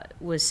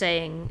was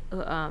saying,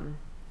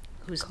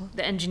 who's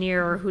the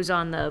engineer who's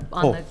on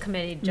the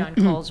committee, John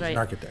Coles, right? An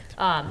architect.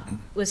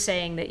 Was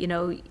saying that,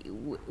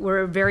 we're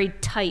a very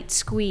tight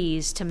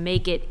squeeze to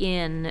make it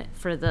in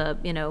for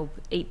the,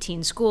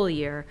 18 school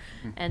year.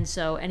 And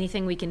so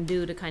anything we can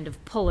do to kind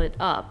of pull it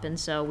up. And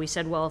so we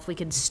said, well, if we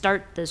could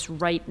start this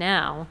right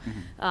now,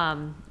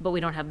 but we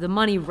don't have the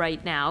money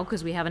right now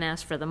because we haven't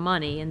asked for the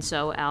money. And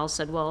so Al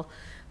said, well,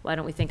 why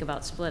don't we think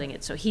about splitting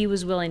it? So he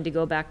was willing to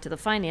go back to the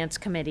Finance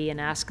Committee and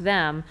ask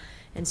them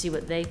and see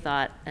what they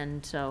thought,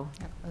 and so.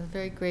 It was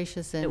very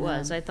gracious. And, it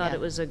was. I thought it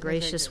was a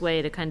gracious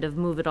way to kind of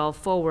move it all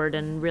forward,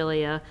 and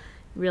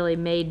really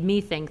made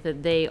me think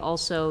that they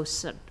also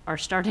are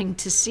starting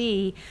to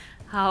see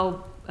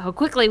how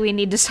quickly we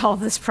need to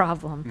solve this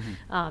problem,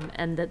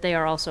 and that they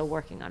are also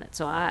working on it.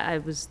 So I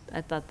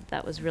thought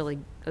that was really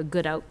a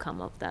good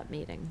outcome of that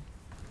meeting.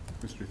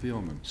 Mr.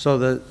 Thielman. So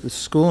the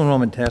School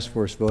Enrollment Task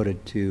Force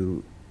voted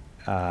to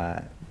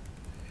have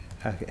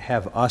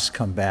us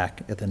come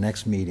back at the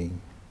next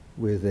meeting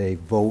with a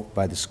vote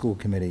by the school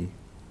committee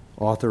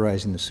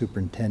authorizing the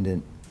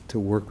superintendent to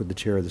work with the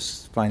chair of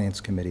the Finance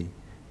Committee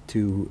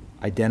to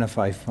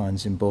identify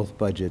funds in both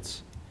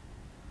budgets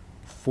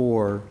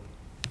for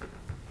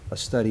a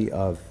study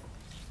of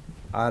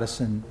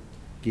Addison,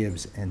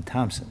 Gibbs, and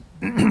Thompson.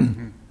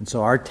 And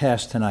so our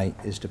task tonight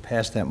is to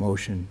pass that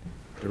motion,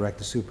 direct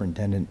the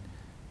superintendent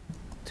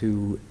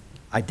to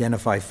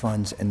identify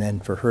funds, and then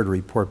for her to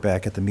report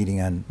back at the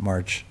meeting on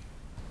March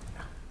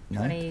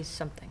 9th?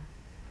 20-something.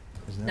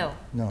 Isn't No,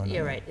 that-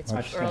 you're right. It's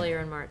March earlier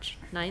in March.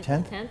 9th?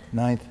 10th? 10th?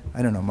 9th?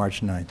 I don't know,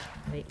 March 9th.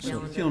 Wait, So,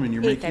 calendar. Thielman,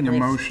 you're Eighth, I making a believe.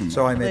 motion.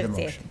 So I made the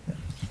Let's see.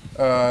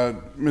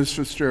 motion. Ms.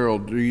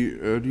 Fitzgerald, do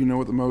you know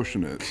what the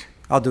motion is?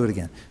 I'll do it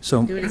again.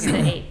 So Do it as the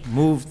 8th.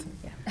 moved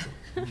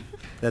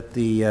that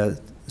the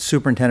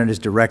superintendent is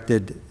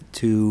directed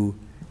to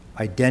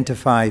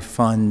identify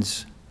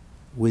funds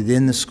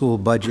within the school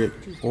budget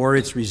or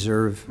its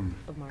reserve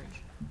Of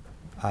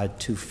March.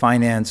 to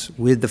finance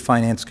with the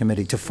finance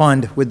committee, to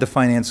fund with the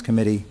finance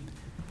committee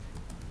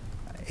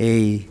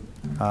a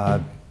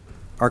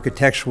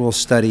architectural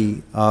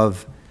study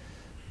of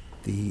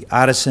the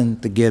Addison,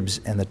 the Gibbs,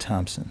 and the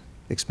Thompson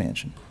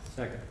expansion.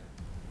 Second.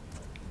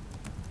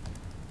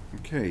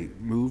 Okay,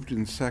 moved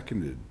and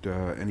seconded.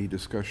 Any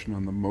discussion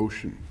on the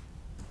motion?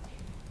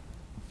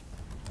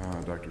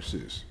 Dr.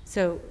 Seuss.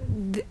 So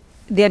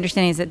the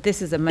understanding is that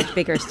this is a much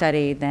bigger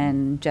study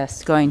than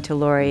just going to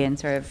Lori and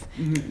sort of,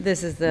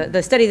 this is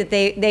the study that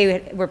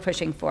they were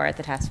pushing for at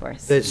the task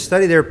force. The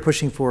study they're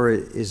pushing for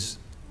is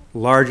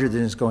larger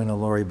than is going to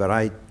Lori, but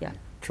I Yeah.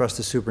 trust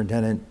the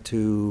superintendent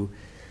to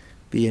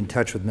be in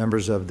touch with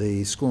members of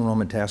the school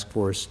enrollment task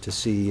force to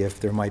see if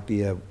there might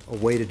be a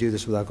way to do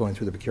this without going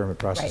through the procurement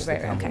process Right,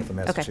 of the right, Commonwealth of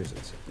okay, okay.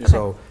 Massachusetts. Okay.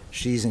 So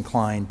she's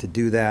inclined to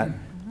do that,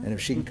 and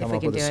if she can If come we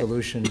up can with a do it.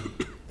 solution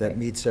that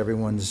meets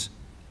everyone's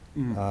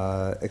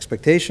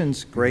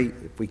expectations, great.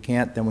 If we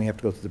can't, then we have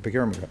to go through the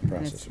procurement And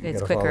process. We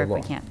it's gotta quicker follow if we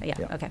law. can't, yeah,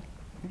 okay.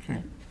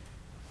 Okay.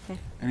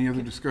 Any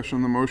other discussion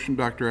on the motion?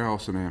 Dr.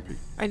 Allison Ampe.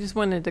 I just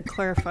wanted to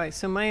clarify.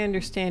 So my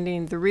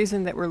understanding, the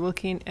reason that we're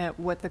looking at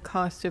what the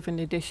cost of an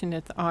addition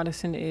at the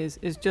Addison is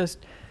just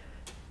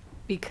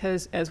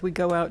because as we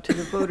go out to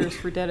the voters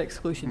for debt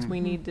exclusions, we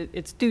need to,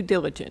 it's due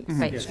diligence.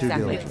 Right, It's due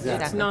exactly, diligence. It's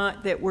exactly.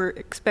 not that we're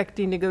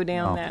expecting to go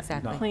down No. that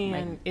Exactly,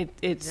 plan. It's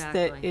that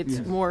Exactly.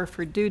 it's more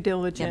for due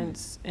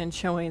diligence and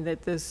showing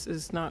that this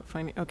is not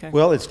okay.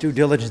 Well, it's due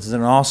diligence,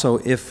 and also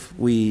if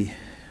we,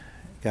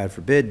 God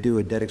forbid, do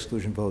a debt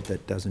exclusion vote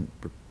that doesn't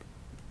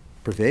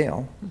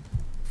prevail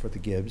for the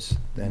Gibbs,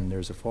 then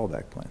there's a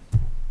fallback plan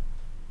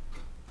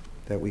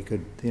that we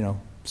could,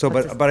 so,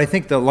 but I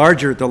think the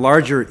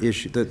larger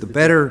issue, the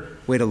better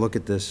way to look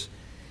at this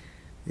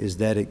is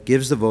that it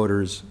gives the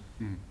voters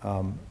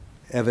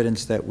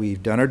evidence that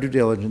we've done our due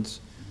diligence.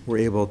 We're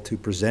able to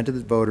present to the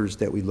voters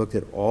that we looked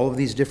at all of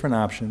these different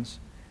options,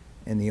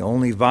 and the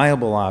only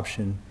viable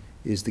option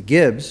is the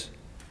Gibbs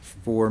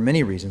for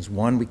many reasons.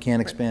 One, we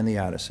can't expand the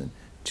Addison.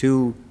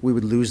 Two, we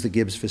would lose the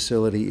Gibbs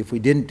facility if we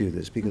didn't do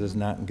this because it's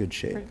not in good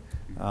shape.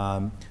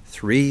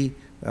 Three,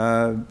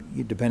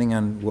 depending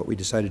on what we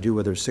decide to do,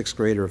 whether it's sixth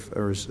grade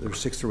or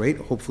 6 through 8,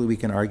 hopefully we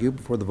can argue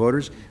before the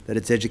voters that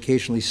it's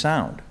educationally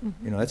sound.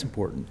 That's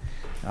important.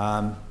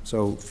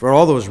 So for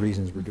all those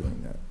reasons, we're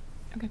doing that.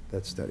 Okay.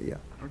 That study,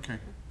 yeah. Okay.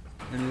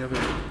 Any other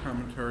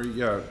commentary?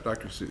 Yeah,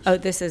 Dr. Seuss. Oh,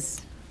 this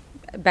is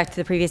back to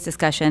the previous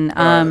discussion.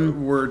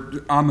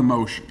 We're on the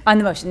motion. On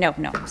the motion, no,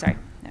 sorry,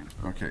 no.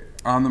 Okay.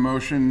 On the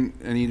motion,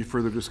 any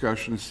further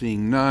discussion?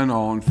 Seeing none,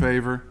 all in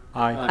favor?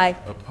 Aye.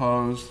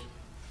 Opposed?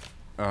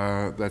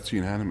 That's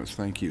unanimous.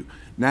 Thank you.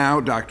 Now,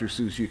 Dr.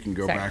 Seuss, you can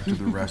go Sorry. back to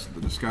the rest of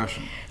the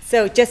discussion.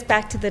 So just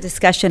back to the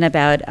discussion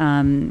about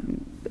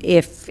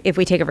if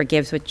we take over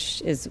Gibbs,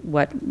 which is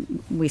what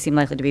we seem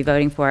likely to be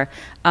voting for,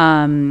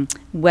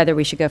 whether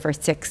we should go for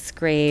 6th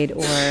grade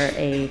or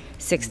a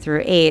 6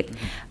 through 8.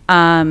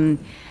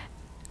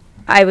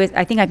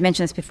 I think I've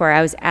mentioned this before.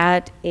 I was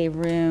at a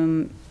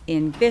room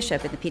in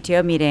Bishop at the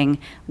PTO meeting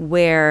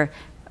where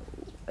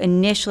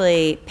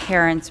initially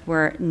parents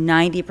were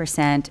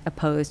 90%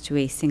 opposed to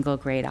a single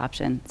grade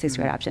option, 6th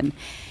grade option.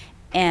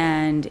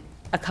 And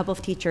a couple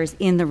of teachers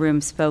in the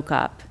room spoke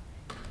up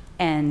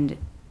and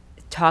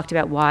talked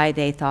about why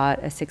they thought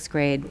a 6th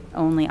grade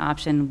only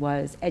option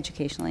was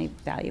educationally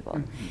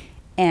valuable.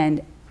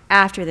 And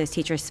after those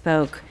teachers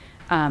spoke,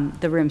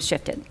 the room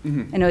shifted.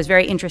 And it was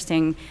very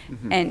interesting.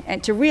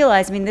 And to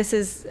realize, this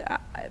is,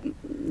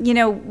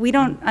 we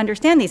don't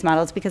understand these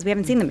models because we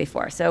haven't seen them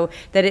before. So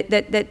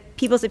that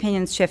people's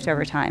opinions shift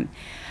over time.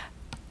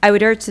 I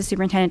would urge the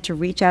superintendent to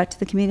reach out to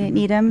the community at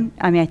Needham.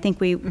 I think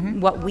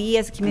what we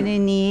as a community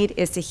need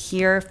is to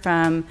hear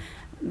from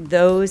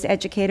those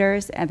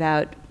educators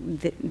about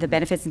the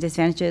benefits and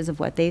disadvantages of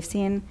what they've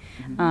seen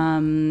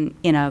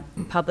in a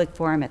public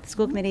forum at the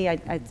school committee.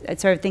 I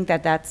sort of think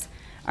that that's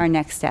our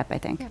next step, I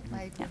think.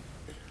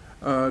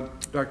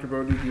 Dr.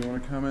 Bodie, do you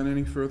want to comment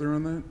any further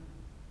on that?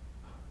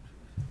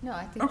 No,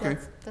 I think Okay.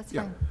 that's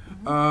Yeah.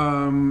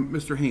 fine.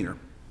 Mr. Hayner.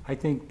 I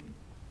think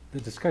the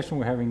discussion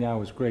we're having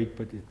now is great,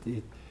 but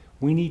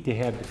we need to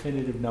have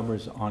definitive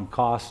numbers on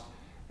cost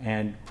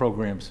and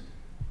programs,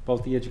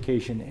 both the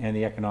education and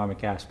the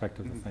economic aspect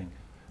of the thing.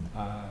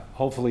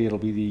 Hopefully, it'll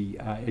be the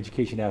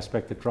education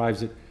aspect that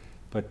drives it,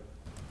 but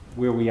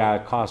where we are,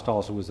 cost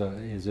also is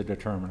a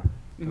determiner.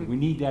 But we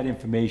need that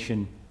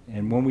information,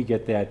 and when we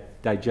get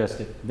that, digest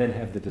it, then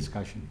have the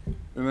discussion.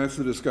 And that's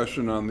the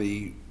discussion on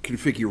the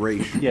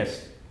configuration.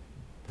 Yes.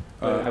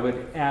 I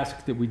would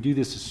ask that we do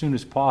this as soon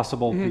as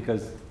possible,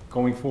 because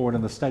going forward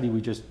in the study, we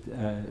just,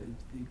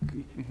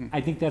 I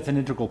think that's an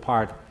integral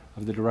part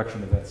of the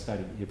direction of that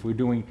study. If we're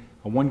doing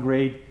a one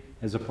grade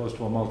as opposed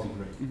to a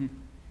multi-grade.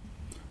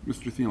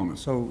 Mr. Thielman.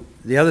 So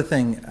the other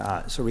thing,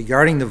 so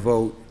regarding the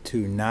vote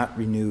to not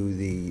renew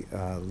the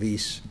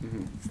lease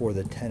for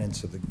the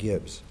tenants of the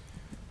Gibbs,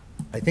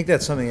 I think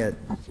that's something that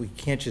we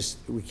can't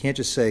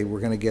just say we're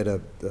going to get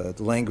the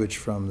language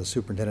from the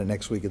superintendent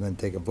next week and then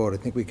take a vote. I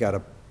think we got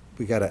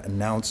to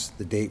announce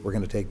the date we're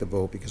going to take the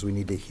vote, because we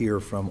need to hear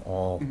from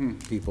all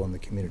people in the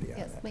community on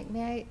Yes, that.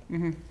 may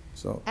I?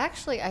 So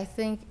Actually, I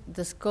think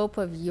the scope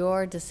of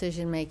your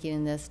decision-making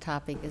in this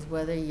topic is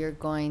whether you're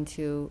going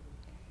to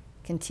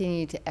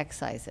continue to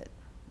excise it.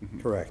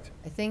 correct.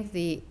 I think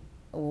the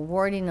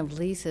awarding of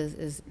leases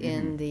is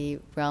in the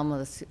realm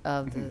of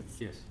the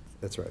Yes.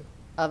 That's right.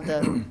 of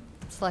the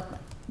selectmen.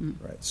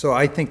 Right. So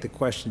I think the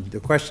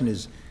question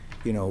is,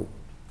 you know,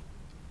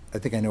 I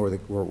think I know where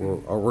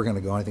we're going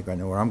to go. I think I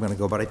know where I'm going to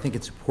go. But I think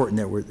it's important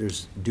that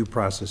there's due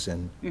process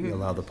and we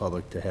allow the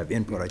public to have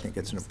input. I think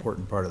it's an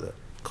important part of the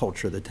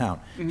culture of the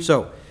town.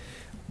 So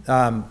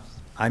I'm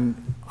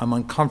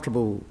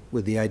uncomfortable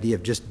with the idea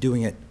of just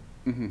doing it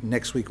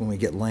next week when we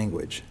get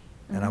language.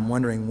 And I'm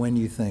wondering when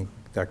you think,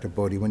 Dr.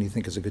 Bodie, when you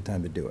think is a good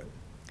time to do it?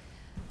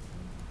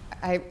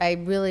 I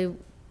really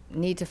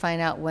need to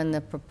find out when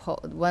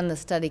the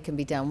study can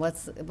be done.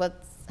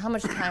 How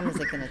much time is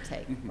it going to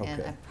take? And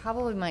Okay. I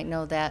probably might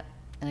know that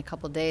in a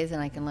couple of days, and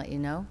I can let you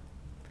know.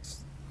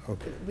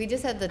 Okay. We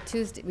just had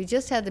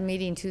the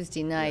meeting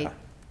Tuesday night,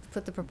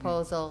 put the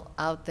proposal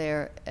out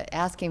there,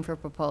 asking for a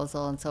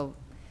proposal, and so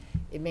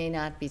it may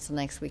not be till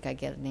next week I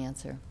get an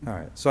answer. All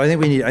right. So I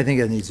think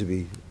it needs to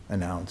be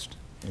announced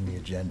in the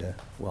agenda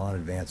well in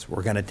advance.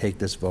 We're going to take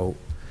this vote,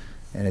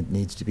 and it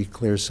needs to be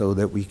clear so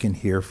that we can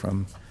hear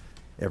from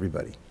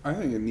everybody. I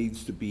think it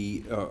needs to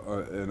be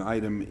an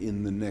item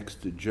in the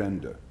next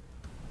agenda,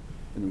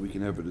 and then we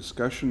can have a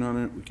discussion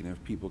on it. We can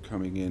have people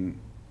coming in,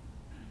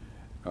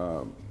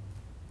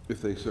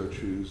 if they so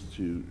choose,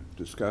 to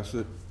discuss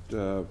it.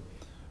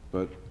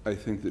 But I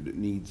think that it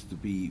needs to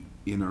be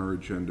in our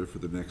agenda for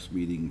the next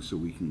meeting so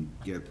we can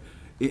get,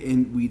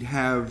 and we'd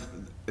have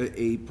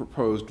a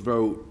proposed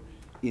vote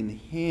in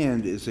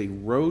hand as a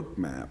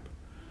roadmap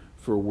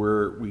for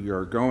where we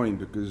are going,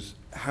 because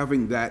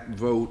having that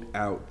vote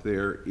out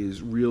there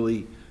is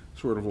really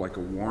sort of like a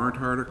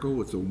warrant article.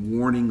 It's a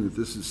warning that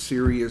this is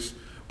serious.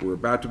 We're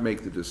about to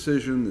make the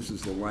decision. This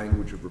is the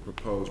language of the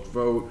proposed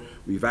vote.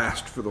 We've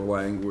asked for the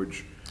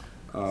language.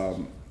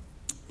 So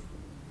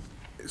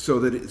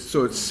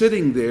it's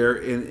sitting there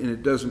and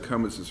it doesn't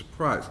come as a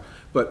surprise.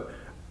 But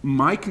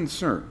my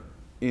concern,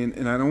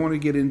 and I don't want to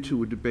get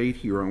into a debate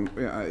here on,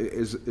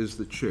 as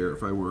the chair,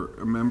 if I were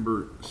a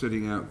member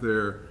sitting out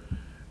there,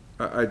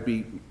 I'd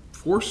be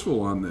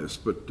forceful on this,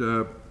 but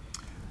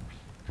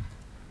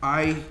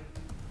I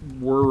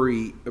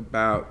worry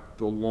about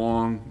the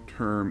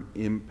long-term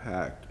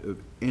impact of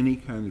any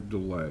kind of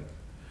delay.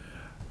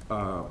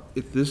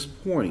 At this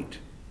point,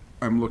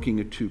 I'm looking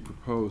at two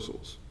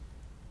proposals.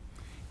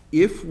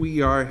 If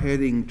we are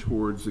heading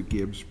towards a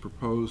Gibbs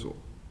proposal,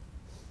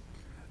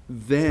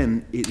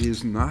 then it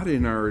is not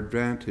in our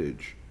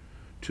advantage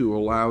to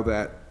allow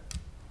that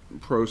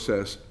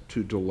process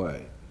to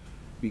delay,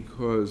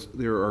 because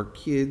there are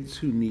kids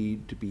who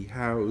need to be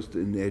housed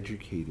and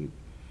educated,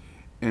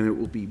 and it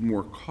will be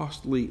more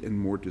costly and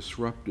more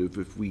disruptive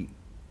if we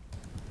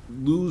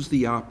lose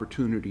the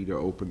opportunity to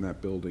open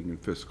that building in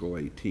fiscal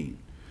 18.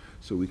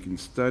 So we can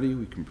study,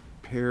 we can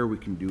prepare, we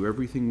can do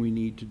everything we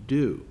need to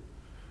do,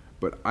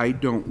 but I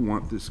don't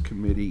want this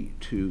committee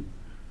to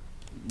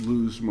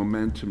lose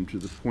momentum to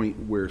the point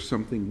where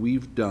something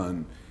we've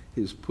done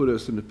has put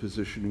us in a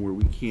position where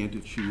we can't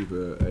achieve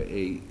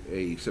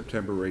a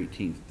September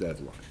 18th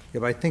deadline. Yeah,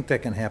 but I think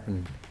that can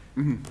happen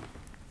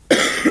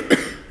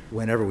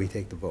whenever we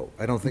take the vote.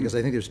 I don't think, because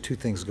I think there's two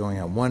things going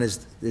on. One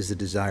is the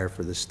desire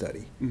for this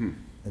study.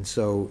 And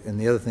so,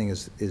 and the other thing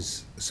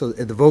is so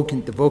the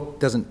vote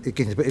doesn't, it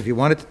can, if you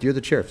want it, you're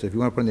the chair, so if you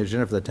want to put on the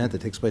agenda for the 10th,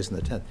 it takes place on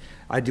the 10th.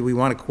 Do we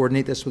want to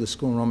coordinate this with the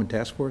school enrollment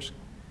task force?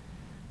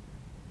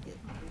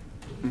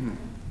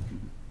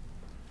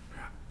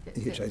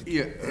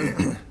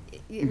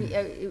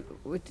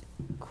 Would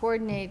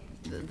coordinate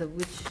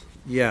which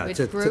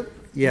group?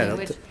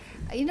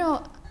 You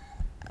know,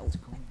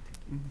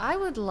 I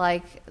would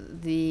like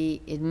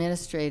the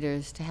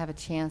administrators to have a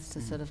chance to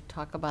sort of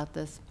talk about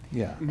this.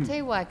 Yeah. I'll tell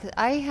you why, because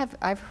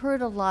I've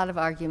heard a lot of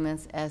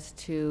arguments as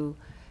to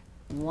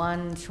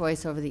one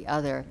choice over the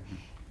other,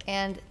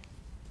 and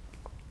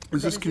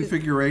is this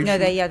configuration? No,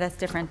 that's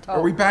different.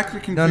 Are we back to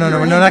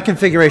configuration? No, not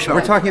configuration.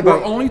 We're talking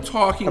about. We're only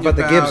talking about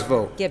the Gibbs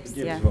vote. Gibbs,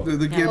 yeah.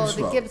 The Gibbs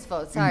vote. The Gibbs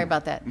vote. Sorry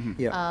about that.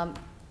 Yeah.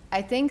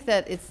 I think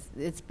that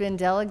it's been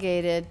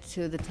delegated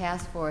to the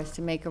task force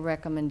to make a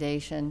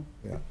recommendation.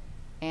 Yeah.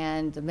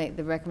 And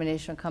the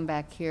recommendation will come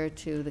back here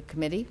to the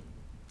committee.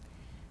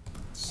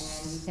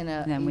 And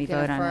then we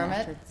vote on it affirm it.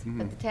 afterwards.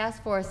 But the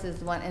task force is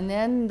the one, and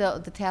then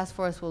the task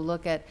force will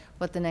look at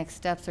what the next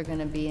steps are going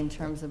to be in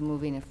terms of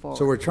moving it forward.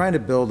 So we're trying to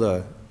build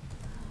a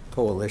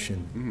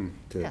coalition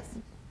Yes.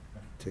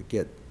 to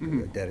get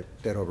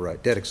debt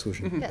override, debt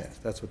exclusion. Yes.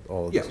 That's what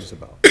all of Yes. this is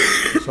about.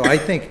 So I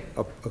think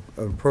an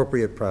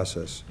appropriate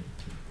process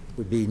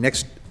would be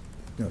next,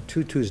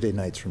 2 Tuesday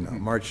nights from now,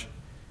 March,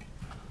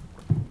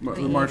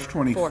 March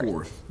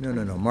 24th.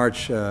 no,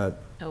 March,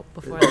 Oh,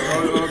 before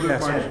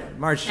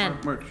March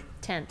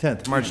 10th.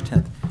 10th, March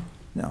 10th.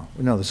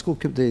 No, the school,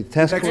 the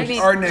task Next- force.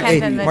 our next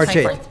Eighth, meeting. March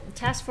 8th.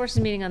 Task force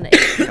is meeting on the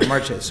 8th. Yeah,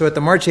 March 8th. So at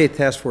the March 8th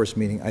task force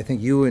meeting, I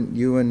think you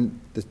and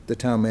the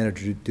town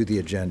manager do the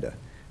agenda.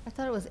 I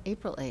thought it was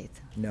April 8th.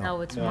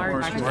 No, it's No,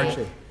 March March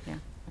 8th.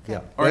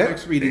 Yeah. Our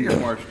next meeting is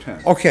March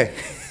 10th. Okay.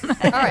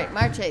 All right,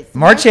 March 8th.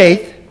 March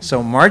 8th,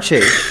 so March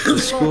 8th, the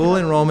school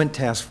enrollment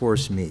task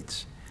force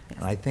meets.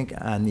 And I think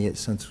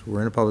since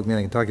we're in a public meeting,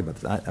 I can talk about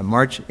this. On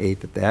March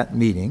 8th, at that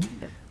meeting,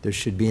 there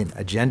should be an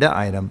agenda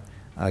item,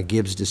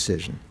 Gibbs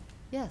decision.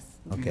 Yes.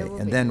 Okay, there will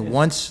and be. then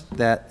once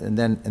that, and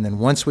then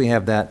once we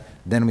have that,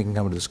 then we can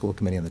come to the school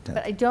committee on the 10th.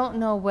 But I don't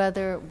know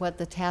whether what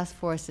the task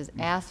force has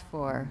asked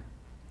for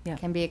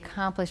can be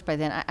accomplished by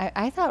then.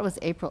 I thought it was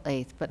April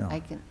 8th, but No. I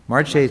can.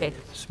 March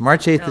 8th,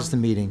 March 8th is the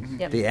meeting.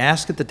 Yep. The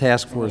ask at the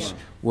task force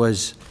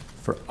was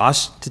for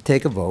us to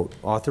take a vote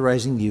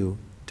authorizing you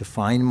to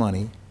find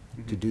money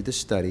to do the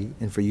study,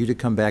 and for you to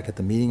come back at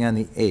the meeting on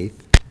the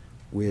 8th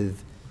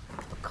with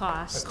a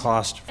Cost.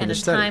 cost for And the a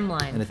study.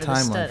 timeline And a for the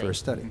timeline study. for a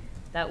study.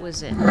 That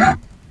was it.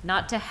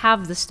 Not to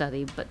have the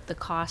study, but the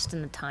cost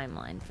and the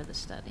timeline for the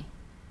study.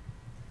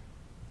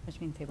 Which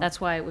means they won't. That's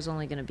why it was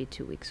only going to be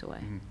 2 weeks away.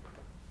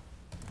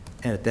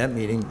 And at that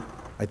meeting,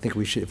 I think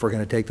we should, if we're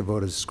going to take the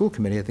vote as a school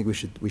committee, I think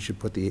we should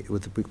put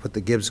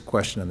the Gibbs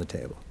question on the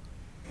table.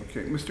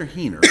 Okay, Mr.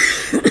 Heener.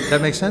 Does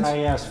that make sense? I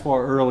asked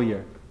for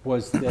earlier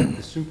was that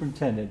the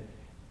superintendent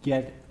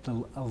get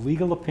a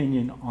legal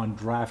opinion on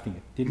drafting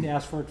it. Didn't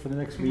ask for it for the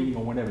next meeting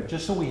or whenever,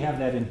 just so we have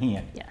that in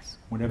hand. Yes.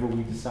 Whenever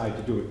we decide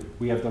to do it,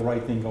 we have the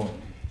right thing going.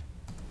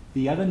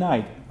 The other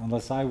night,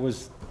 unless I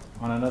was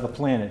on another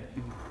planet,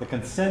 the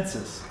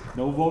consensus,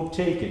 no vote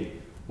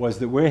taken, was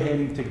that we're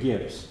heading to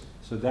Gibbs.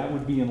 So that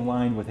would be in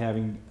line with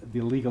having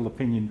the legal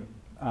opinion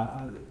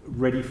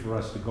ready for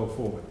us to go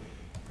forward.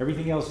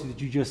 Everything else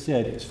that you just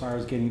said, as far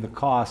as getting the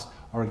cost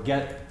or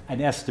get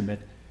an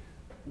estimate,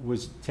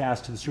 was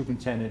tasked to the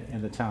superintendent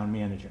and the town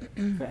manager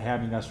for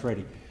having us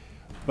ready.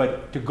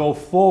 But to go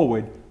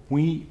forward,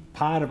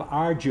 part of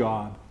our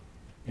job,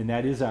 and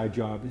that is our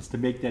job, is to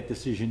make that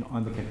decision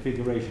on the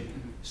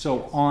configuration.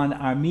 So on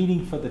our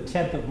meeting for the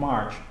 10th of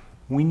March,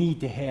 we need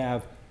to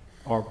have,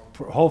 or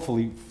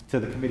hopefully to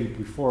the committee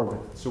before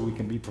it, so we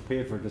can be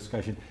prepared for a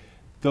discussion,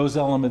 those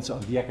elements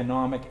of the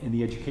economic and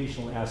the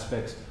educational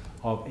aspects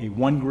of a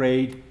one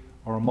grade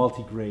or a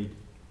multi-grade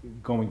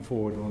going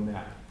forward on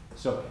that.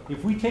 So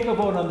if we take a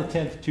vote on the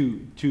 10th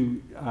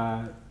to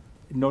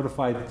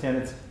notify the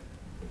tenants,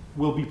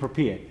 we'll be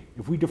prepared.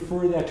 If we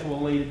defer that to a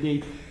later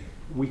date,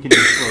 we can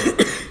defer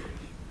it.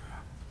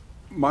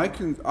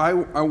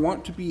 I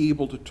want to be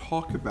able to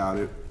talk about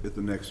it at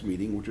the next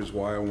meeting, which is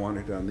why I want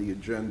it on the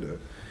agenda.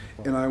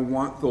 And I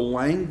want the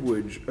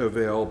language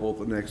available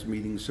at the next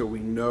meeting so we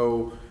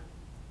know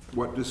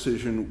what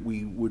decision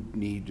we would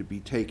need to be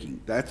taking.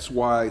 That's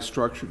why I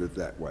structured it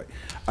that way.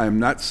 I'm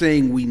not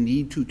saying we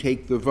need to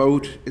take the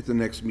vote at the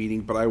next meeting,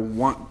 but I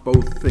want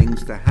both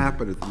things to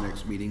happen at the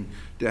next meeting,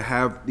 to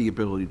have the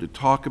ability to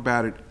talk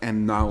about it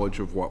and knowledge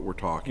of what we're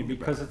talking And about.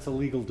 because it's a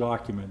legal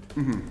document,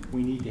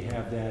 we need to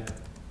have that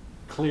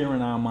clear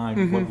in our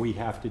mind, what we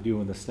have to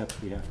do and the steps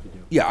we have to do.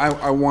 Yeah,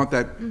 I want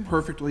that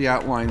perfectly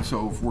outlined,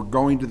 so if we're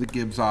going to the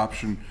Gibbs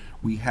option,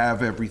 we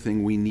have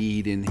everything we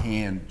need in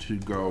hand to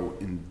go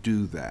and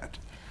do that.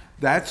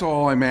 That's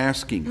all I'm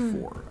asking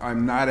for.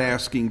 I'm not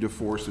asking to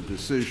force a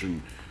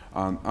decision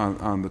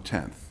on the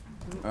 10th.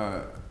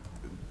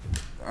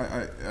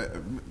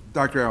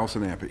 Dr.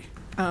 Allison Ampe.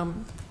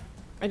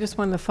 I just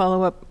wanted to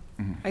follow up.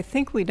 I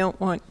think we don't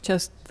want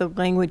just the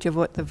language of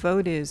what the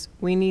vote is.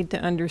 We need to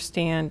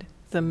understand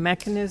the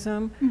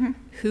mechanism,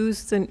 who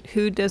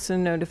does the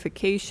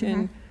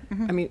notification,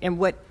 I mean, and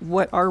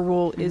what our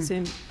role is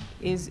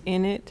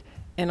in it,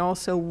 and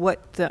also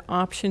what the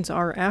options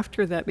are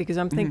after that, because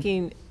I'm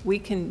thinking we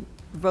can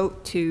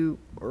vote to,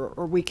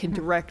 or we can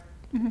direct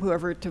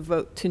whoever to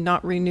vote to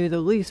not renew the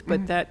lease,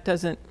 but that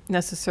doesn't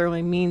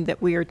necessarily mean that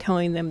we are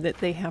telling them that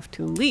they have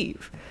to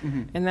leave.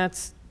 And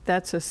that's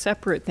a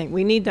separate thing.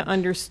 We need to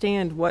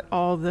understand what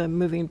all the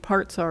moving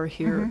parts are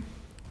here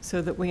so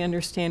that we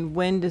understand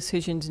when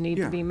decisions need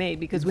to be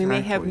made, because we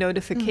may have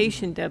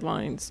notification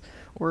deadlines,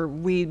 or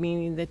we,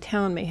 meaning the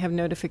town, may have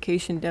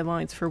notification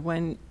deadlines for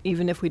when,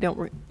 even if we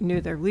don't renew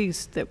their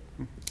lease, that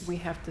we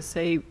have to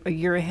say a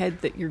year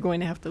ahead that you're going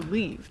to have to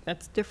leave.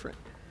 That's different.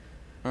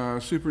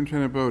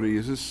 Superintendent Bodie,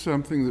 is this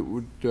something that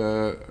would,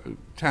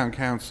 town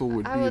council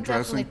would be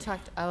addressing?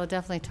 I will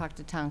definitely talk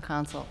to town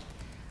council.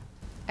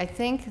 I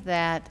think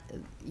that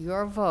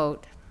your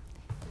vote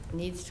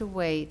needs to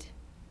wait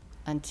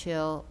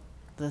until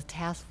the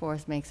task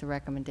force makes a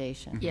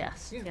recommendation.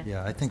 Yes.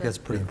 Yeah, I think that's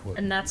pretty important.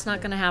 And that's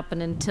not gonna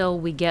happen until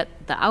we get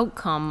the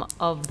outcome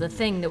of the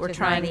thing that we're Which is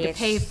trying to 90-ish.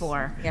 pay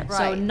for. Yep. So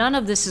Right. none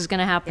of this is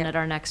gonna happen at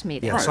our next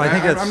meeting. Yeah, so I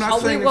think that's. I'm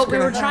not saying it's What we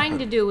gonna were trying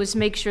to happen. do was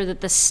make sure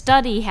that the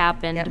study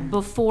happened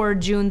before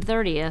June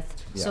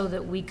 30th, so Yeah.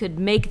 that we could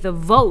make the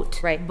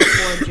vote Right.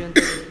 before June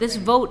 30th. This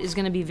vote is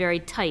gonna be very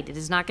tight. It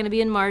is not gonna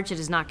be in March, it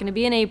is not gonna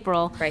be in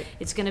April. Right.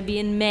 It's gonna be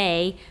in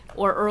May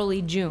or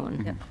early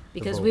June.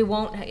 Because we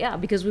won't,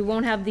 because we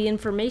won't have the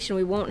information,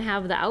 we won't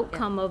have the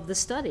outcome of the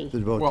study. The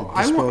vote Well, to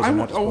I dispose want, and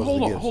what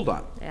hold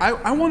on. Yeah.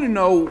 I want to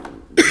know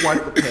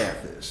what the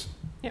path is.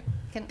 Yep.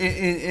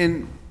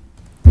 And,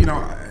 you know,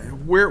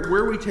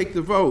 where we take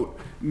the vote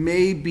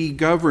may be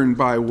governed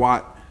by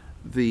what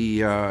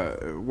the,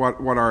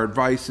 what our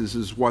advice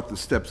is what the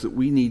steps that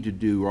we need to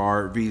do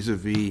are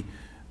vis-a-vis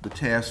the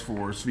task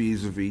force,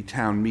 vis-a-vis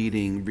town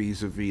meeting,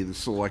 vis-a-vis the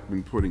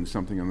selectmen putting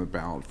something on the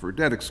ballot for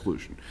debt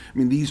exclusion. I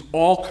mean, these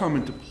all come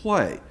into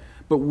play,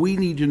 but we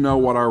need to know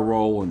what our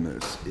role in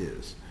this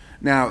is.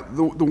 Now,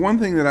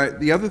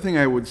 the other thing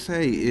I would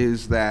say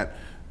is that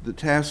the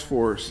task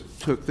force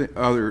took the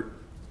other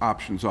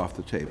options off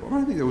the table, and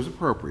I think that was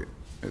appropriate.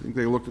 I think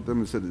they looked at them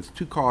and said it's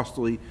too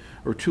costly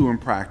or too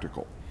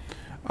impractical.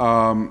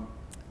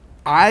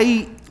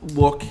 I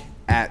look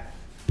at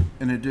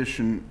an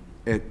addition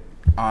at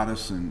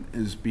Odison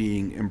as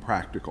being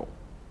impractical.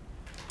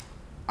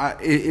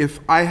 If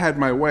I had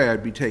my way,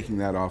 I'd be taking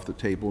that off the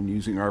table and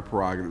using our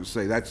prerogative to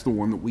say that's the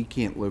one that we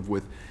can't live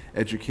with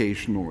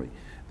educationally,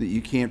 that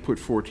you can't put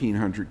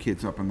 1,400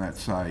 kids up on that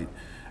site.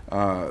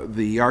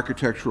 The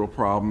architectural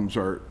problems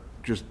are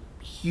just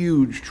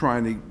huge,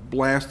 trying to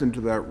blast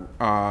into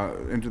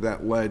that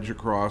ledge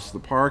across the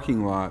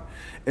parking lot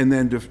and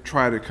then to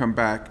try to come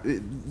back.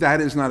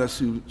 That is not a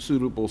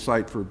suitable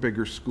site for a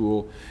bigger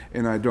school,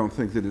 and I don't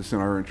think that it's in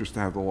our interest to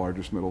have the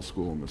largest middle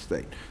school in the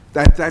state.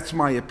 That's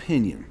my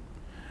opinion.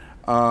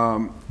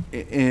 And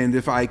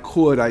if I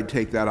could, I'd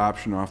take that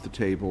option off the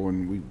table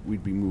and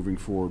we'd be moving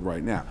forward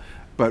right now.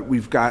 But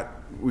we've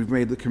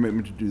made the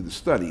commitment to do the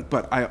study.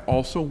 But I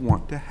also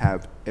want to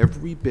have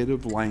every bit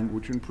of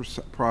language and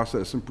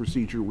process and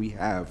procedure we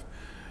have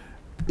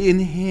in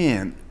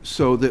hand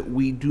so that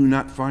we do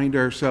not find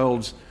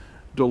ourselves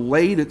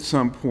delayed at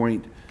some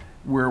point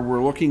where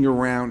we're looking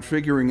around,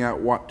 figuring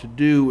out what to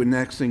do, and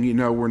next thing you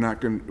know,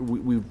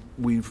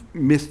 we've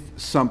missed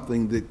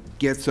something that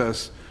gets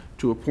us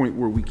to a point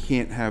where we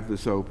can't have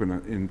this open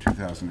in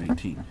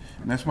 2018.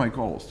 And that's my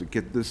goal, is to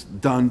get this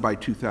done by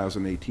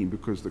 2018,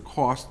 because the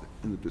cost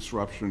and the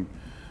disruption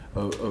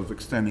of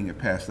extending it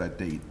past that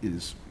date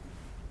is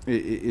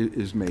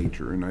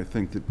major. And I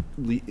think that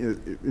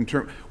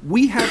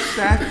we have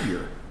sat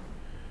here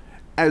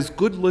as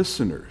good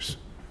listeners.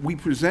 We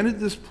presented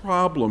this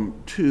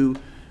problem to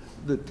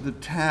the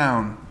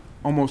town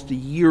almost a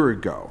year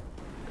ago,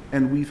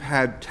 and we've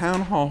had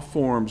town hall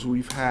forums,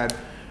 we've had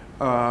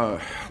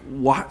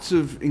lots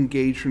of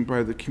engagement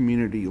by the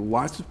community,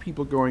 lots of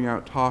people going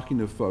out talking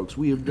to folks.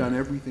 We have done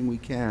everything we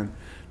can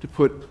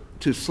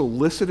to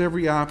solicit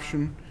every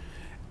option,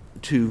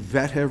 to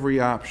vet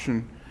every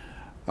option.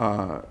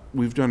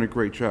 We've done a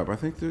great job. I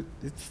think that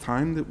it's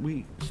time that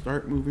we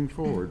start moving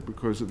forward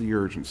because of the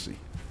urgency.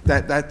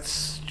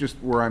 That's just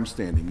where I'm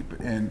standing.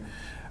 And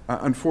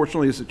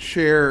unfortunately, as a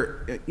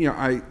chair, you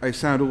know, I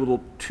sound a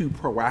little too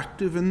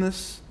proactive in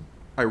this.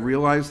 I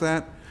realize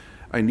that.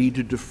 I need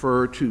to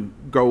defer to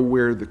go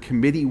where the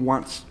committee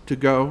wants to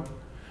go,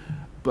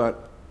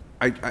 but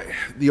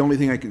the only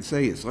thing I can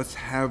say is let's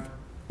have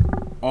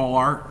all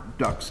our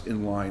ducks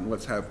in line.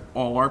 Let's have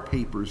all our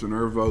papers and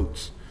our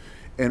votes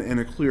and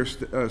a clear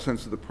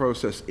sense of the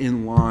process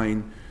in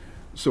line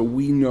so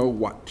we know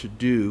what to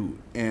do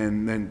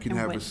and then can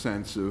have a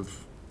sense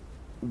of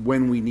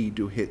when we need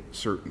to hit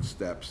certain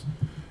steps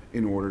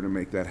in order to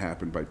make that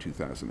happen by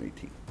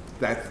 2018.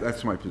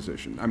 That's my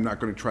position. I'm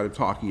not going to try to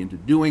talk you into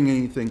doing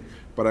anything,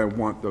 but I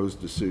want those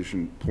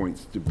decision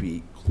points to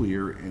be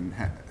clear and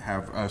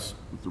have us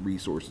with the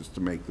resources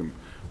to make them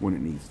when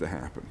it needs to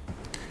happen.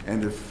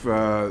 And if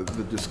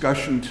the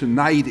discussion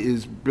tonight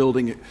is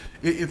building it,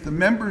 if the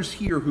members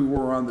here who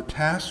are on the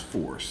task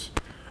force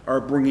are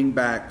bringing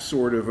back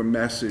sort of a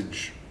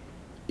message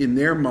in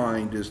their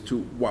mind as to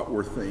what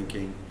we're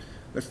thinking,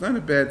 that's not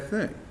a bad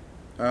thing.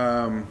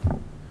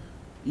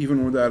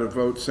 Even without a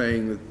vote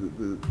saying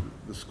that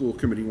the school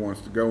committee wants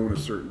to go in a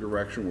certain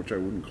direction, which I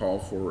wouldn't call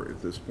for at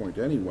this point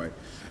anyway.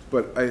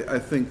 But I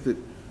think that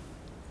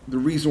the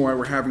reason why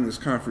we're having this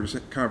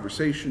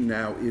conversation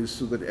now is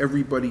so that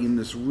everybody in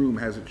this room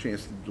has a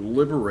chance to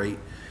deliberate,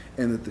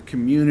 and that the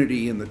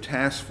community and the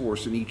task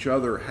force and each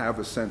other have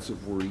a sense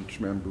of where each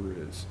member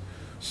is.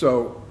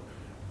 So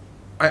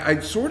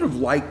I'd sort of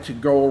like to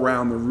go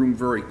around the room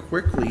very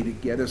quickly to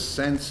get a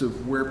sense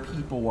of where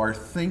people are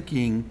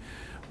thinking,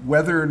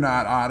 whether or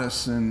not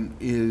Odison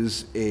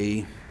is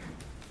a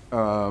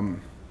viable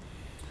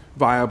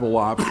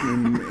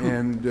option,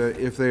 and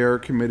if they are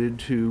committed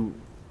to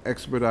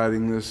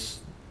expediting this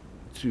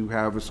to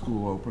have a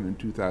school open in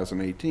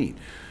 2018.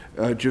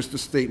 Just a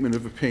statement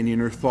of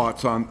opinion or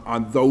thoughts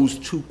on those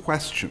two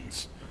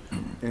questions.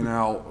 And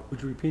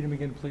Would you repeat them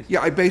again, please?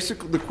 Yeah,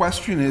 the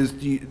question is,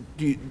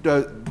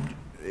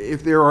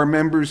 if there are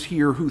members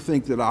here who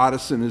think that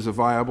Ottoson is a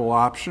viable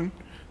option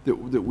that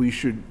we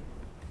should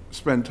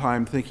spend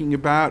time thinking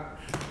about,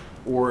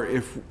 or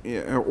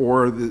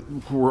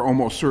who are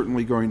almost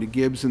certainly going to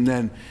Gibbs, and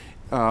then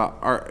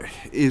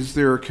is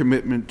there a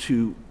commitment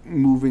to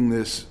moving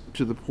this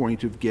to the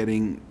point of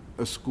getting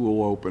a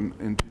school open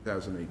in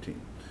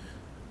 2018?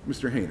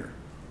 Mr. Hayner.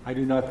 I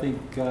do not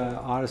think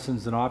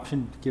Ottison's an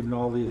option, given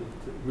all the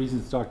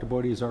reasons Dr.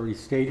 Bodie has already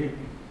stated.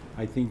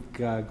 I think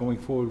going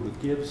forward with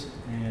Gibbs,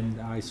 and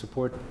I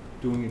support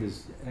doing it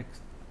as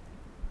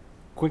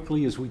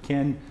quickly as we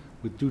can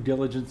with due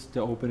diligence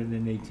to open it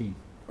in 18.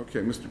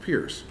 Okay, Mr.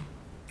 Pierce.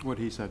 What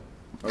he said.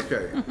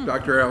 Okay,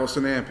 Dr.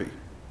 Allison Ampe.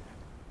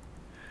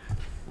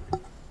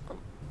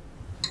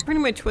 Pretty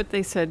much what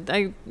they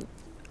said.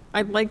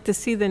 I'd like to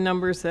see the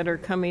numbers that are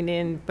coming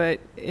in, but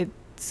it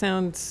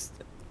sounds,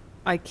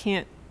 I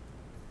can't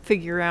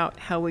figure out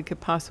how we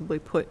could possibly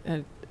put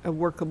a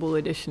workable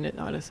addition at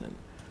Ottoson.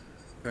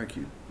 Thank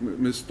you.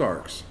 Ms.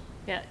 Starks.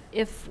 Yeah,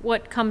 if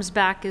what comes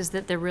back is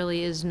that there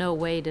really is no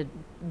way to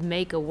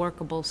make a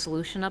workable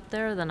solution up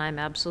there, then I'm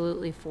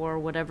absolutely for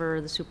whatever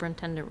the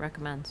superintendent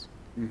recommends.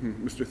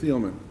 Mr.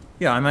 Thielman.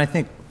 Yeah, I mean, I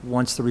think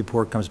once the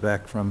report comes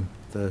back from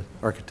the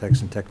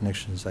architects and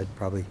technicians, I'd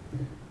probably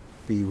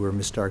be where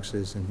Ms. Starks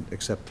is and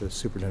accept the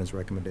superintendent's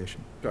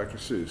recommendation. Dr.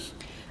 Seuss.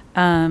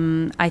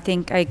 I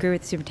think I agree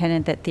with the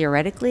superintendent that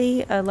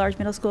theoretically a large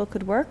middle school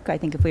could work. I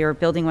think if we were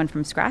building one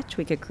from scratch,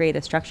 we could create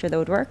a structure that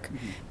would work.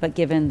 But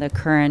given the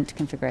current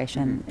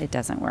configuration, it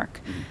doesn't work.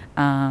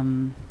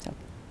 So.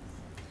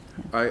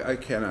 I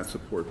cannot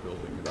support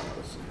building at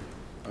Ottoson.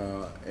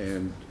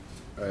 And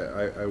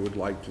I would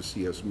like to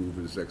see us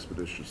move as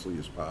expeditiously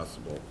as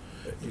possible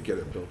to get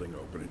a building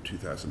open in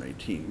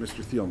 2018.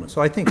 Mr. Thielman.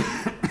 So I think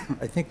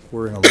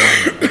we're in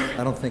alignment.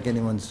 I don't think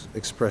anyone's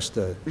expressed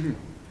an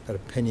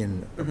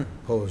opinion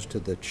opposed to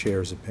the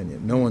chair's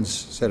opinion. No one's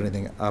said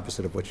anything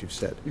opposite of what you've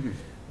said.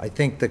 I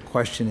think the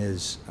question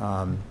is,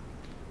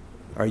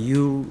 are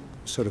you,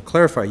 so to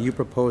clarify, are you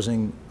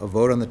proposing a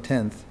vote on the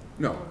 10th?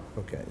 No.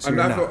 Okay. So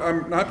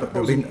I'm not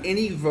proposing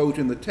any vote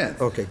in the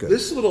 10th. Okay, good.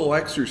 This little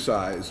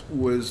exercise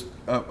was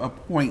a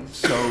point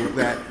so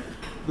that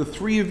the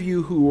three of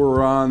you who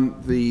are on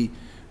the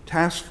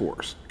task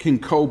force can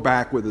go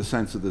back with a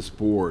sense of this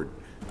board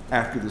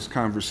after this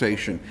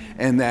conversation,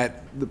 and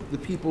that the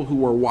people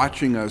who are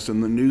watching us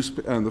and the news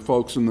and the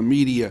folks in the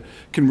media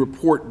can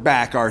report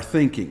back our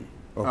thinking,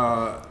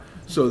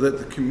 so that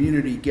the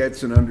community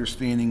gets an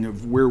understanding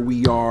of where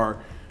we are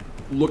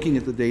looking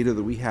at the data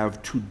that we have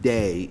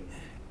today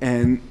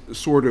and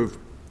sort of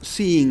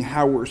seeing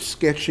how we're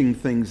sketching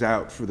things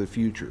out for the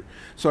future.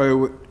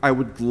 So I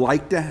would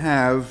like to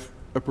have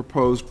a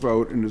proposed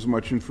vote and as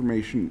much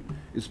information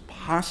as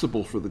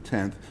possible for the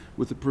 10th,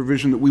 with the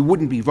provision that we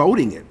wouldn't be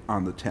voting it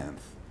on the 10th,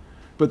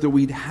 but that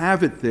we'd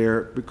have it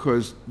there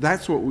because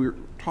that's what we're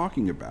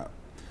talking about.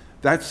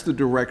 That's the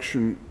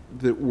direction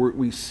that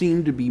we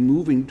seem to be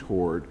moving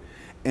toward,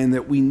 and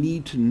that we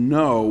need to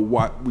know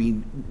what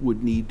we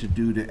would need to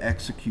do to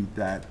execute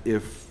that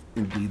if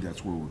indeed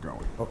that's where we're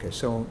going. Okay,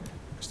 so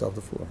I still have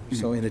the floor.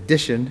 So in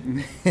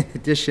addition,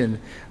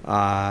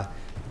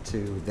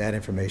 to that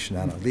information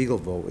on a legal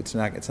vote, it's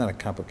not a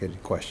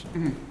complicated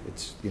question.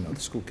 It's, you know,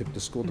 the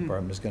school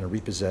department is going to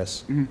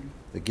repossess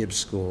the Gibbs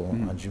School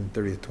on June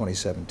 30th,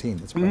 2017.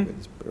 That's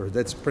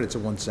probably, it's a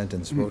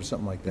one-sentence vote,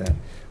 something like that.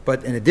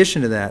 But in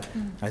addition to that,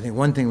 I think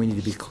one thing we need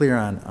to be clear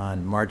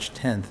on March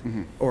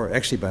 10th, or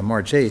actually by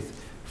March 8th,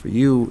 for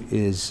you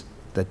is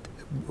that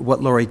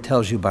what Lori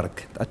tells you about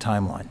a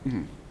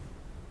timeline.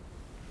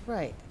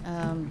 Right.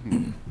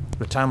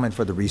 The timeline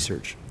for the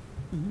research.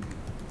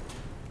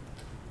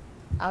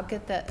 I'll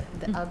get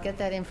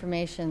that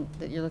information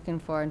that you're looking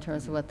for in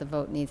terms of what the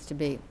vote needs to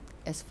be.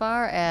 As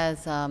far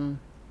as, you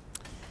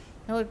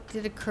know, it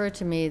did occur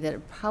to me that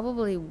it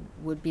probably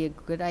would be a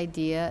good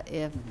idea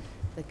if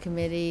the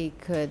committee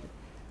could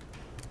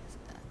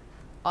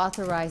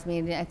authorize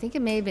me, I think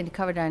it may have been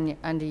covered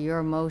under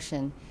your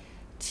motion,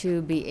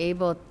 to be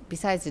able,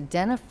 besides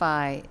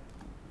identify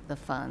the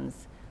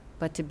funds,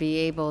 but to be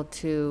able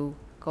to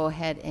go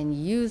ahead and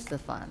use the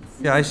funds.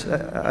 Yeah,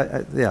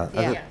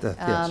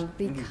 yes.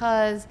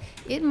 Because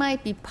it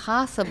might be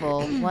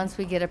possible, once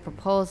we get a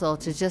proposal,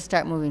 to just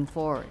start moving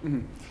forward.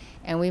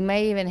 And we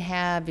may even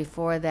have,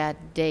 before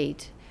that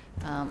date,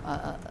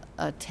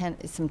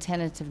 some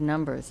tentative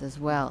numbers as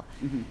well.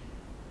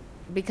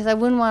 Because I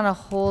wouldn't want to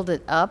hold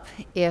it up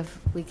if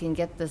we can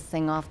get this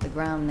thing off the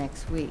ground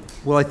next week.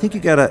 Well, I think you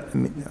gotta,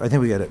 I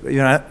think we gotta, you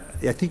know,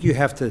 I think you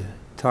have to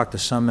talk to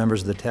some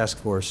members of the task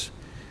force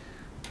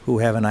who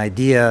have an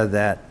idea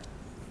that,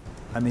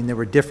 I mean, there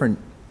were different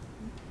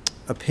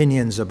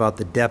opinions about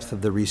the depth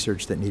of the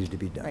research that needed to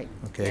be done. Right.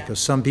 Okay, Yeah. because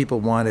some people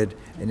wanted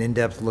an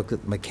in-depth look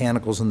at the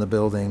mechanicals in the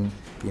building,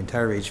 the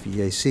entire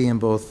HVAC in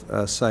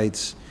both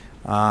sites.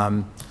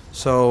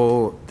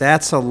 So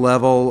that's a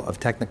level of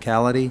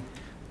technicality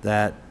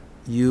that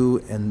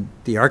you and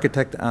the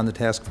architect on the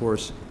task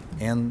force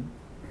and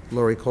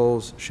Lori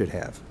Coles should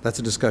have. That's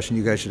a discussion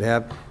you guys should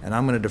have, and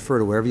I'm going to defer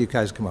to wherever you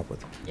guys come up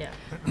with. Yeah.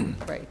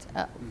 Right.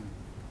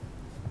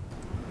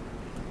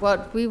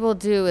 What we will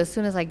do, as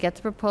soon as I get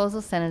the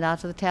proposal, send it out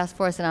to the task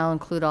force, and I'll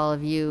include all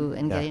of you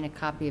in Yeah. getting a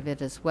copy of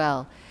it as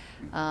well.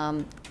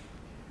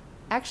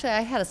 Actually,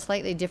 I had a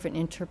slightly different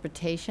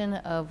interpretation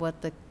of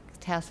what the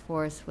task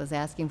force was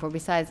asking for,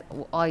 besides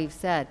all you've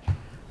said.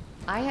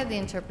 I had the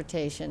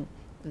interpretation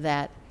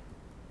that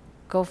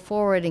go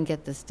forward and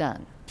get this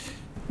done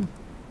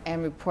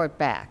and report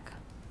back.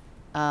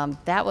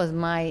 That was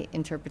my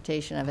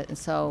interpretation of it, and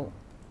so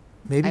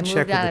Maybe I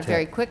check moved with on the it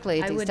very tech.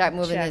 quickly I to would start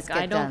moving this,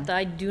 check. get done.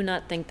 I do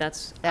not think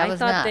that's, That I was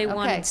thought not, they okay.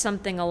 wanted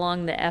something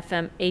along the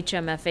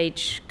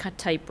HMFH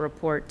type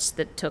reports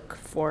that took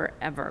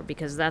forever,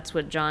 because that's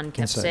what John kept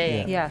Inside,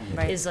 saying. yeah. Yeah,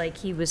 right. Is like,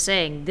 he was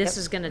saying, this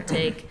is gonna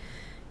take,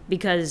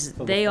 because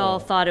they all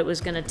thought it was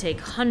gonna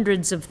take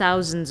hundreds of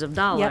thousands of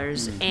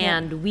dollars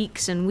and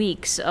weeks and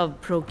weeks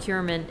of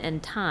procurement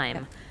and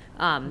time.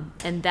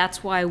 And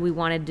that's why we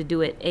wanted to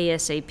do it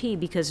ASAP,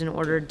 because in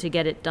order to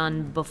get it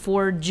done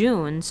before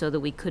June, so that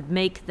we could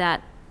make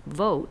that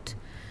vote,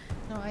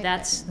 No,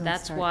 that's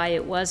sorry. why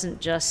it wasn't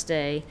just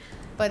a,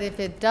 But if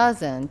it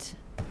doesn't,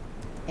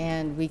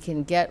 and we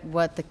can get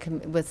what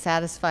what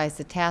satisfies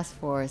the task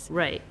force,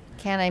 right.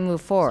 can I move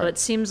So forward? it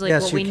seems like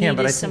Yes, what you we can, need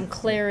but I is some think-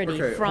 clarity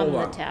Okay, from hold the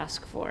on.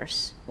 task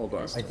force. Hold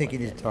on. I think you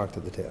need to talk to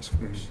the task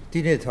force.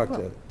 You need to talk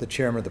to the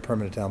chairman of the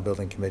Permanent Town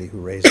Building Committee who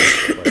raised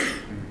this question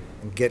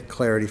and get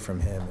clarity from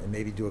him, and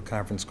maybe do a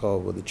conference call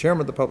with the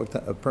chairman of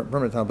the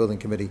Permanent Town Building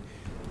Committee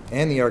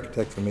and the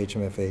architect from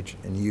HMFH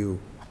and you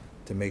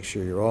to make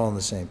sure you're all on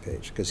the same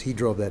page, because he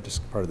drove that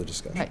part of the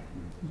discussion. Right.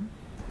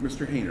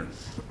 Mr. Hayner.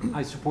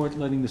 I support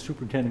letting the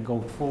superintendent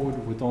go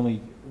forward with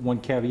only one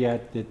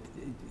caveat,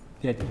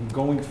 that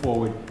going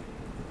forward,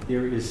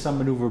 there is some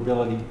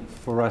maneuverability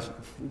for us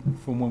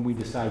from when we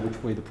decide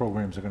which way the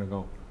programs are gonna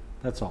go.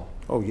 That's all.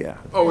 Oh, yeah.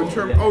 Oh, in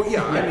terms, oh,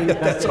 yeah, I mean,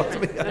 That's all.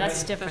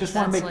 That's different, Just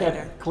want to that's make later.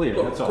 that clear,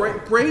 that's all.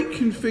 grade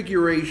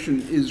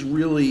configuration is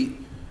really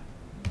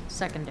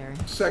Secondary,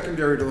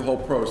 secondary to the whole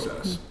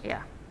process.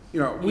 yeah. You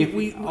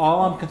know,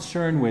 All I'm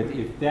concerned with,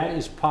 if that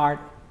is part,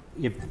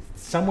 if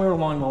somewhere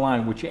along the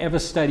line, whichever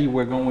study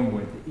we're going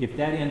with, if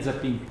that ends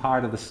up being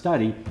part of the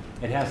study,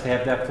 it has to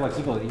have that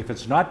flexibility. If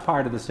it's not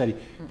part of the study,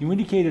 you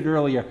indicated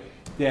earlier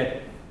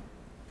that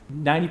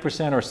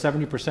 90% or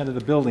 70% of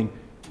the building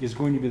is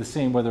going to be the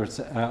same, whether it's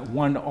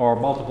one or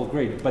multiple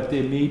grade, but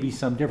there may be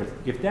some difference.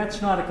 If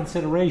that's not a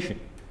consideration,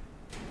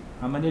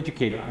 I'm an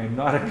educator, I'm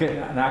not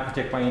an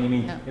architect by any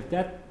means. No. If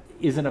that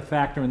isn't a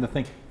factor in the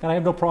thing, then I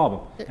have no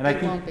problem. And I It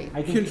think, won't be.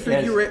 I think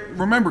as-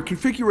 remember,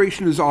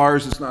 configuration is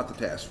ours, it's not the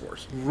task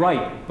force.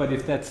 Right, but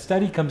if that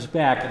study comes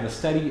back and the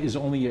study is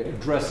only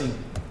addressing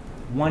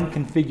one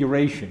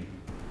configuration,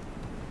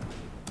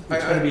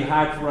 it's gonna be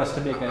hard for us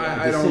to make a decision.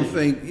 I don't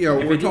think, you know,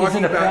 If we're it isn't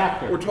talking a about,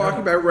 factor, we're talking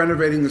about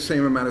renovating the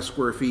same amount of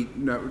square feet,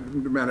 no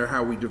matter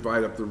how we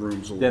divide up the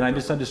rooms a little Then I bit.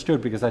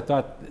 misunderstood, because I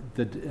thought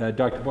that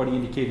Dr. Bodie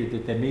indicated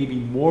that there may be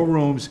more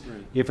rooms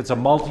if it's a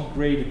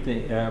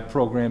multi-graded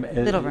program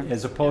Little rooms.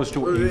 as opposed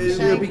to a It'll be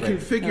single grade.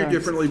 configured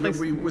differently, but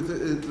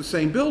with the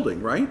same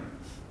building, right?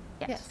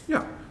 Yes.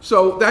 Yeah,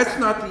 so that's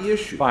not the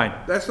issue. Fine.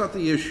 That's not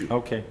the issue.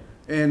 Okay.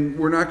 And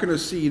we're not gonna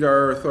cede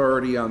our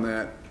authority on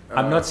that.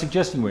 I'm not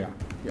suggesting we are.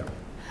 Yeah.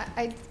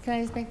 Can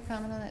I just make a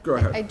comment on that? Go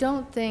ahead. I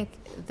don't think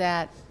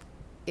that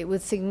it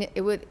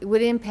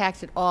would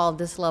impact at all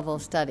this level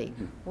of study.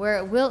 Where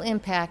it will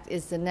impact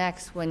is the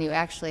next, when you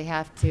actually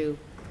have to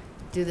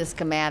do the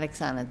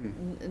schematics on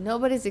it.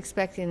 Nobody's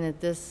expecting that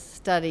this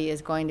study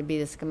is going to be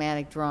the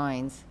schematic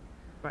drawings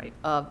Right.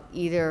 of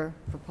either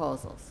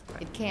proposals.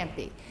 It can't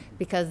be,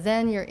 because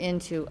then you're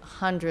into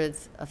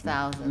hundreds of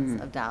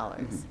thousands of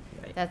dollars.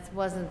 That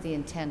wasn't the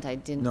intent, I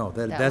didn't. No,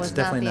 that that's was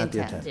definitely not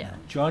the intent. Yeah.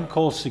 John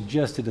Cole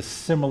suggested a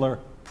similar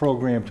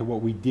program to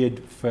what we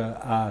did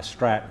for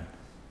Stratton.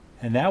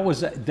 And that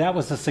was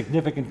a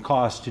significant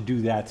cost to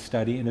do that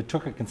study, and it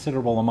took a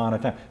considerable amount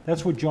of time.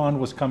 That's where John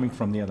was coming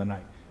from the other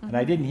night. And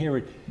I didn't hear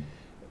it.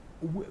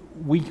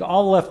 We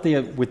all left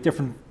there with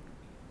different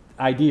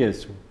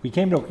ideas. We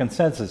came to a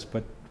consensus,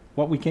 but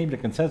what we came to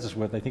consensus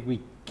with, I think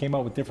we came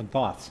out with different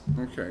thoughts.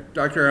 Okay,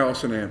 Dr.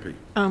 Allison Ampe.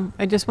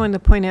 I just wanted to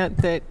point out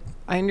that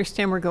I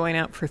understand we're going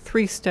out for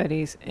 3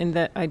 studies, and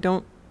that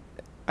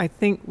I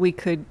think we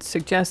could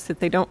suggest that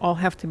they don't all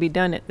have to be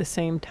done at the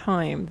same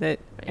time,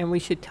 and we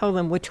should tell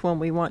them which one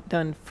we want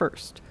done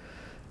first.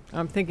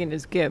 I'm thinking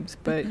it's Gibbs,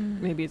 but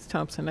maybe it's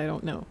Thompson, I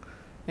don't know.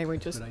 Anyway,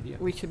 Good idea.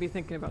 we should be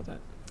thinking about that.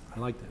 I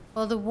like that.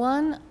 Well, the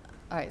one,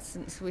 all right, so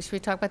should we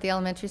talk about the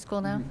elementary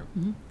school now?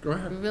 Go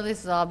ahead. Really,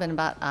 this has all been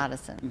about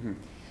Addison.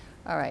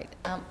 All right.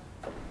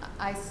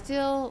 I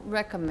still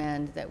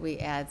recommend that we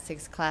add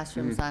 6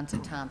 classrooms onto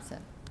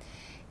Thompson.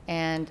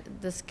 And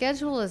the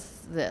schedule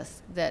is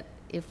this, that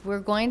if we're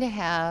going to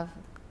have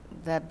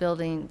that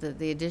building,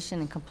 the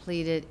addition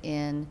completed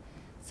in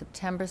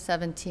September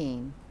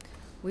 17,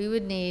 we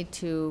would need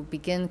to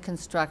begin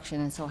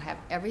construction, and so have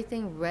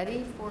everything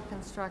ready for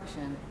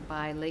construction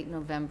by late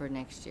November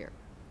next year.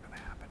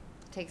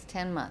 It takes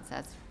 10 months.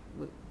 That's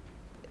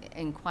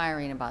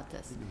inquiring about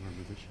this.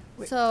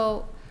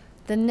 So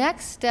the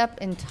next step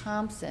in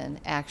Thompson,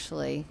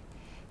 actually,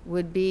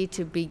 would be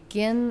to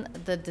begin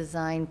the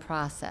design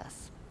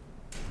process.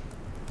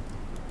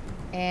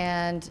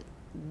 And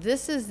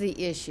this is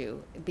the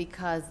issue,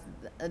 because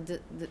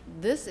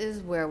this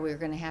is where we're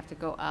going to have to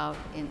go out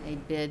in a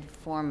bid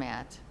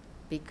format,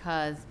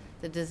 because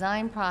the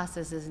design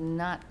process is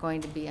not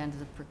going to be under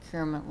the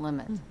procurement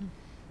limit.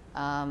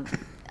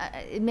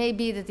 It may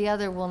be that the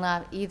other will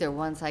not either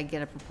once I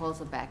get a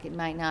proposal back. It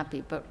might not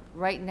be, but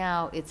right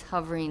now it's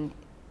hovering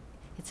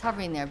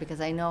there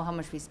because I know how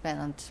much we spent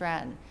on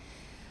Stratton.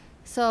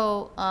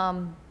 So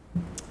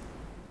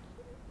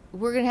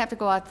we're going to have to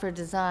go out for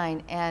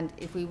design, and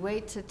if we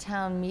wait to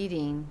town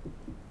meeting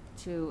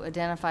to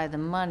identify the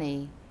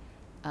money,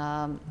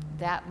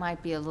 that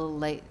might be a little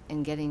late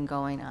in getting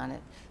going on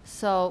it.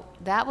 So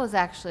that was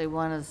actually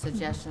one of the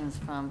suggestions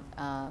from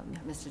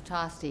Mr.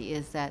 Tosti,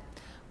 is that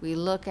we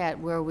look at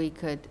where we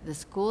could, the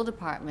school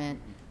department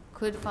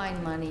could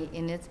find money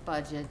in its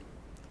budget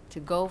to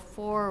go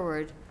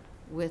forward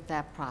with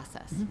that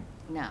process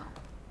now.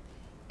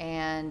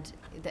 And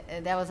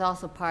that was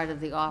also part of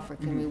the offer.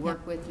 Can we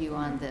work with you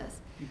on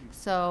this?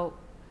 So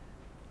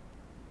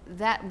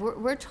that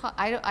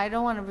I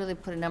don't want to really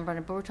put a number on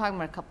it, but we're talking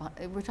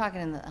about we're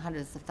talking in the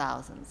hundreds of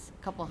thousands,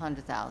 a couple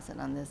 $100,000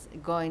 on this,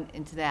 going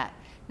into that.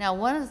 Now,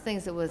 one of the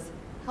things that was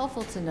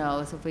helpful to know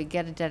is if we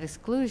get a debt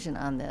exclusion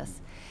on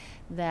this,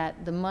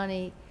 that the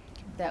money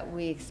that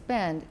we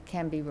expend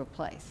can be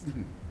replaced. So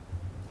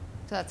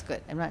that's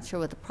good. I'm not sure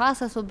what the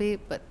process will be,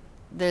 but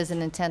there's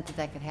an intent that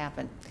that could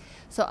happen.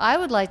 So I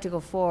would like to go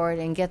forward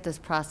and get this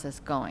process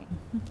going.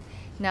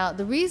 Now,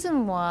 the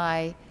reason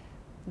why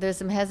there's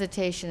some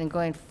hesitation in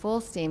going full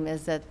steam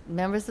is that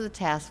members of the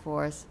task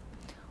force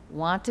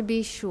want to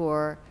be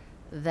sure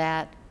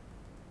that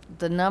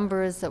the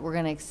numbers that we're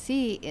going to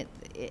see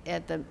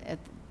at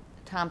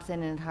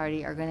Thompson and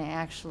Hardy are going to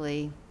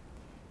actually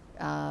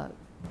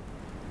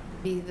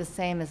be the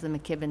same as the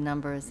McKibben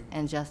numbers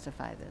and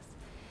justify this.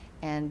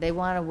 And they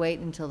want to wait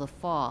until the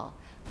fall.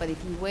 But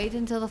if you wait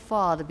until the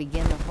fall to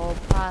begin the whole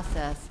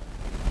process,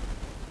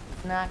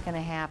 it's not going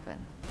to happen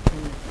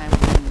in the time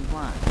frame we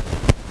want.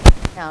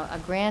 Now,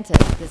 granted,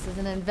 this is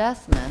an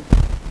investment,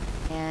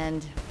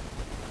 and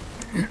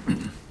we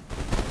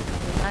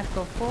not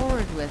go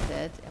forward with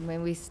it. I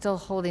mean, we're still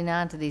holding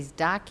on to these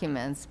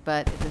documents,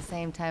 but at the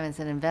same time, it's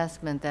an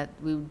investment that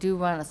we do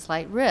run a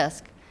slight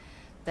risk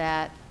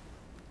that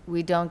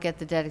we don't get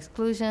the debt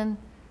exclusion.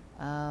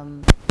 I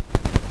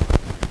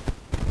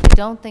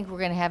don't think we're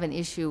going to have an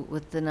issue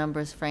with the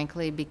numbers,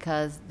 frankly,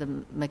 because the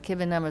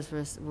McKibben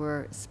numbers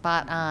were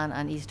spot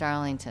on East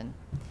Arlington.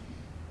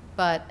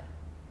 But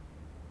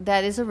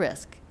that is a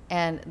risk.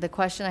 And the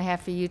question I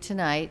have for you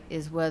tonight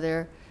is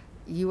whether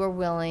you are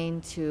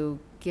willing to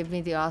give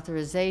me the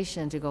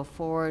authorization to go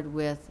forward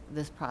with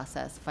this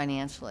process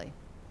financially.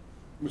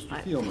 Mr.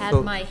 I've Thielman. had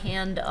my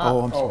hand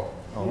up.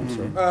 I'm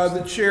sorry.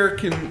 The chair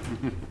can,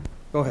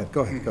 Go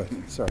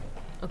ahead, sorry.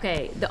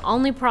 Okay, the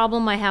only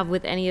problem I have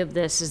with any of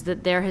this is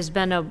that there has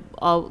been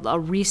a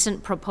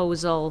recent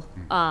proposal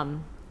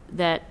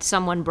that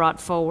someone brought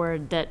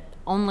forward that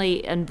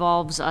only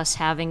involves us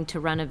having to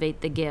renovate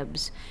the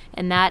Gibbs.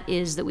 And that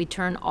is that we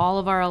turn all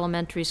of our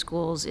elementary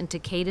schools into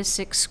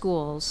K-6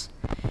 schools,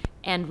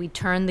 and we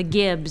turn the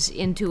Gibbs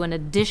into an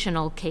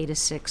additional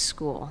K-6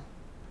 school.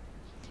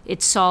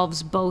 It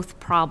solves both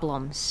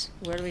problems.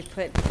 Where do we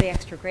put the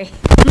extra grade?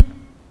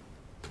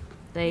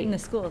 In the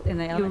school, in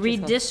the elementary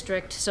school. You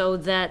redistrict so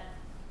that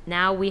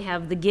now we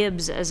have the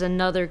Gibbs as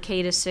another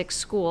K-6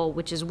 school,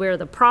 which is where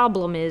the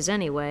problem is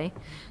anyway.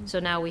 So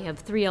now we have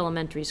 3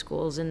 elementary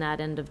schools in that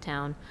end of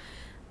town.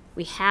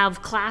 We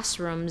have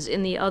classrooms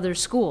in the other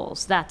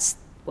schools. That's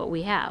what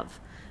we have,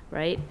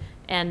 right?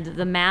 And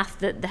the math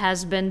that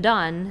has been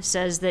done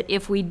says that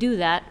if we do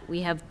that,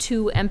 we have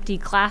 2 empty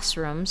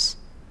classrooms.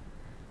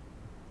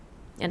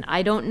 And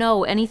I don't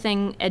know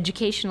anything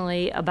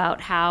educationally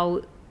about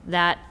how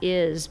that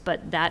is,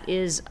 but that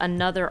is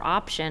another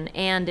option,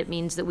 and it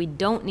means that we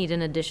don't need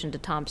an addition to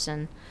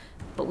Thompson,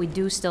 but we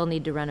do still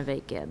need to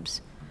renovate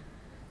Gibbs.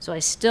 So I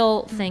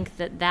still think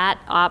that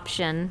that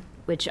option,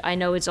 which I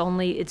know it's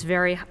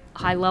very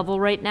high level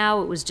right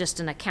now, it was just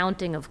an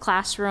accounting of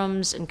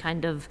classrooms and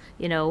kind of,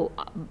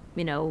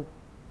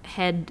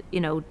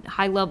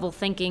 high level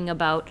thinking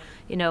about,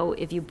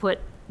 if you put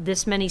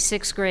this many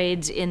 6th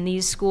grades in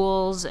these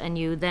schools and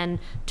you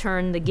then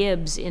turn the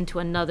Gibbs into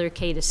another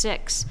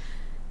K-6,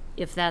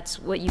 if that's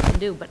what you can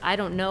do. But I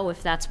don't know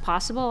if that's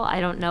possible.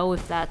 I don't know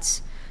if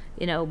that's,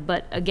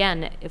 but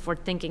again, if we're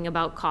thinking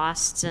about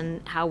costs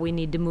and how we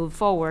need to move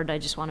forward, I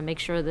just want to make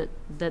sure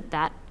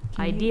that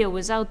idea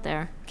was out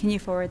there. Can you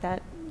forward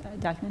that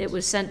document? It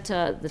was sent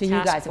to the To you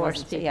guys, task it force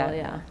wasn't- people, yeah,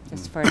 yeah.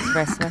 Just for the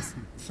rest of us.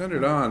 Send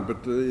it on,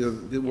 but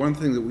the one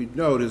thing that we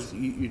note is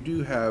you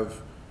do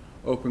have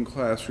open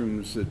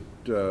classrooms at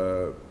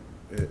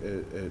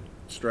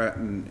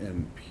Stratton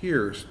and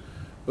Pierce,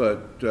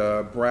 but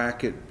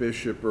Brackett,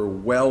 Bishop are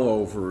well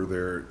over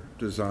their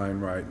design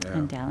right now.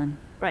 And Dallin.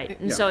 Right,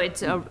 and Yeah. so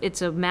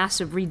it's a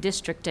massive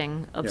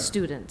redistricting of Yeah.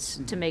 students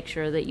to make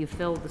sure that you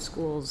fill the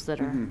schools that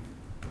are,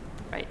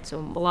 right, so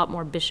a lot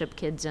more Bishop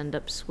kids end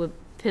up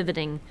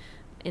pivoting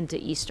into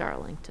East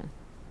Arlington.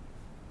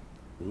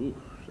 Ooh,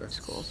 that's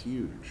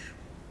huge.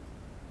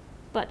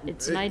 But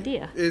it's an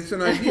idea. It's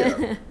an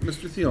idea.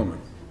 Mr. Thielman.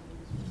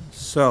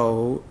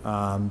 So,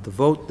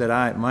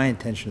 my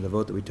intention of the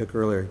vote that we took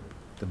earlier,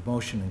 the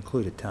motion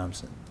included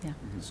Thompson. Yeah.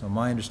 So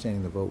my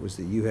understanding of the vote was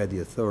that you had the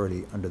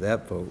authority under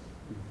that vote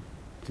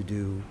to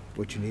do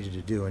what you needed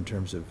to do in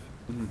terms of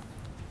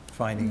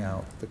finding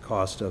out the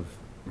cost of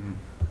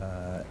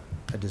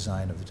a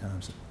design of the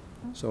Thompson.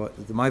 So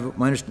my vote,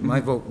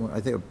 I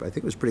think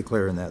it was pretty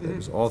clear in that. It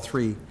was all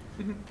three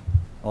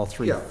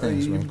Yeah,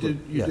 things were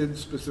included. you did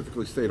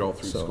specifically state all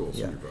three schools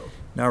in your vote.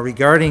 Now,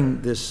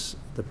 regarding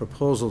the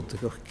proposal to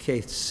go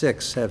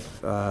K-6,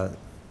 have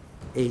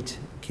 8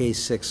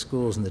 K-6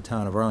 schools in the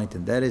town of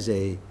Arlington, that is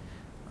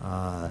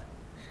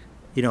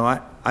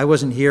I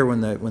wasn't here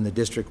when the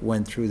district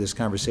went through this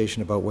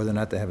conversation about whether or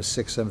not to have a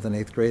 6th, 7th, and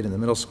 8th grade in the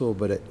middle school,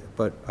 but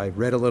I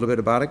read a little bit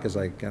about it because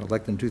I got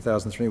elected in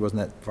 2003,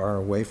 wasn't that far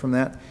away from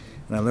that,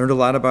 and I learned a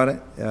lot about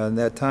it in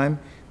that time,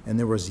 and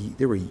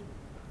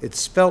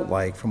it's felt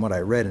like, from what I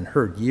read and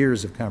heard,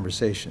 years of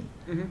conversation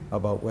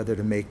about whether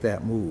to make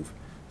that move.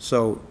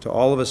 So to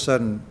all of a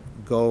sudden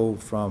go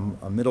from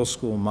a middle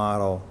school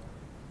model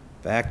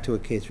back to a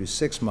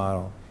K-6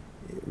 model,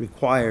 it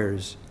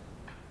requires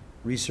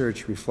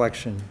research,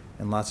 reflection,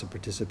 and lots of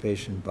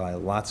participation by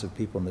lots of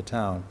people in the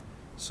town.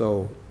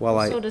 So while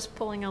So does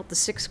pulling out the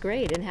 6th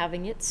grade and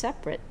having it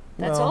separate.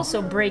 That's Well-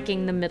 also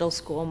breaking the middle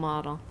school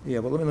model. Yeah,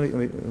 well, let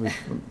me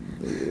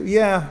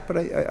yeah, but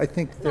I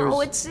think there's... No,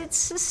 it's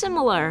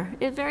similar,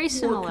 very More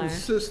similar.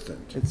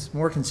 consistent. It's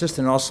more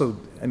consistent. Also,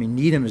 I mean,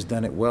 Needham has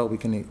done it well. We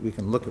can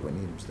look at what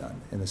Needham's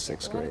done in the 6th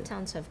A lot of grade.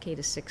 towns have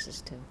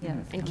K-6s too. Yeah.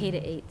 And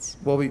K-8s.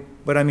 Well,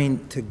 but I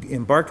mean, to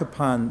embark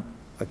upon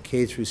a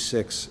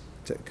K-6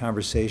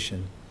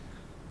 conversation,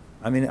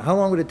 I mean, how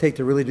long would it take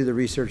to really do the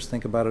research,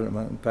 think about it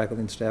among faculty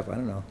and staff? I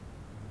don't know.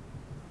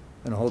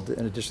 In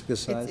a district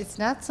this size? It's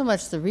not so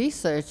much the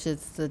research,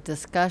 it's the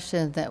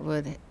discussion that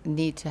would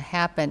need to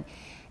happen,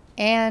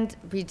 and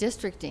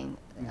redistricting.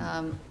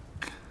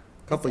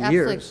 Couple it's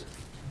years to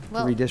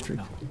well,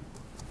 redistrict.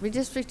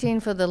 Redistricting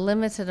for the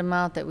limited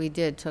amount that we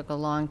did took a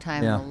long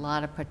time and a Yeah.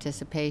 lot of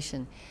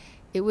participation.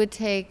 It would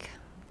take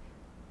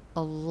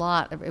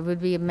it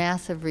would be a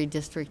massive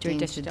redistricting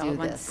to Redistrict all do at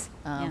once. this,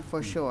 Yeah.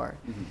 for sure.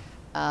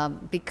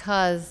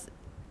 Because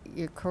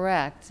you're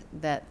correct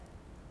that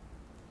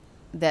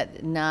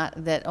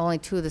only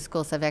 2 of the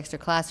schools have extra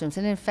classrooms.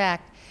 And in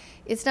fact,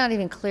 it's not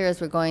even clear as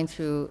we're going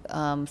through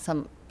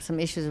some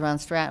issues around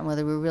Stratton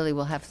whether we really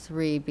will have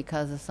 3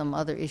 because of some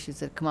other issues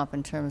that come up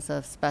in terms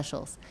of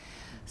specials.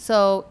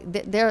 So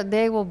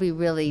they will be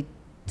really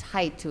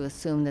tight to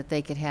assume that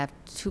they could have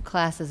 2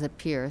 classes at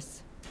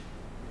Pierce.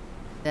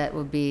 That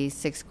would be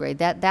 6th grade.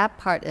 That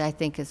part I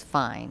think is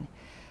fine.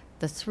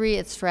 The 3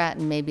 at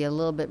Stratton may be a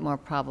little bit more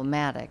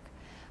problematic,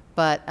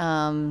 but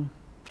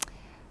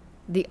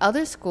the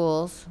other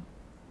schools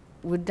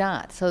would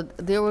not. So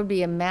there would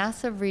be a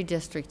massive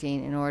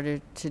redistricting in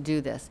order to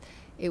do this.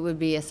 It would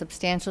be a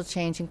substantial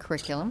change in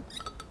curriculum.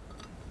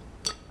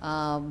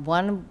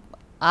 One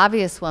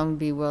obvious one would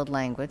be world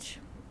language.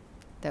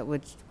 That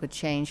would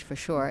change for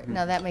sure.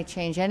 Now that may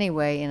change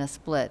anyway in a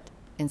split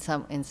in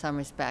some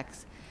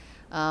respects.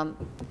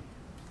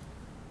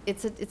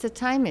 It's a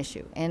time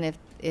issue, and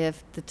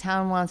if the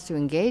town wants to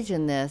engage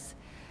in this,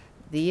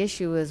 the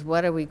issue is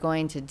what are we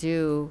going to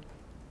do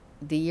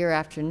the year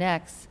after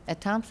next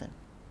at Thompson?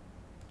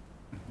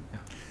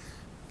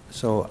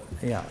 So,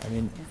 yeah, I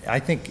mean, I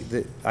think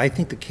the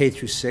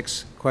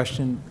K-6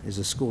 question is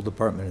a school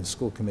department and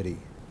school committee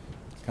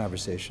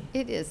conversation.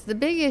 It is. The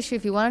big issue,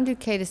 if you want to do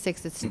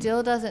K-6, it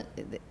still doesn't,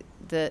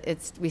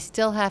 we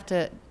still have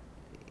to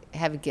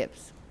have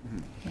Gibbs.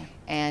 Yeah.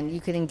 And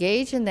you can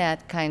engage in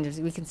that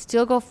we can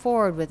still go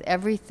forward with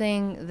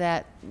everything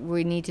that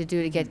we need to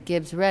do to get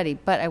Gibbs ready.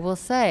 But I will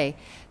say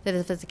that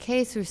if it's a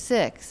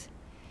K-6,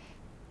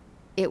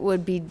 it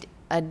would be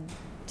a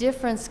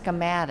different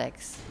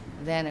schematics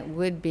than it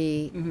would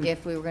be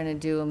if we were going to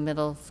do a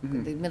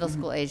the middle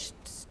school age.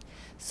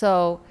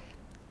 So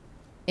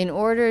in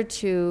order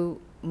to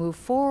move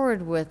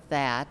forward with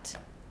that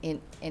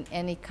in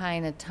any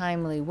kind of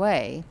timely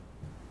way,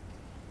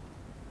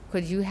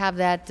 could you have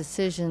that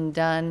decision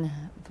done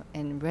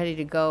and ready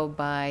to go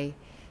by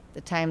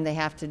the time they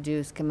have to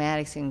do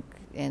schematics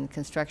and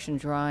construction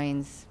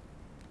drawings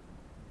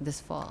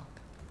this fall?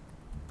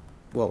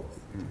 Well,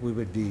 we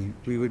would be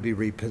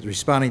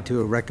responding to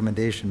a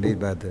recommendation made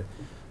by the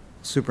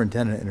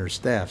superintendent and her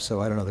staff,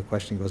 so I don't know, the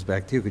question goes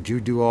back to you. Could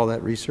you do all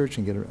that research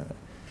and get it?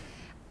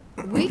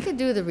 we could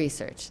do the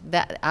research.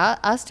 That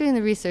us doing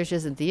the research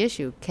isn't the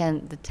issue.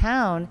 Can the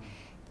town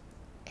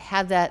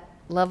have that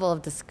level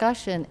of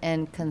discussion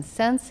and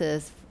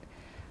consensus?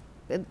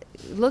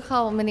 Look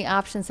how many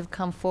options have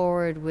come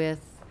forward with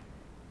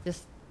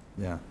just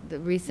the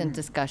recent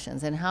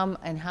discussions, and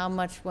how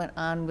much went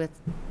on with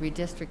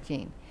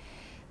redistricting.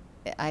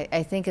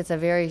 I think it's a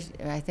very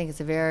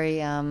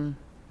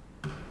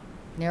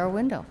narrow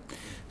window.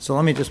 So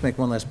let me just make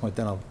one last point,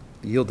 then I'll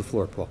yield the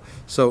floor, Paul.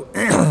 So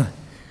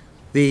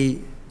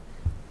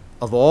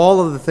of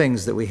all of the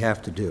things that we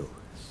have to do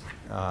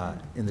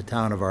in the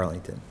town of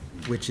Arlington,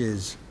 which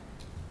is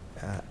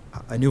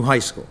a new high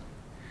school,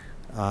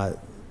 a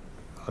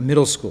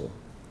middle school,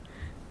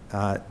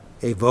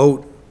 a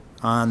vote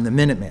on the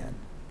Minuteman,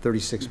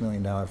 $36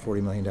 million,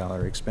 $40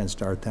 million expense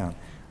to our town.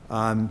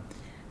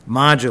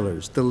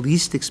 Modulars, the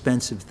least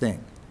expensive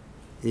thing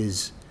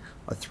is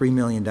a $3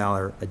 million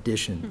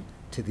addition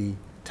to the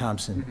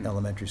Thompson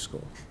Elementary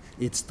School.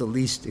 It's the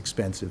least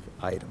expensive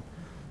item.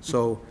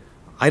 So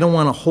I don't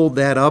want to hold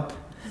that up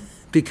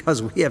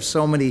because we have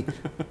so many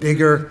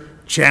bigger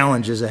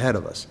challenges ahead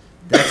of us.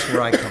 That's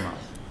where I come out.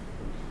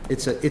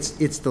 It's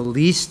the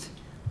least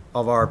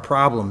of our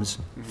problems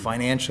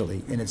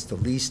financially, and it's the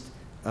least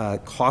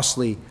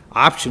costly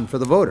option for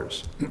the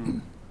voters.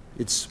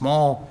 It's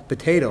small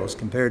potatoes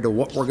compared to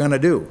what we're going to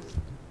do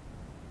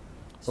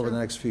over the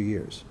next few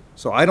years.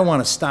 So I don't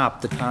want to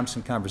stop the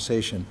Thompson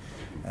conversation,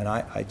 and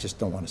I just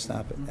don't want to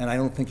stop it. And I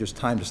don't think there's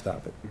time to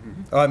stop it.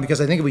 Because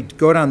I think if we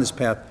go down this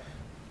path,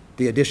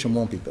 the addition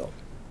won't be built.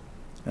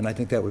 And I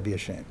think that would be a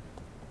shame.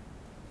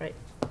 Right.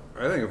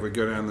 I think if we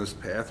go down this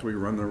path, we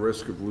run the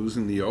risk of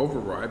losing the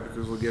override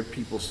because we'll get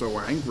people so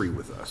angry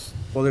with us.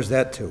 Well, there's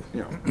that too.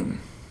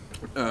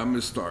 Yeah.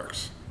 Ms.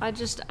 Starks.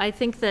 I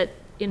think that,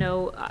 you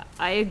know,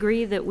 I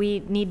agree that we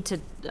need to,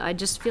 I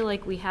just feel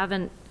like we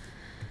haven't,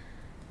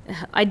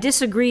 I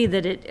disagree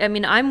that I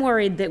mean, I'm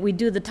worried that we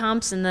do the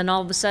Thompson, then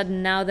all of a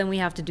sudden then we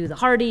have to do the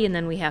Hardy, and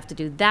then we have to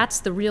do, that's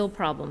the real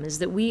problem, is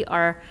that we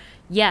are,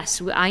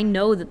 yes, I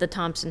know that the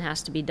Thompson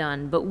has to be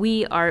done, but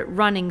we are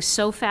running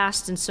so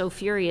fast and so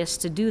furious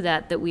to do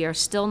that we are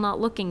still not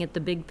looking at the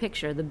big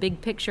picture. The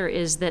big picture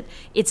is that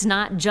it's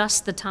not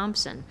just the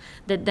Thompson,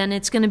 that then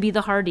it's going to be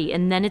the Hardy,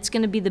 and then it's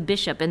going to be the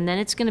Bishop, and then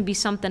it's going to be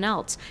something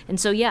else. And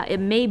so, yeah, it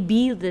may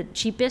be the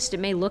cheapest,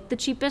 it may look the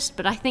cheapest,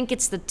 but I think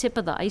it's the tip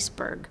of the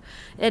iceberg.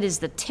 It is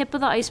the tip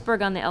of the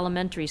iceberg on the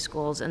elementary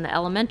schools, and the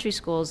elementary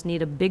schools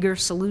need a bigger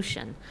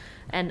solution.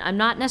 And I'm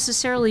not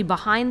necessarily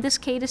behind this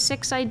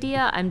K-6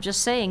 idea, I'm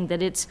just saying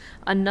that it's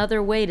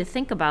another way to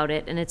think about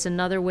it, and it's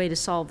another way to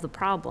solve the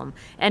problem.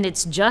 And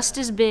it's just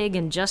as big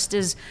and just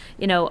as,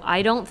 you know,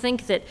 I don't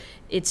think that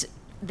it's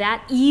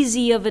that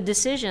easy of a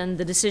decision,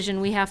 the decision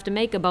we have to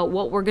make about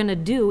what we're gonna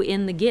do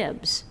in the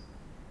Gibbs.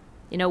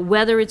 You know,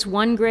 whether it's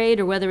 1 grade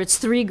or whether it's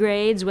 3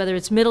 grades, whether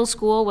it's middle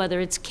school,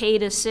 whether it's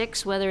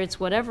K-6, whether it's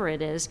whatever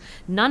it is,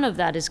 none of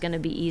that is going to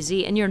be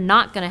easy, and you're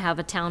not going to have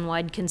a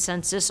town-wide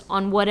consensus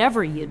on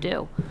whatever you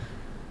do.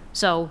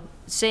 So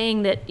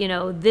saying that, you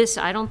know,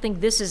 I don't think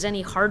this is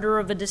any harder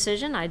of a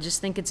decision, I just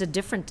think it's a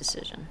different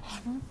decision.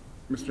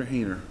 Mr.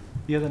 Hayner.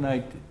 The other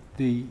night,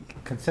 the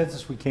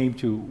consensus we came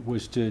to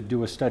was to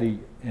do a study,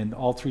 and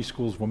all 3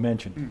 schools were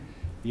mentioned.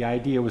 The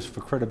idea was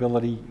for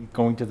credibility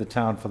going to the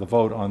town for the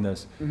vote on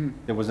this.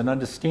 There was an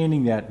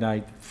understanding that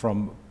night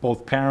from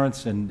both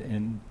parents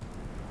and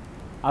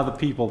other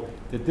people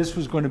that this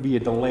was going to be a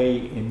delay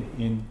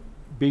in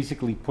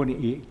basically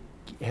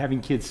having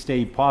kids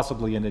stay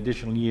possibly an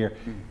additional year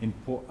in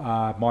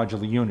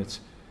modular units.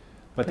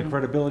 But the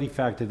credibility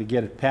factor to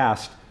get it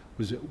passed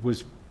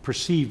was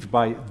perceived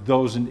by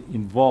those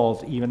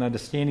involved, even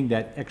understanding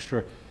that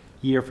extra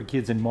year for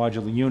kids in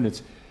modular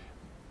units.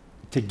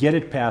 To get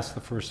it passed the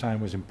first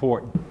time was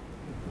important.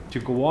 To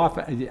go off,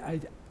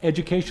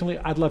 educationally,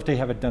 I'd love to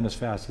have it done as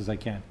fast as I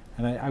can,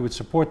 and I would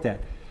support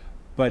that.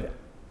 But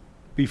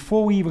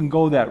before we even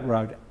go that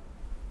route,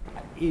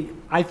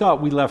 I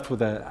thought we left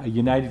with a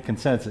united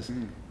consensus.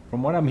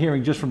 From what I'm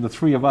hearing, just from the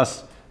 3 of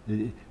us,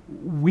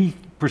 we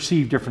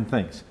perceive different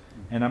things.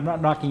 And I'm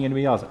not knocking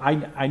anybody else.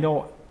 I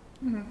know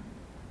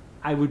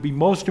I would be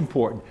most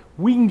important.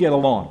 We can get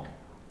along.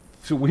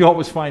 So we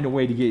always find a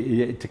way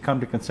to come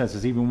to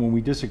consensus, even when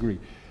we disagree.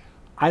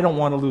 I don't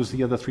want to lose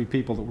the other 3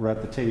 people that were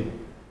at the table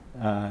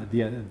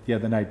the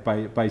other night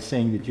by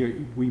saying that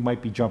we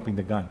might be jumping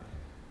the gun.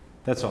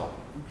 That's all.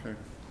 Okay.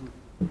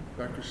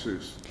 Dr.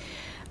 Seuss.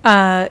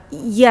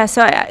 Yeah,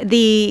 so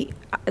the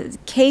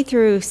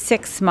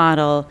K-6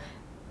 model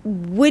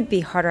would be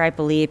harder, I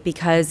believe,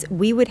 because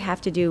we would have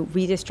to do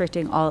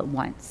redistricting all at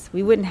once.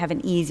 We wouldn't have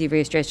an easy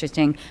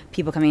redistricting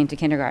people coming into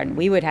kindergarten.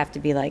 We would have to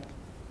be like,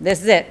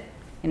 this is it.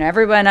 You know,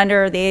 everyone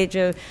under the age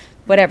of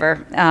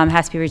whatever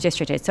has to be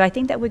redistricted. So I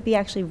think that would be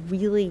actually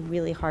really,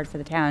 really hard for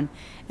the town.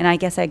 And I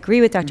guess I agree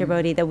with Dr.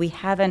 Bodie that we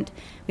don't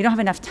have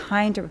enough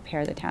time to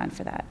prepare the town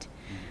for that.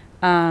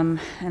 And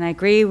I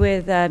agree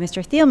with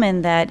Mr.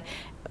 Thielman that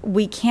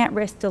we can't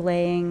risk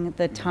delaying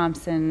the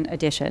Thompson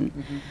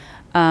addition.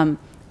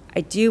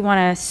 I do want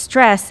to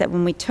stress that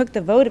when we took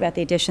the vote about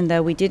the addition,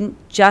 though, we didn't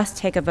just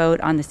take a vote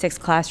on the 6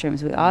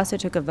 classrooms. We also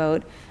took a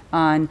vote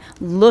on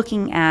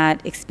looking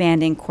at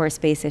expanding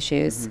core-space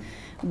issues,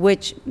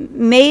 which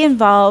may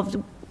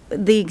involve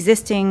the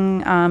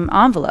existing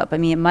envelope. I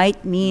mean, it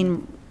might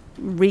mean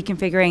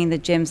reconfiguring the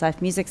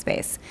gym/music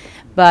space,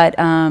 but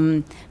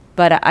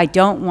I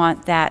don't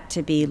want that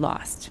to be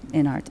lost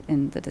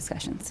in the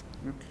discussions.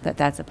 Okay.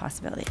 That's a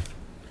possibility.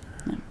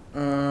 Yeah.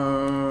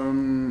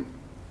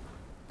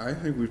 I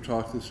think we've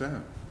talked this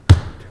out.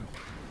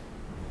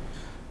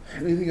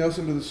 Anything else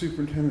under the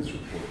superintendent's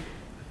report?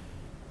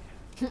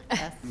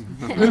 Yes.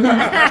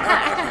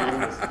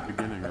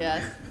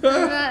 Yes.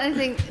 I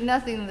think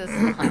nothing this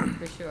time,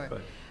 for sure.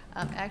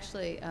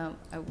 Actually,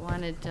 I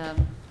wanted, let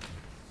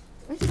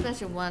me just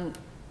mention one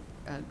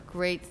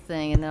great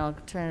thing, and then I'll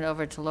turn it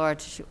over to Laura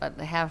to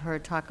have her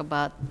talk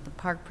about the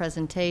park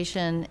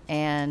presentation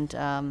and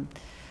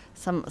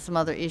some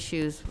other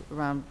issues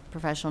around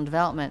professional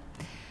development.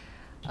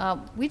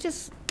 We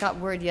just got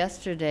word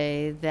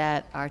yesterday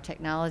that our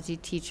technology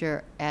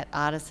teacher at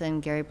Addison,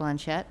 Gary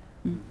Blanchette,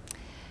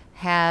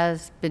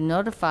 has been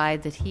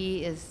notified that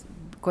he is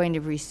going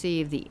to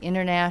receive the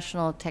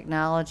International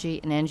Technology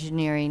and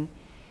Engineering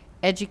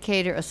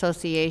Educator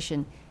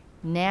Association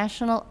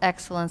National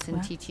Excellence in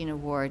Teaching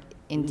Award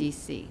in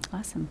D.C.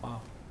 Awesome.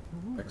 Wow.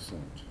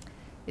 Excellent.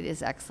 It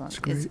is excellent.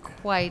 It's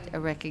quite a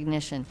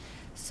recognition.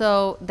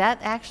 So that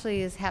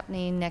actually is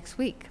happening next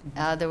week.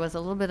 There was a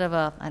little bit of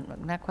a, I'm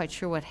not quite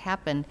sure what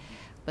happened,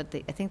 but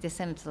I think they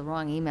sent it to the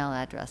wrong email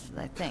address,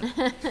 I think.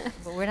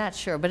 But we're not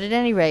sure. But at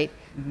any rate,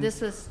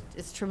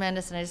 it's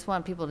tremendous, and I just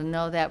want people to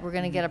know that. We're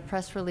going to get a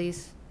press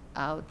release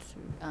out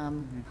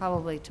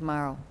probably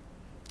tomorrow.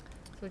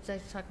 So would you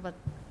like to talk about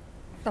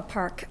the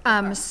park?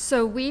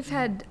 So we've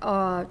had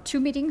 2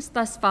 meetings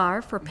thus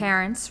far for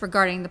parents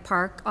regarding the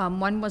park.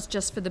 One was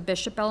just for the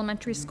Bishop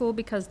Elementary School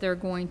because they're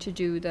going to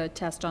do the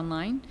test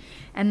online.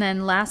 And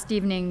then last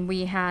evening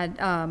we had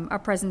a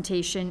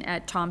presentation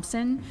at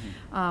Thompson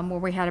where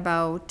we had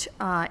about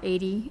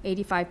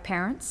 85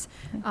 parents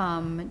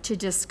to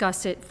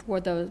discuss it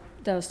for the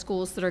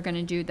schools that are going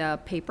to do the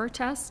paper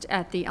test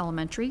at the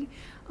elementary.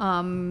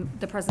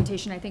 The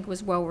presentation, I think,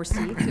 was well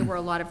received. There were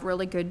a lot of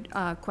really good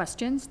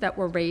questions that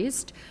were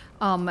raised.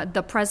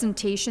 The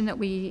presentation that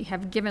we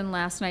have given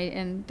last night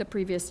and the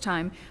previous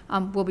time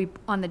will be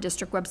on the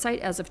district website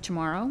as of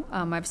tomorrow.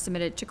 I've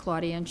submitted it to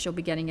Claudia, and she'll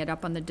be getting it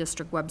up on the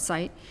district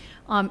website.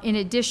 In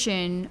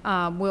addition,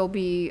 we'll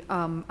be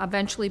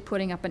eventually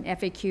putting up an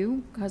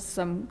FAQ because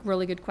some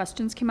really good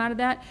questions came out of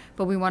that,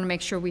 but we want to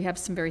make sure we have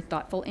some very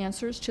thoughtful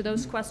answers to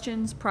those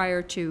questions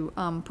prior to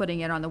putting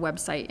it on the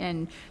website.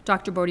 And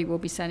Dr. Bodie will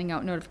be sending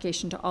out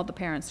notification to all the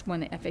parents when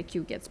the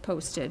FAQ gets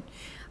posted.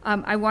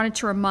 I wanted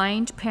to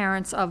remind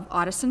parents of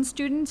Addison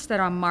students that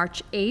on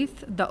March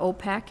 8th, the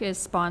OPEC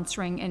is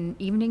sponsoring an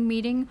evening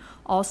meeting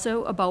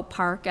also about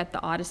park at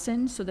the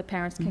Addison, so the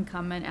parents can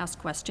come and ask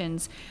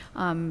questions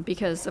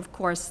because, of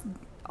course,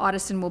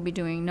 Addison will be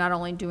not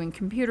only doing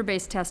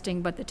computer-based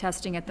testing, but the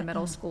testing at the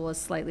middle school is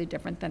slightly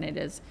different than it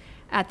is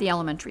at the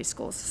elementary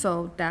schools.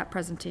 So that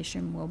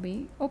presentation will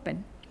be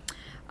open.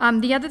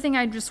 The other thing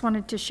I just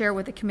wanted to share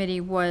with the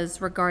committee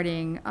was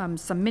regarding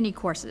some mini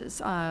courses.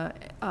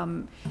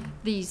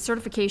 The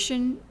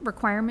certification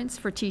requirements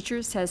for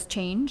teachers has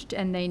changed,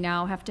 and they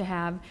now have to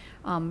have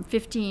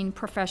 15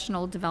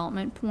 professional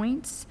development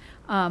points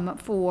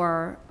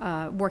for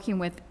working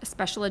with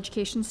special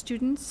education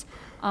students,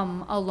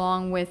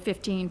 along with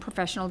 15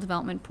 professional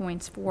development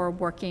points for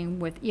working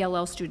with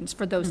ELL students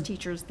for those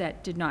teachers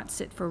that did not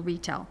sit for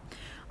retail.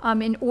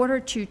 In order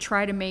to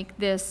try to make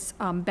this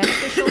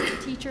beneficial to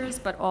teachers,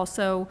 but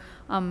also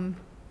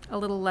a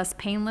little less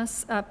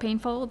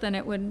painful than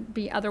it would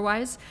be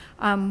otherwise,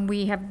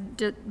 we have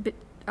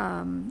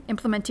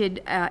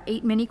implemented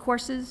 8 mini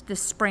courses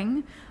this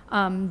spring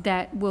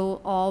that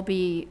will all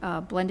be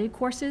blended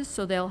courses.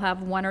 So they'll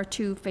have 1 or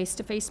 2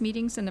 face-to-face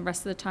meetings, and the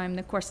rest of the time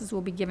the courses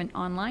will be given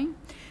online.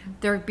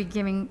 They'll be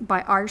given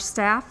by our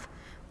staff.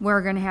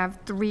 We're going to have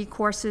 3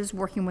 courses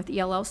working with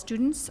ELL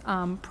students,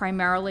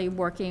 primarily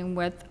working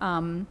with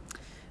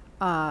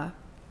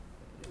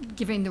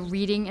giving the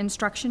reading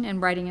instruction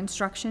and writing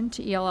instruction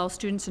to ELL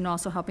students and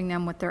also helping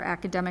them with their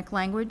academic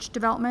language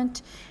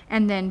development.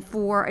 And then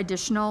 4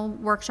 additional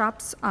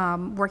workshops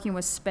working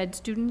with SPED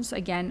students,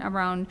 again,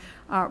 around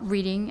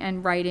reading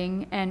and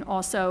writing, and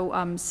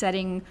also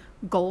setting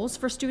goals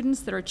for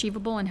students that are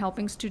achievable and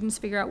helping students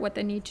figure out what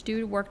they need to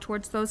do to work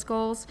towards those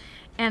goals.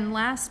 And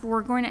last,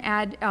 we're going to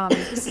add,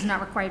 this is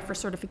not required for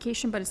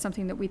certification, but it's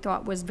something that we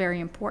thought was very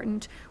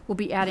important. We'll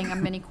be adding a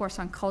mini course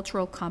on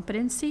cultural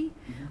competency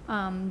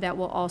that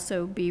will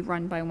also be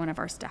run by one of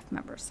our staff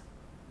members.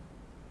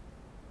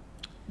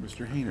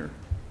 Mr. Hayner.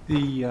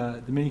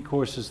 The mini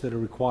courses that are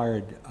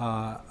required,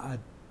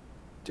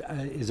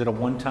 is it a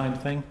one-time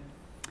thing?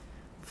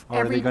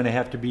 Or are they going to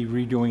have to be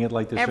redoing it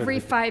like this? Every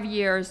 5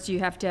 years, you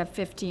have to have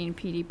 15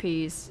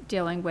 PDPs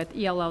dealing with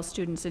ELL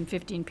students and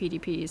 15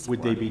 PDPs.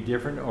 Would they be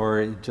different,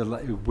 or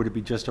would it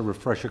be just a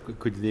refresher?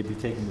 Could they be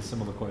taking the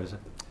similar course?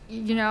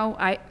 you know,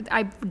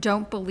 I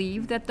don't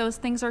believe that those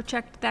things are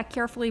checked that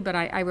carefully, but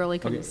I really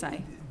couldn't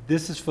say.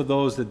 This is for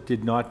those that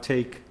did not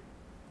take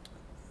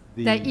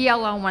The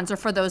ELL ones are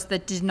for those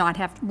that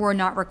were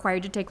not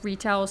required to take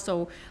retail,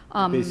 so.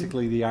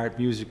 Basically the art,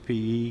 music,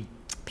 PE.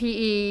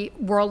 PE,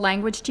 world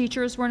language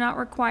teachers were not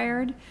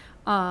required.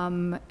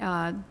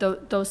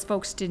 Those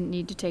folks didn't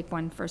need to take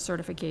one for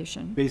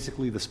certification.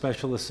 Basically the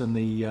specialists in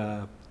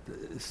the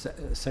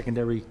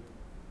secondary,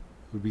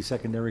 would be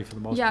secondary for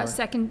the most part?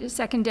 Yeah,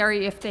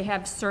 secondary if they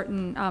have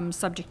certain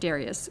subject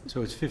areas.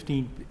 So it's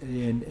 15,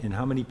 and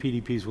how many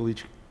PDPs will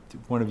each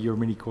one of your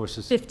mini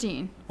courses?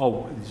 15.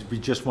 Oh, it'd be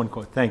just one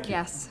course, thank you.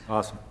 Yes.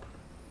 Awesome.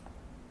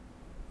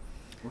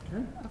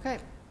 Okay. Okay,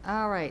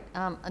 all right.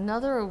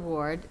 Another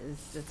award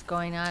that's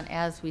going on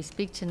as we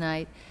speak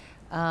tonight.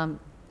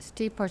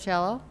 Steve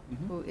Porcello,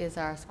 who is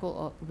our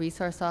school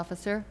resource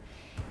officer,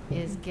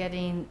 is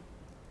getting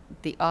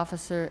the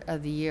Officer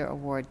of the Year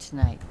award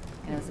tonight.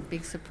 And it was a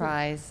big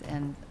surprise,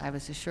 and I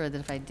was assured that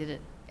if I did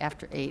it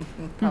after 8,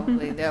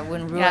 probably that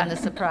wouldn't ruin the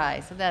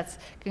surprise. So that's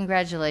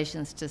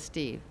congratulations to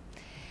Steve.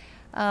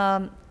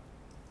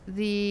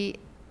 The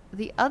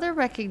other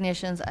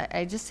recognitions,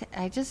 I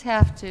just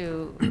have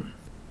to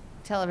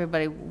tell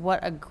everybody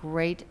what a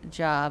great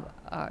job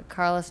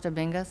Carlos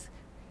Dominguez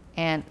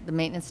and the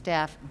maintenance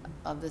staff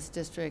of this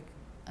district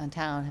and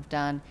town have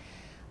done.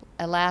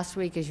 Last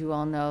week, as you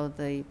all know,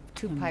 the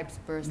 2 pipes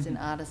burst in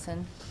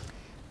Addison,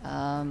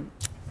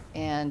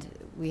 and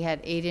we had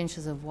 8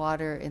 inches of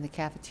water in the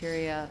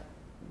cafeteria,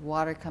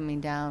 water coming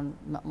down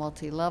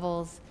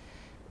multi-levels.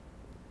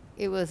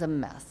 It was a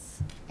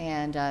mess,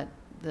 and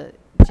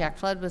Jack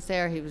Flood was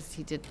there.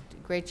 He did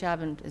a great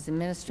job as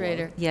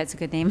administrator. Yeah, it's a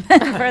good name for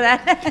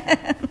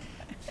that.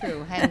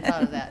 True, hadn't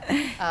thought of that.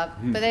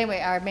 But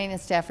anyway, our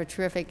maintenance staff were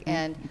terrific,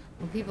 and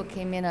when people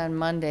came in on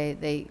Monday,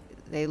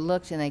 they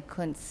looked and they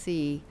couldn't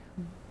see,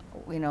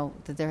 you know,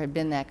 that there had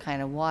been that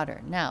kind of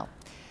water. Now,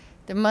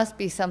 there must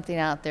be something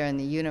out there in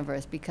the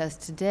universe, because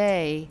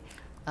today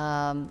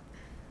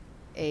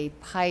a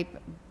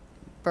pipe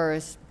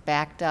burst,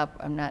 backed up.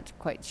 I'm not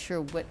quite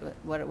sure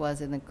what it was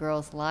in the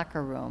girls'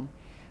 locker room,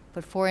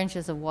 but 4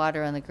 inches of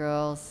water in the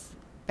girls'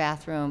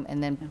 bathroom,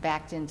 and then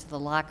backed into the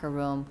locker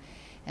room.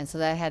 And so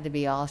that had to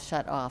be all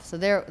shut off. So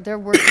they're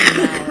working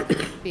now as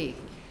we speak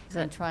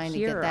on trying to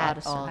get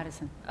that all.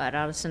 At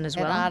Addison as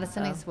well? At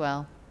Addison as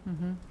well.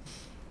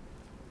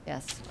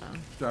 Yes.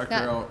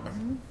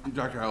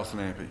 Dr. Allison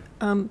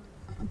Ampe.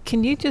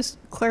 Can you just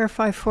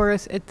clarify for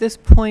us, at this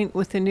point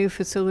with the new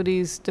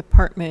facilities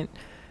department,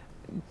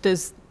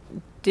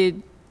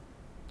 did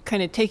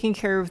kind of taking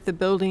care of the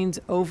buildings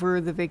over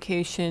the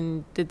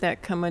vacation, did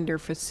that come under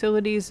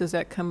facilities? Does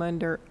that come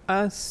under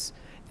us?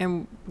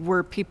 And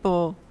were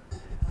people...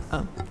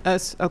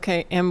 us,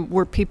 okay, and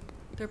were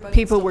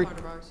people were,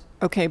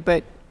 okay,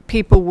 but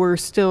people were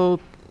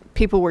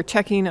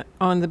checking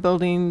on the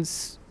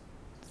buildings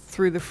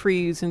through the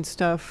freeze and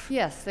stuff?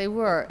 Yes, they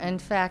were. In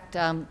fact,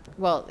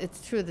 well,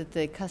 it's true that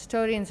the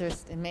custodians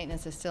and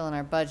maintenance are still in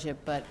our budget,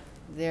 but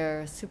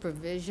their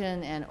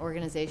supervision and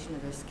organization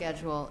of their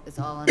schedule is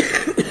all under the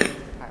facilities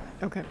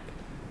department. Okay.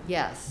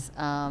 Yes.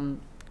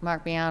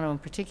 Mark Miano in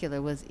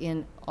particular was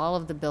in all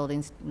of the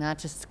buildings, not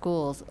just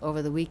schools,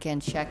 over the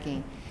weekend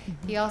checking.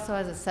 He also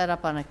has it set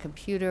up on a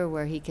computer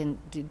where he can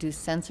do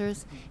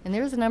sensors. And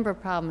there was a number of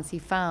problems he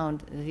found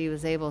that he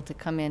was able to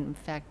come in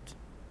fact,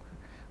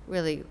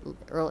 really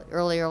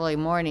early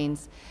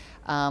mornings,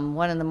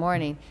 1 in the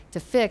morning, to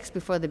fix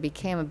before they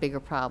became a bigger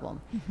problem.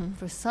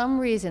 For some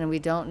reason, and we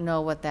don't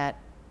know what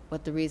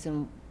the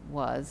reason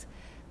was,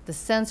 the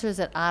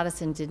sensors at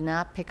Addison did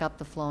not pick up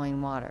the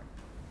flowing water.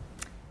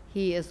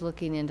 He is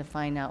looking in to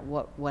find out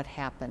what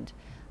happened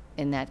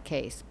in that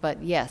case.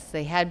 But yes,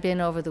 they had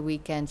been over the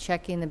weekend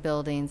checking the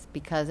buildings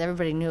because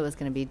everybody knew it was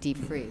going to be a deep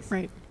freeze.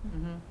 Right.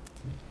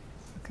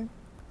 Okay,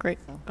 great.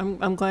 So.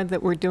 I'm glad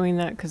that we're doing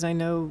that, because I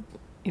know,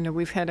 you know,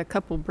 we've had a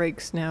couple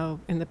breaks now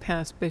in the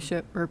past,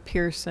 Bishop or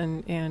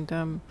Pearson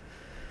and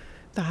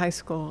the high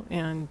school,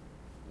 and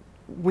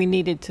we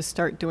needed to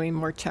start doing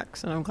more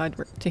checks, and I'm glad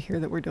to hear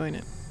that we're doing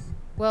it.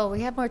 Well, we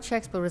have more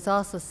checks, but it was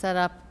also set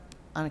up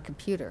on a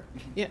computer.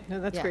 Yeah, no,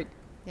 that's great.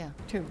 Yeah.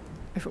 Too,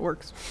 if it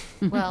works.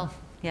 Well,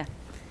 yeah,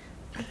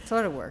 it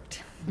sort of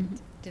worked.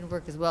 Didn't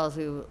work as well as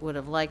we would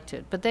have liked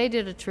it, but they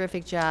did a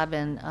terrific job,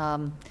 and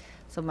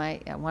so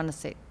I want to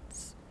say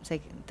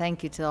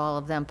thank you to all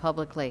of them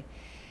publicly.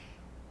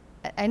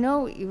 I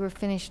know you were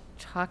finished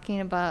talking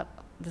about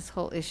this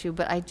whole issue,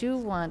 but I do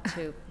want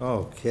to.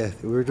 Oh,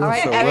 Kathy, we're doing all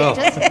right, so well.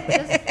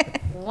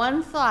 Just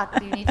one thought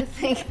that you need to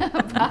think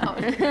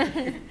about.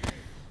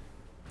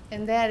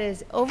 And that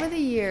is, over the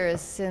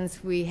years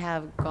since we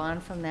have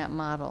gone from that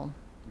model,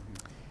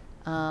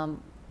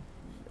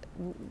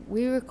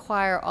 we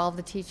require all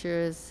the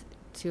teachers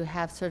to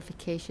have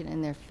certification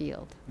in their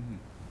field.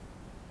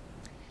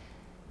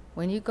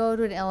 When you go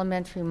to an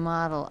elementary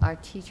model, our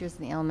teachers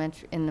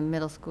in the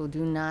middle school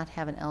do not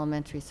have an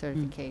elementary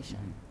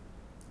certification.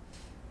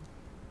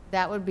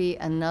 That would be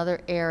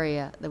another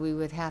area that we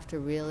would have to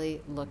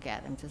really look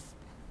at and just.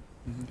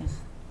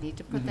 Need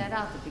to put that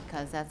out there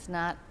because that's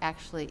not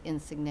actually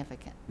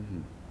insignificant.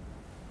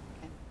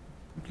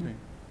 Okay.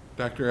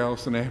 Dr.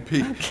 Allison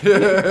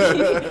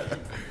Ampe.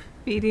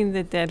 Beating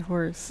the dead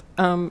horse.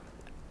 I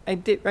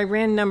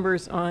ran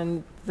numbers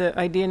on the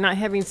idea, not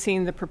having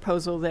seen the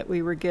proposal that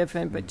we were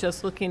given, but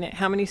just looking at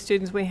how many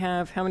students we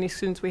have, how many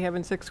students we have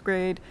in 6th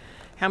grade,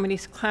 how many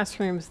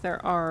classrooms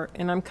there are,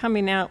 and I'm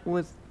coming out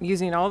with,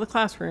 using all the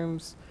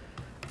classrooms,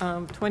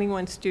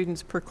 21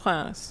 students per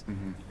class,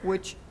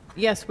 which,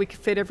 yes, we could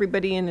fit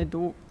everybody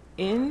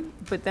in,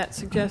 but that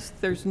suggests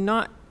there's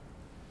not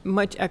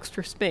much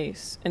extra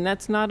space, and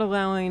that's not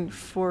allowing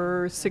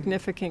for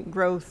significant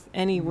growth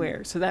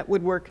anywhere. So that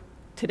would work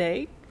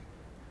today,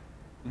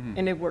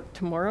 and it'd work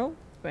tomorrow.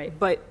 Right.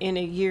 But in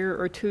a year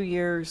or 2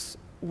 years,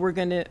 we're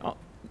going to,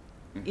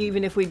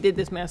 even if we did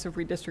this massive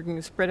redistricting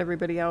to spread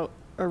everybody out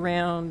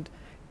around,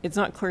 it's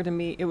not clear to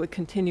me it would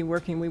continue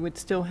working. We would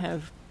still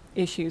have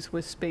issues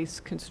with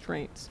space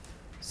constraints.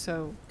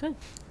 So. Good.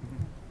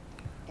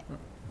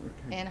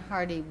 And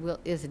Hardy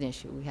is an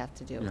issue we have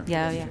to deal with.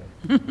 Yeah.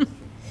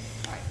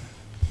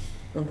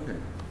 Okay.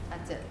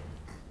 That's it.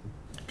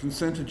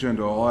 Consent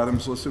agenda, all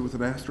items listed with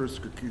an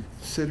asterisk are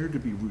considered to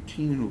be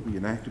routine and will be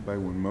enacted by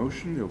one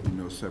motion. There will be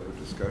no separate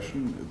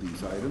discussion of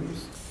these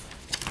items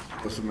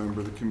unless a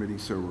member of the committee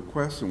so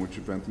requests, in which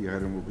event the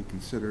item will be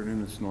considered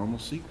in its normal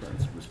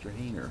sequence. Mr.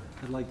 Hayner.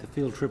 I'd like the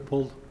field trip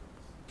pulled.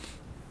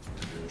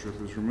 Field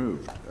trip is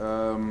removed.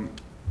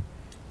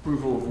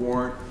 Approval of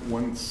warrant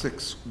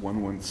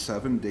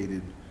 16117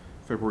 dated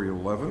February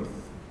 11th.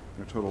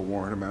 A total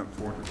warrant amount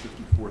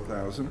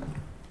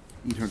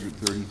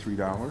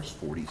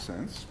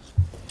 $454,833.40.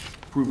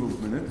 Approval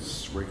of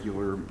minutes,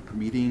 regular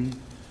meeting,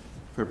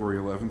 February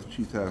 11th,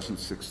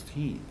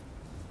 2016.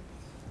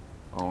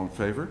 All in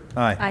favor?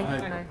 Aye.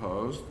 Aye.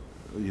 Opposed?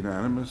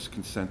 Unanimous.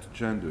 Consent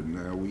agenda.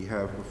 Now we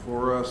have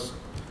before us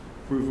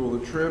approval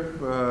of the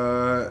trip,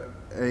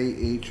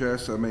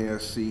 AHS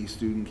MASC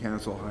Student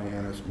Council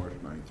Hyannis, March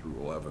 9th through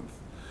 11th.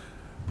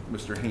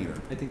 Mr. Hayner.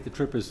 I think the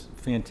trip is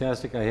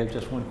fantastic. I have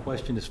just one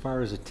question. As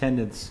far as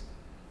attendance,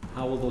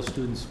 how will those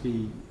students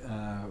be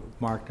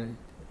marked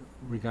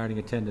regarding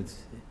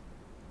attendance?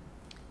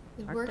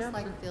 It works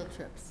like field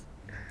trips.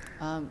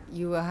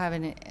 You will have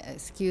an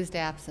excused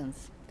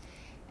absence.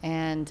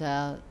 And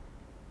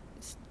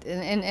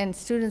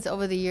students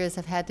over the years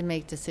have had to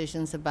make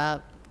decisions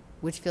about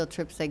which field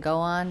trips they go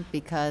on,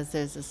 because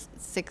there's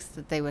 6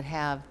 that they would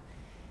have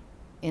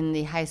in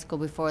the high school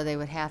before they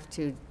would have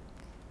to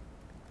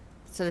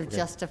sort of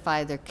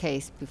justify their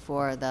case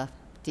before the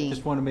dean. I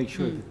just want to make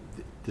sure that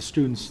the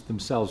students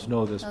themselves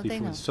know this Oh, they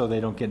before, know. so they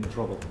don't get in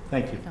trouble.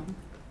 Thank you.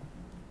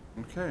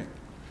 Okay.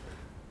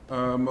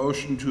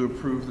 Motion to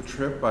approve the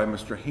trip by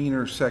Mr.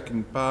 Hayner,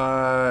 second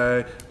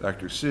by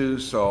Dr.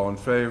 Seuss. All in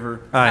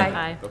favor?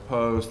 Aye.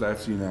 Opposed?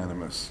 That's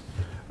unanimous.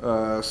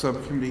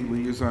 Subcommittee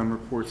liaison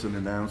reports and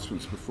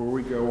announcements. Before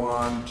we go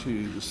on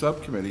to the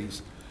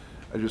subcommittees,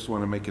 I just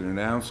want to make an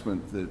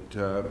announcement that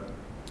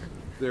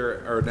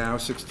there are now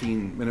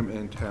 16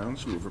 Minuteman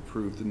towns who have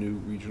approved the new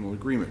regional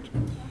agreement.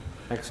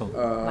 Excellent.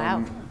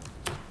 Wow.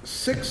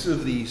 6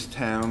 of these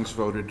towns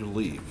voted to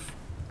leave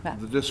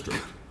the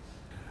district.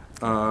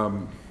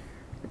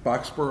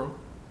 Boxborough,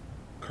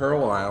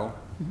 Carlisle,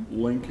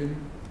 Lincoln,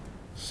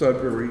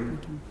 Sudbury,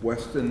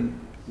 Weston,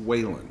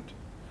 Wayland.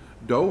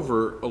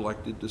 Dover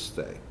elected to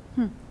stay.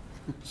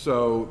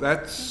 So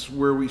that's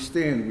where we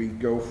stand. We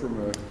go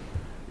from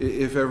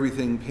if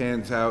everything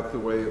pans out the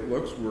way it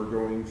looks, we're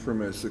going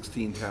from a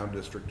 16-town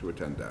district to a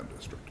 10-town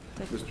district.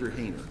 Mr.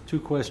 Hayner.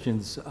 2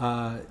 questions.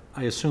 I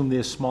assume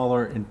they're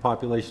smaller in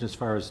population as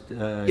far as...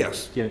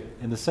 Yes. Yeah.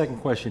 And the second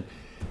question,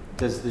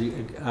 does the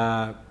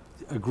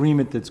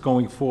agreement that's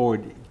going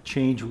forward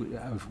change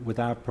with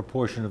our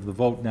proportion of the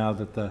vote now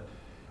that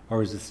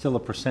or is it still a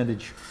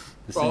percentage?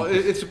 Well,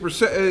 it's a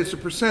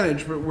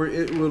percentage, but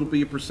it will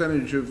be a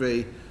percentage of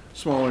a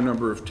smaller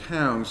number of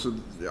towns. So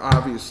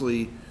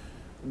obviously,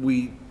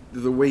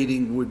 the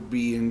weighting would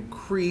be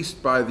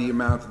increased by the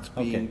amount that's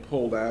being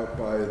pulled out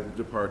by the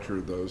departure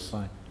of those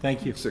Fine.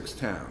 Thank you. 6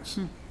 towns.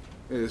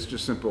 It's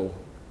just simple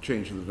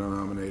change of the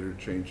denominator,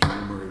 change the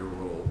numerator,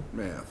 a little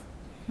math.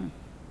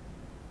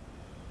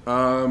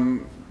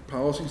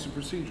 Policies and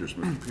procedures,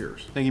 Mr.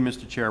 Pierce. Thank you,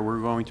 Mr. Chair. We're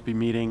going to be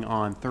meeting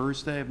on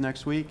Thursday of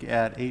next week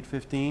at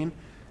 8:15.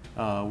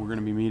 We're going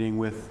to be meeting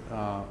with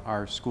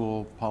our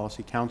school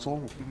policy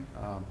council.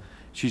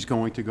 She's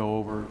going to go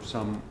over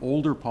some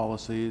older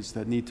policies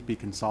that need to be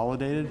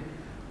consolidated,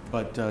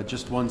 but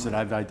just ones that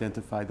I've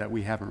identified that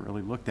we haven't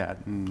really looked at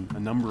in a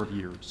number of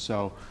years.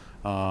 So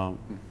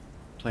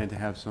plan to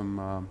have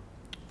some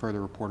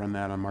further report on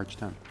that on March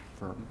 10th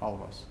for all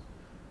of us.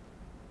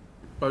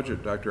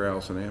 Budget, Dr.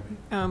 Allison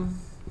Ampe.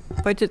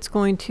 Budget's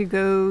going to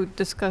go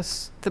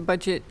discuss the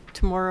budget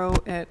tomorrow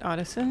at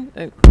Addison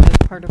as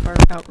part of our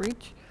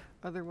outreach.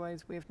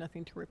 Otherwise, we have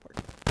nothing to report.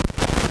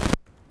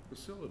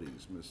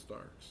 Facilities, Ms.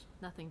 Starks.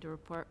 Nothing to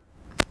report.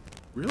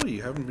 Really?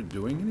 You haven't been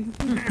doing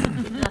anything?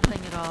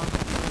 Nothing at all.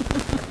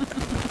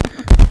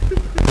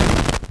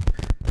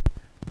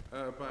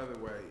 By the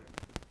way,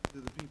 to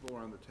the people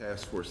on the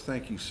task force,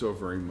 thank you so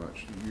very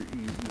much.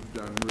 You've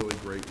done really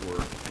great work,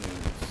 and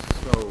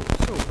it's so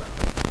valuable.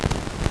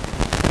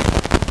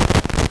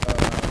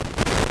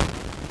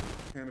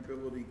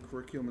 Accountability,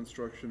 curriculum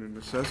instruction, and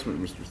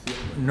assessment, Mr.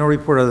 Thielman. No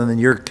report other than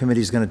your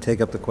committee's going to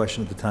take up the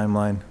question of the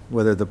timeline,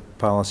 whether the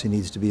policy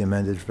needs to be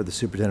amended for the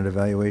superintendent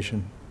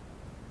evaluation.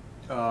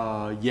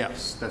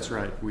 Yes, that's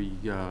right. We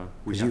have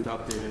to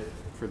update it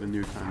for the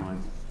new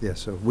timeline. Yeah,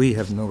 so we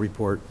have no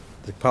report.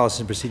 The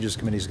Policy and Procedures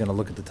Committee is going to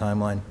look at the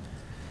timeline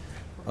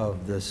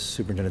of the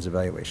superintendent's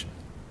evaluation.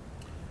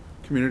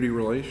 Community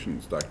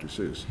Relations, Dr.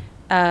 Seuss.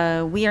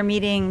 We are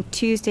meeting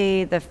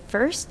Tuesday the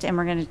 1st, and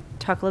we're going to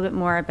talk a little bit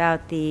more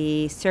about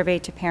the survey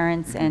to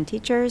parents and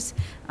teachers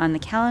on the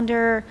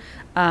calendar,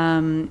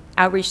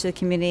 outreach to the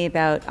community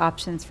about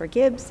options for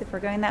Gibbs, if we're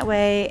going that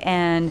way,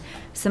 and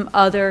some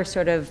other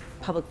sort of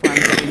public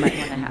forums that we might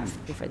want to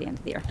have before the end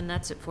of the year. And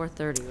that's at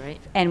 4:30, right?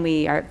 And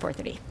we are at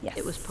 4:30, yes.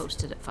 It was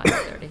posted at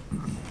 5:30.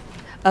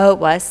 Oh, it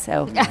was,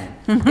 so.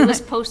 It was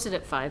posted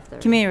at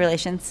 5:30. Community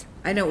Relations.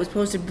 I know it was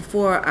posted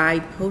before I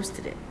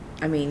posted it.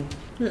 I mean,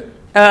 Oh, okay.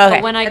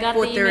 But when I At got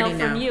the email 4:30 from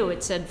now. you,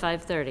 it said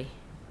 5:30.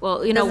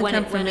 Well, you it know, doesn't when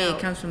come it from went me, out.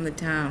 it comes from the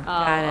town. Oh,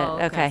 Got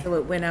it, okay. So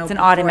it went out It's an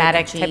before I could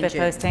automatic type of change it.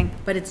 posting?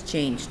 But it's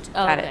changed.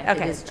 Oh, Got it, okay.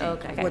 okay. It is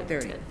changed. Okay.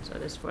 4:30. Good. So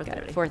it is 4:30. Got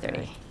it,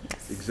 4:30.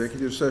 Yes.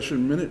 Executive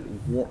Session Minute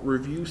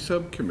Review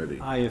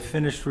Subcommittee. I have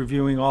finished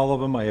reviewing all of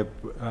them. I have,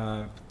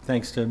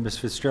 thanks to Ms.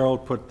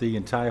 Fitzgerald, put the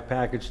entire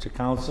package to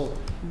council.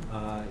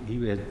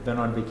 He had been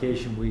on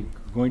vacation. We're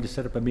going to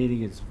set up a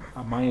meeting. It's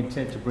my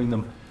intent to bring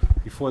them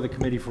before the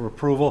committee for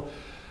approval.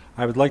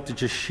 I would like to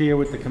just share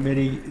with the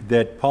committee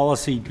that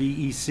policy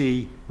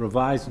BEC,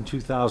 revised in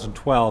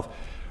 2012,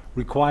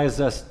 requires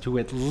us to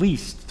at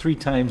least 3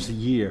 times a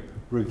year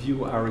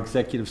review our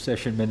executive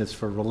session minutes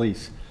for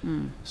release.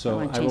 So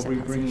I will be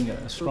bringing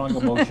a stronger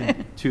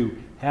motion to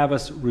have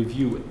us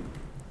review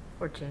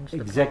Or change the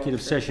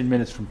executive session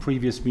minutes from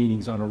previous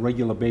meetings on a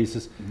regular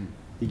basis.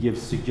 He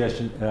gives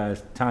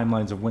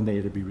timelines of when they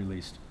are to be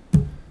released.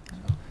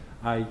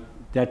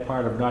 That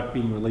part of not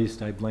being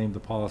released, I blame the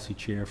policy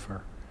chair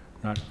for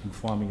not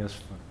informing us.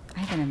 I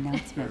have an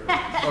announcement.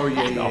 Oh,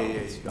 yeah.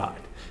 It's not.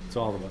 It's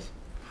all of us.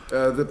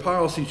 The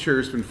policy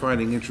chair's been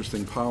finding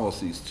interesting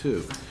policies,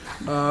 too.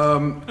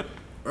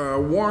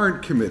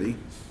 Warrant Committee.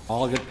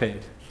 All get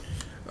paid.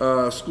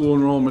 School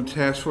Enrollment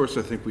Task Force,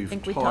 I think we've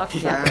we talked talked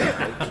about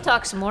about. it. You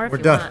talk some more if We're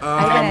you done.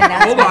 want.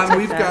 Hold on,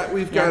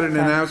 we've got an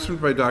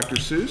announcement by Dr.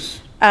 Seuss.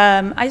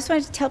 I just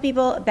wanted to tell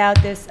people about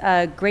this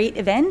great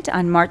event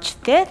on March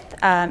 5th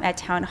at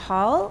Town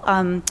Hall.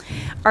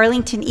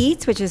 Arlington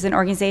Eats, which is an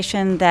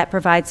organization that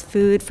provides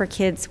food for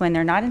kids when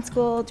they're not in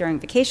school, during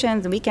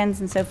vacations and weekends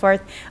and so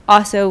forth,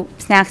 also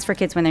snacks for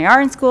kids when they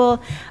are in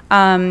school,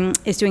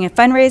 is doing a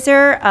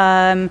fundraiser,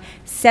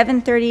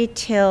 7:30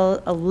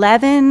 till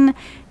 11.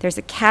 There's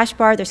a cash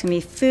bar, there's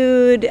going to be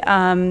food,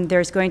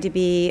 there's going to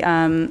be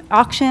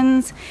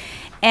auctions.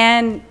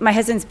 And my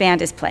husband's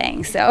band is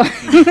playing, so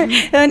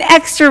an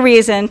extra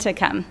reason to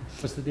come.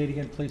 What's the date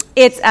again, please?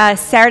 It's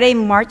Saturday,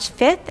 March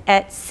 5th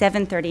at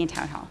 7:30 in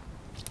Town Hall.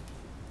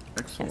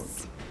 Excellent.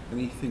 Yes.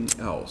 Anything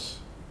else?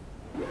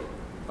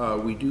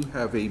 We do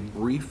have a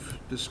brief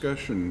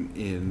discussion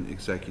in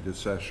executive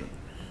session.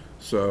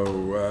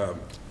 So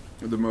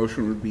the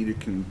motion would be to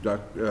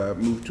conduct,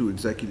 move to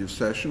executive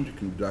session to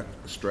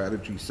conduct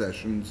strategy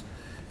sessions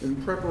in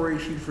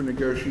preparation for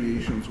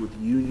negotiations with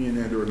union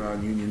and or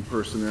non-union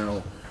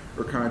personnel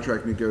or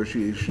contract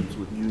negotiations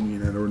with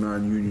union and or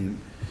non-union,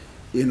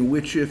 in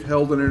which if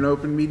held in an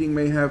open meeting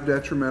may have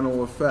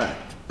detrimental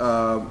effect,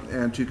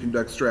 and to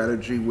conduct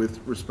strategy with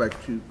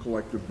respect to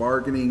collective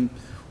bargaining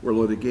or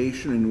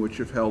litigation, in which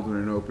if held in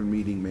an open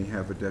meeting may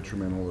have a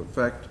detrimental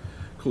effect.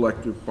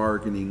 Collective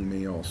bargaining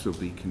may also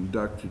be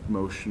conducted.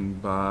 Motion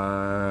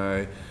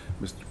by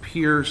Mr.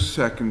 Pierce,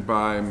 second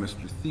by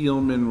Mr.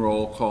 Thielman.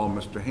 Roll call,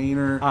 Mr.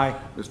 Hayner. Aye.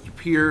 Mr.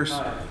 Pierce.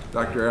 Aye.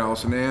 Dr.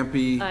 Allison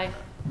Ampe. Aye.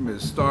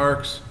 Ms.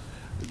 Starks.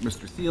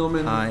 Mr.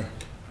 Thielman. Aye.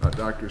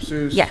 Dr.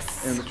 Seuss.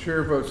 Yes. And the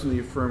chair votes in the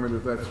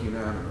affirmative. That's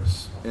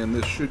unanimous. And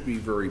this should be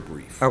very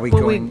brief. Are we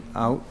going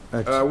out?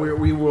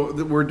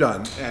 We're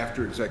done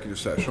after executive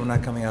So session. we're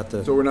not coming out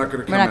to... So we're not going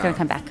to come We're not out. going to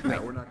come back. No,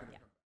 Right. we're not going to.